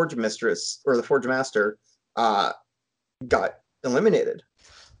Forge Mistress or the Forge Master, got eliminated.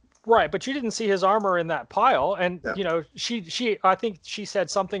 Right, but you didn't see his armor in that pile, and she I think she said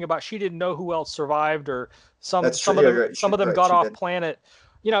something about she didn't know who else survived, or some of them got off planet.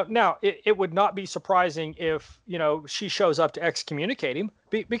 Now it would not be surprising if she shows up to excommunicate him,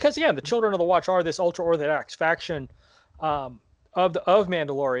 because again, the Children of the Watch are this ultra orthodox faction of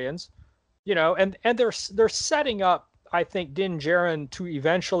Mandalorians, and they're setting up, I think, Din Djarin to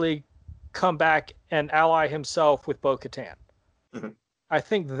eventually come back and ally himself with Bo-Katan. I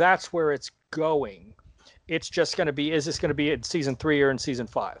think that's where it's going. It's just going to be, is this going to be in season 3 or in season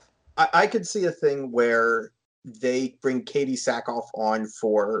 5? I could see a thing where they bring Katie Sackhoff on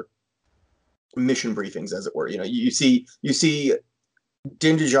for mission briefings, as it were. You see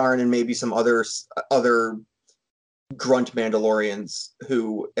Din Djarin and maybe some other grunt Mandalorians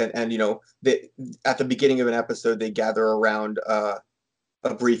who, and they, at the beginning of an episode, they gather around a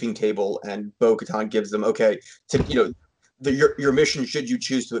briefing table, and Bo-Katan gives them, your mission, should you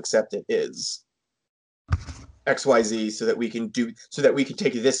choose to accept it, is XYZ, so that we can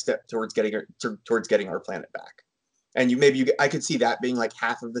take this step towards getting our planet back. And I could see that being like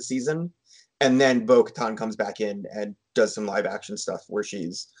half of the season, and then Bo-Katan comes back in and does some live action stuff where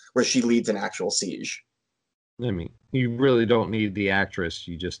she leads an actual siege. I mean, you really don't need the actress.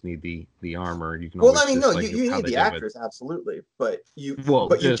 You just need the armor. You can Well, always I mean, just, no, like, you how need they the do it. actress, absolutely, but you Well,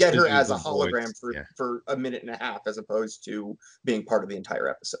 you just get to her use as a the voice, hologram yeah. for a minute and a half, as opposed to being part of the entire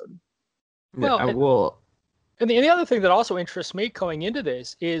episode. Yeah, Well, and the other thing that also interests me going into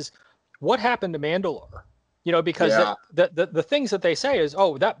this is what happened to Mandalore. You know, because Yeah. the things that they say is,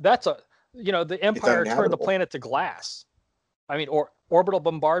 oh, that's a, you know, the Empire turned the uninhabitable. planet to glass. I mean, or orbital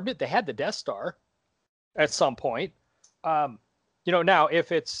bombardment. They had the Death Star at some point. You know, now if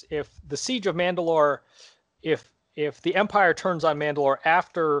the siege of Mandalore, if the Empire turns on Mandalore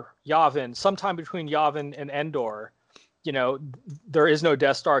after Yavin, sometime between Yavin and Endor, you know, there is no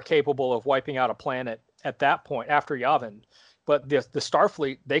Death Star capable of wiping out a planet at that point after Yavin. But the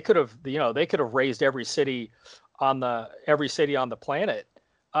Starfleet, they could have raised every city on the planet.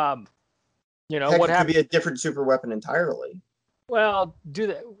 You know, Heck, what it could happened? be a different super weapon entirely. Well, do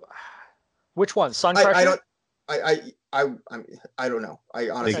that. Which one? Sun I Crusher? don't know. I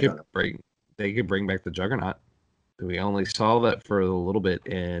honestly don't know. They could bring back the Juggernaut. We only saw that for a little bit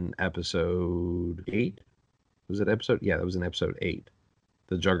in episode 8. Was it episode? Yeah, that was in episode 8.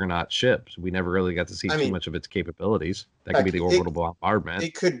 The Juggernaut ships. We never really got to see too much of its capabilities. That could be the orbital bombardment.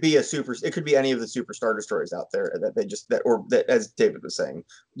 It could be it could be any of the super Star Destroyers out there that, as David was saying,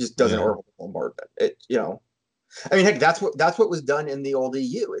 just does an orbital bombardment. It, you know, I mean, heck, that's what was done in the old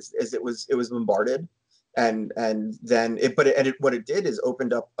EU. Is it was bombarded, and then what it did is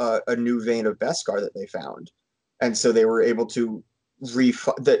opened up a new vein of Beskar that they found, and so they were able to the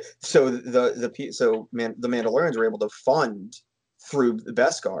Mandalorians were able to fund through the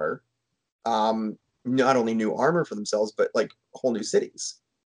Beskar, not only new armor for themselves, but like whole new cities,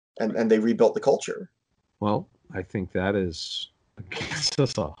 and they rebuilt the culture. Well, I think that is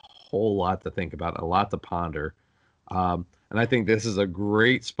just a whole lot to think about, a lot to ponder. And I think this is a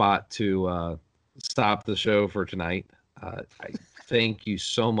great spot to stop the show for tonight. I thank you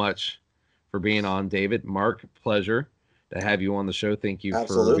so much for being on, David. Mark, pleasure to have you on the show. Thank you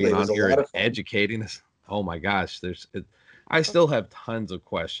for being on here and educating us. Oh my gosh, I still have tons of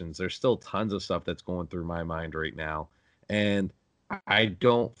questions. There's still tons of stuff that's going through my mind right now. And I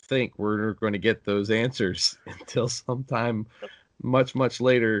don't think we're going to get those answers until sometime much, much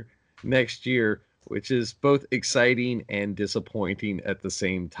later next year, which is both exciting and disappointing at the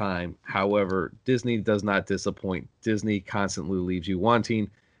same time. However, Disney does not disappoint. Disney constantly leaves you wanting.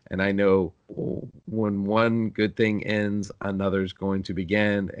 And I know when one good thing ends, another's going to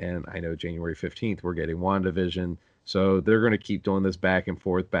begin. And I know January 15th, we're getting WandaVision. So they're going to keep doing this back and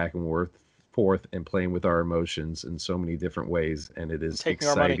forth, and playing with our emotions in so many different ways. And it is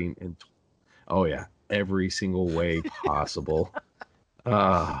exciting. And oh yeah, every single way possible.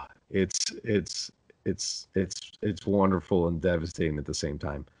 It's wonderful and devastating at the same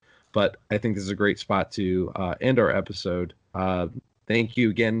time. But I think this is a great spot to end our episode. Thank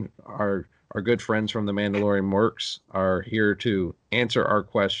you again. Our good friends from the Mandalorian Works are here to answer our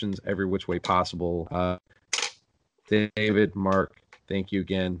questions every which way possible. David, Mark, thank you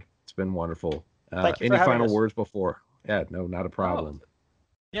again. It's been wonderful. Any final words before? Yeah, no, not a problem. Oh,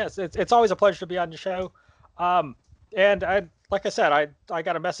 yes, it's always a pleasure to be on the show. And like I said, I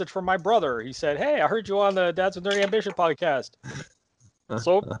got a message from my brother. He said, "Hey, I heard you on the Dads with Nerdy Ambition podcast."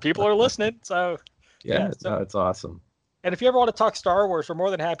 So people are listening. So it's awesome. And if you ever want to talk Star Wars, we're more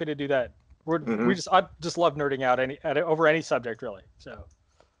than happy to do that. I just love nerding out over any subject, really. So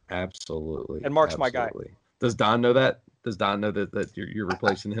absolutely. And Mark's my guy. Does Don know that? Does Don know that you're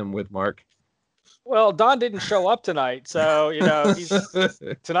replacing him with Mark? Well, Don didn't show up tonight, so you know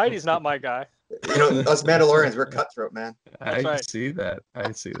tonight he's not my guy. You know, us Mandalorians, we're cutthroat, man. I see that.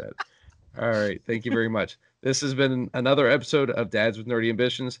 All right. Thank you very much. This has been another episode of Dads with Nerdy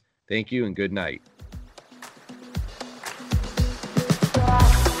Ambitions. Thank you and good night.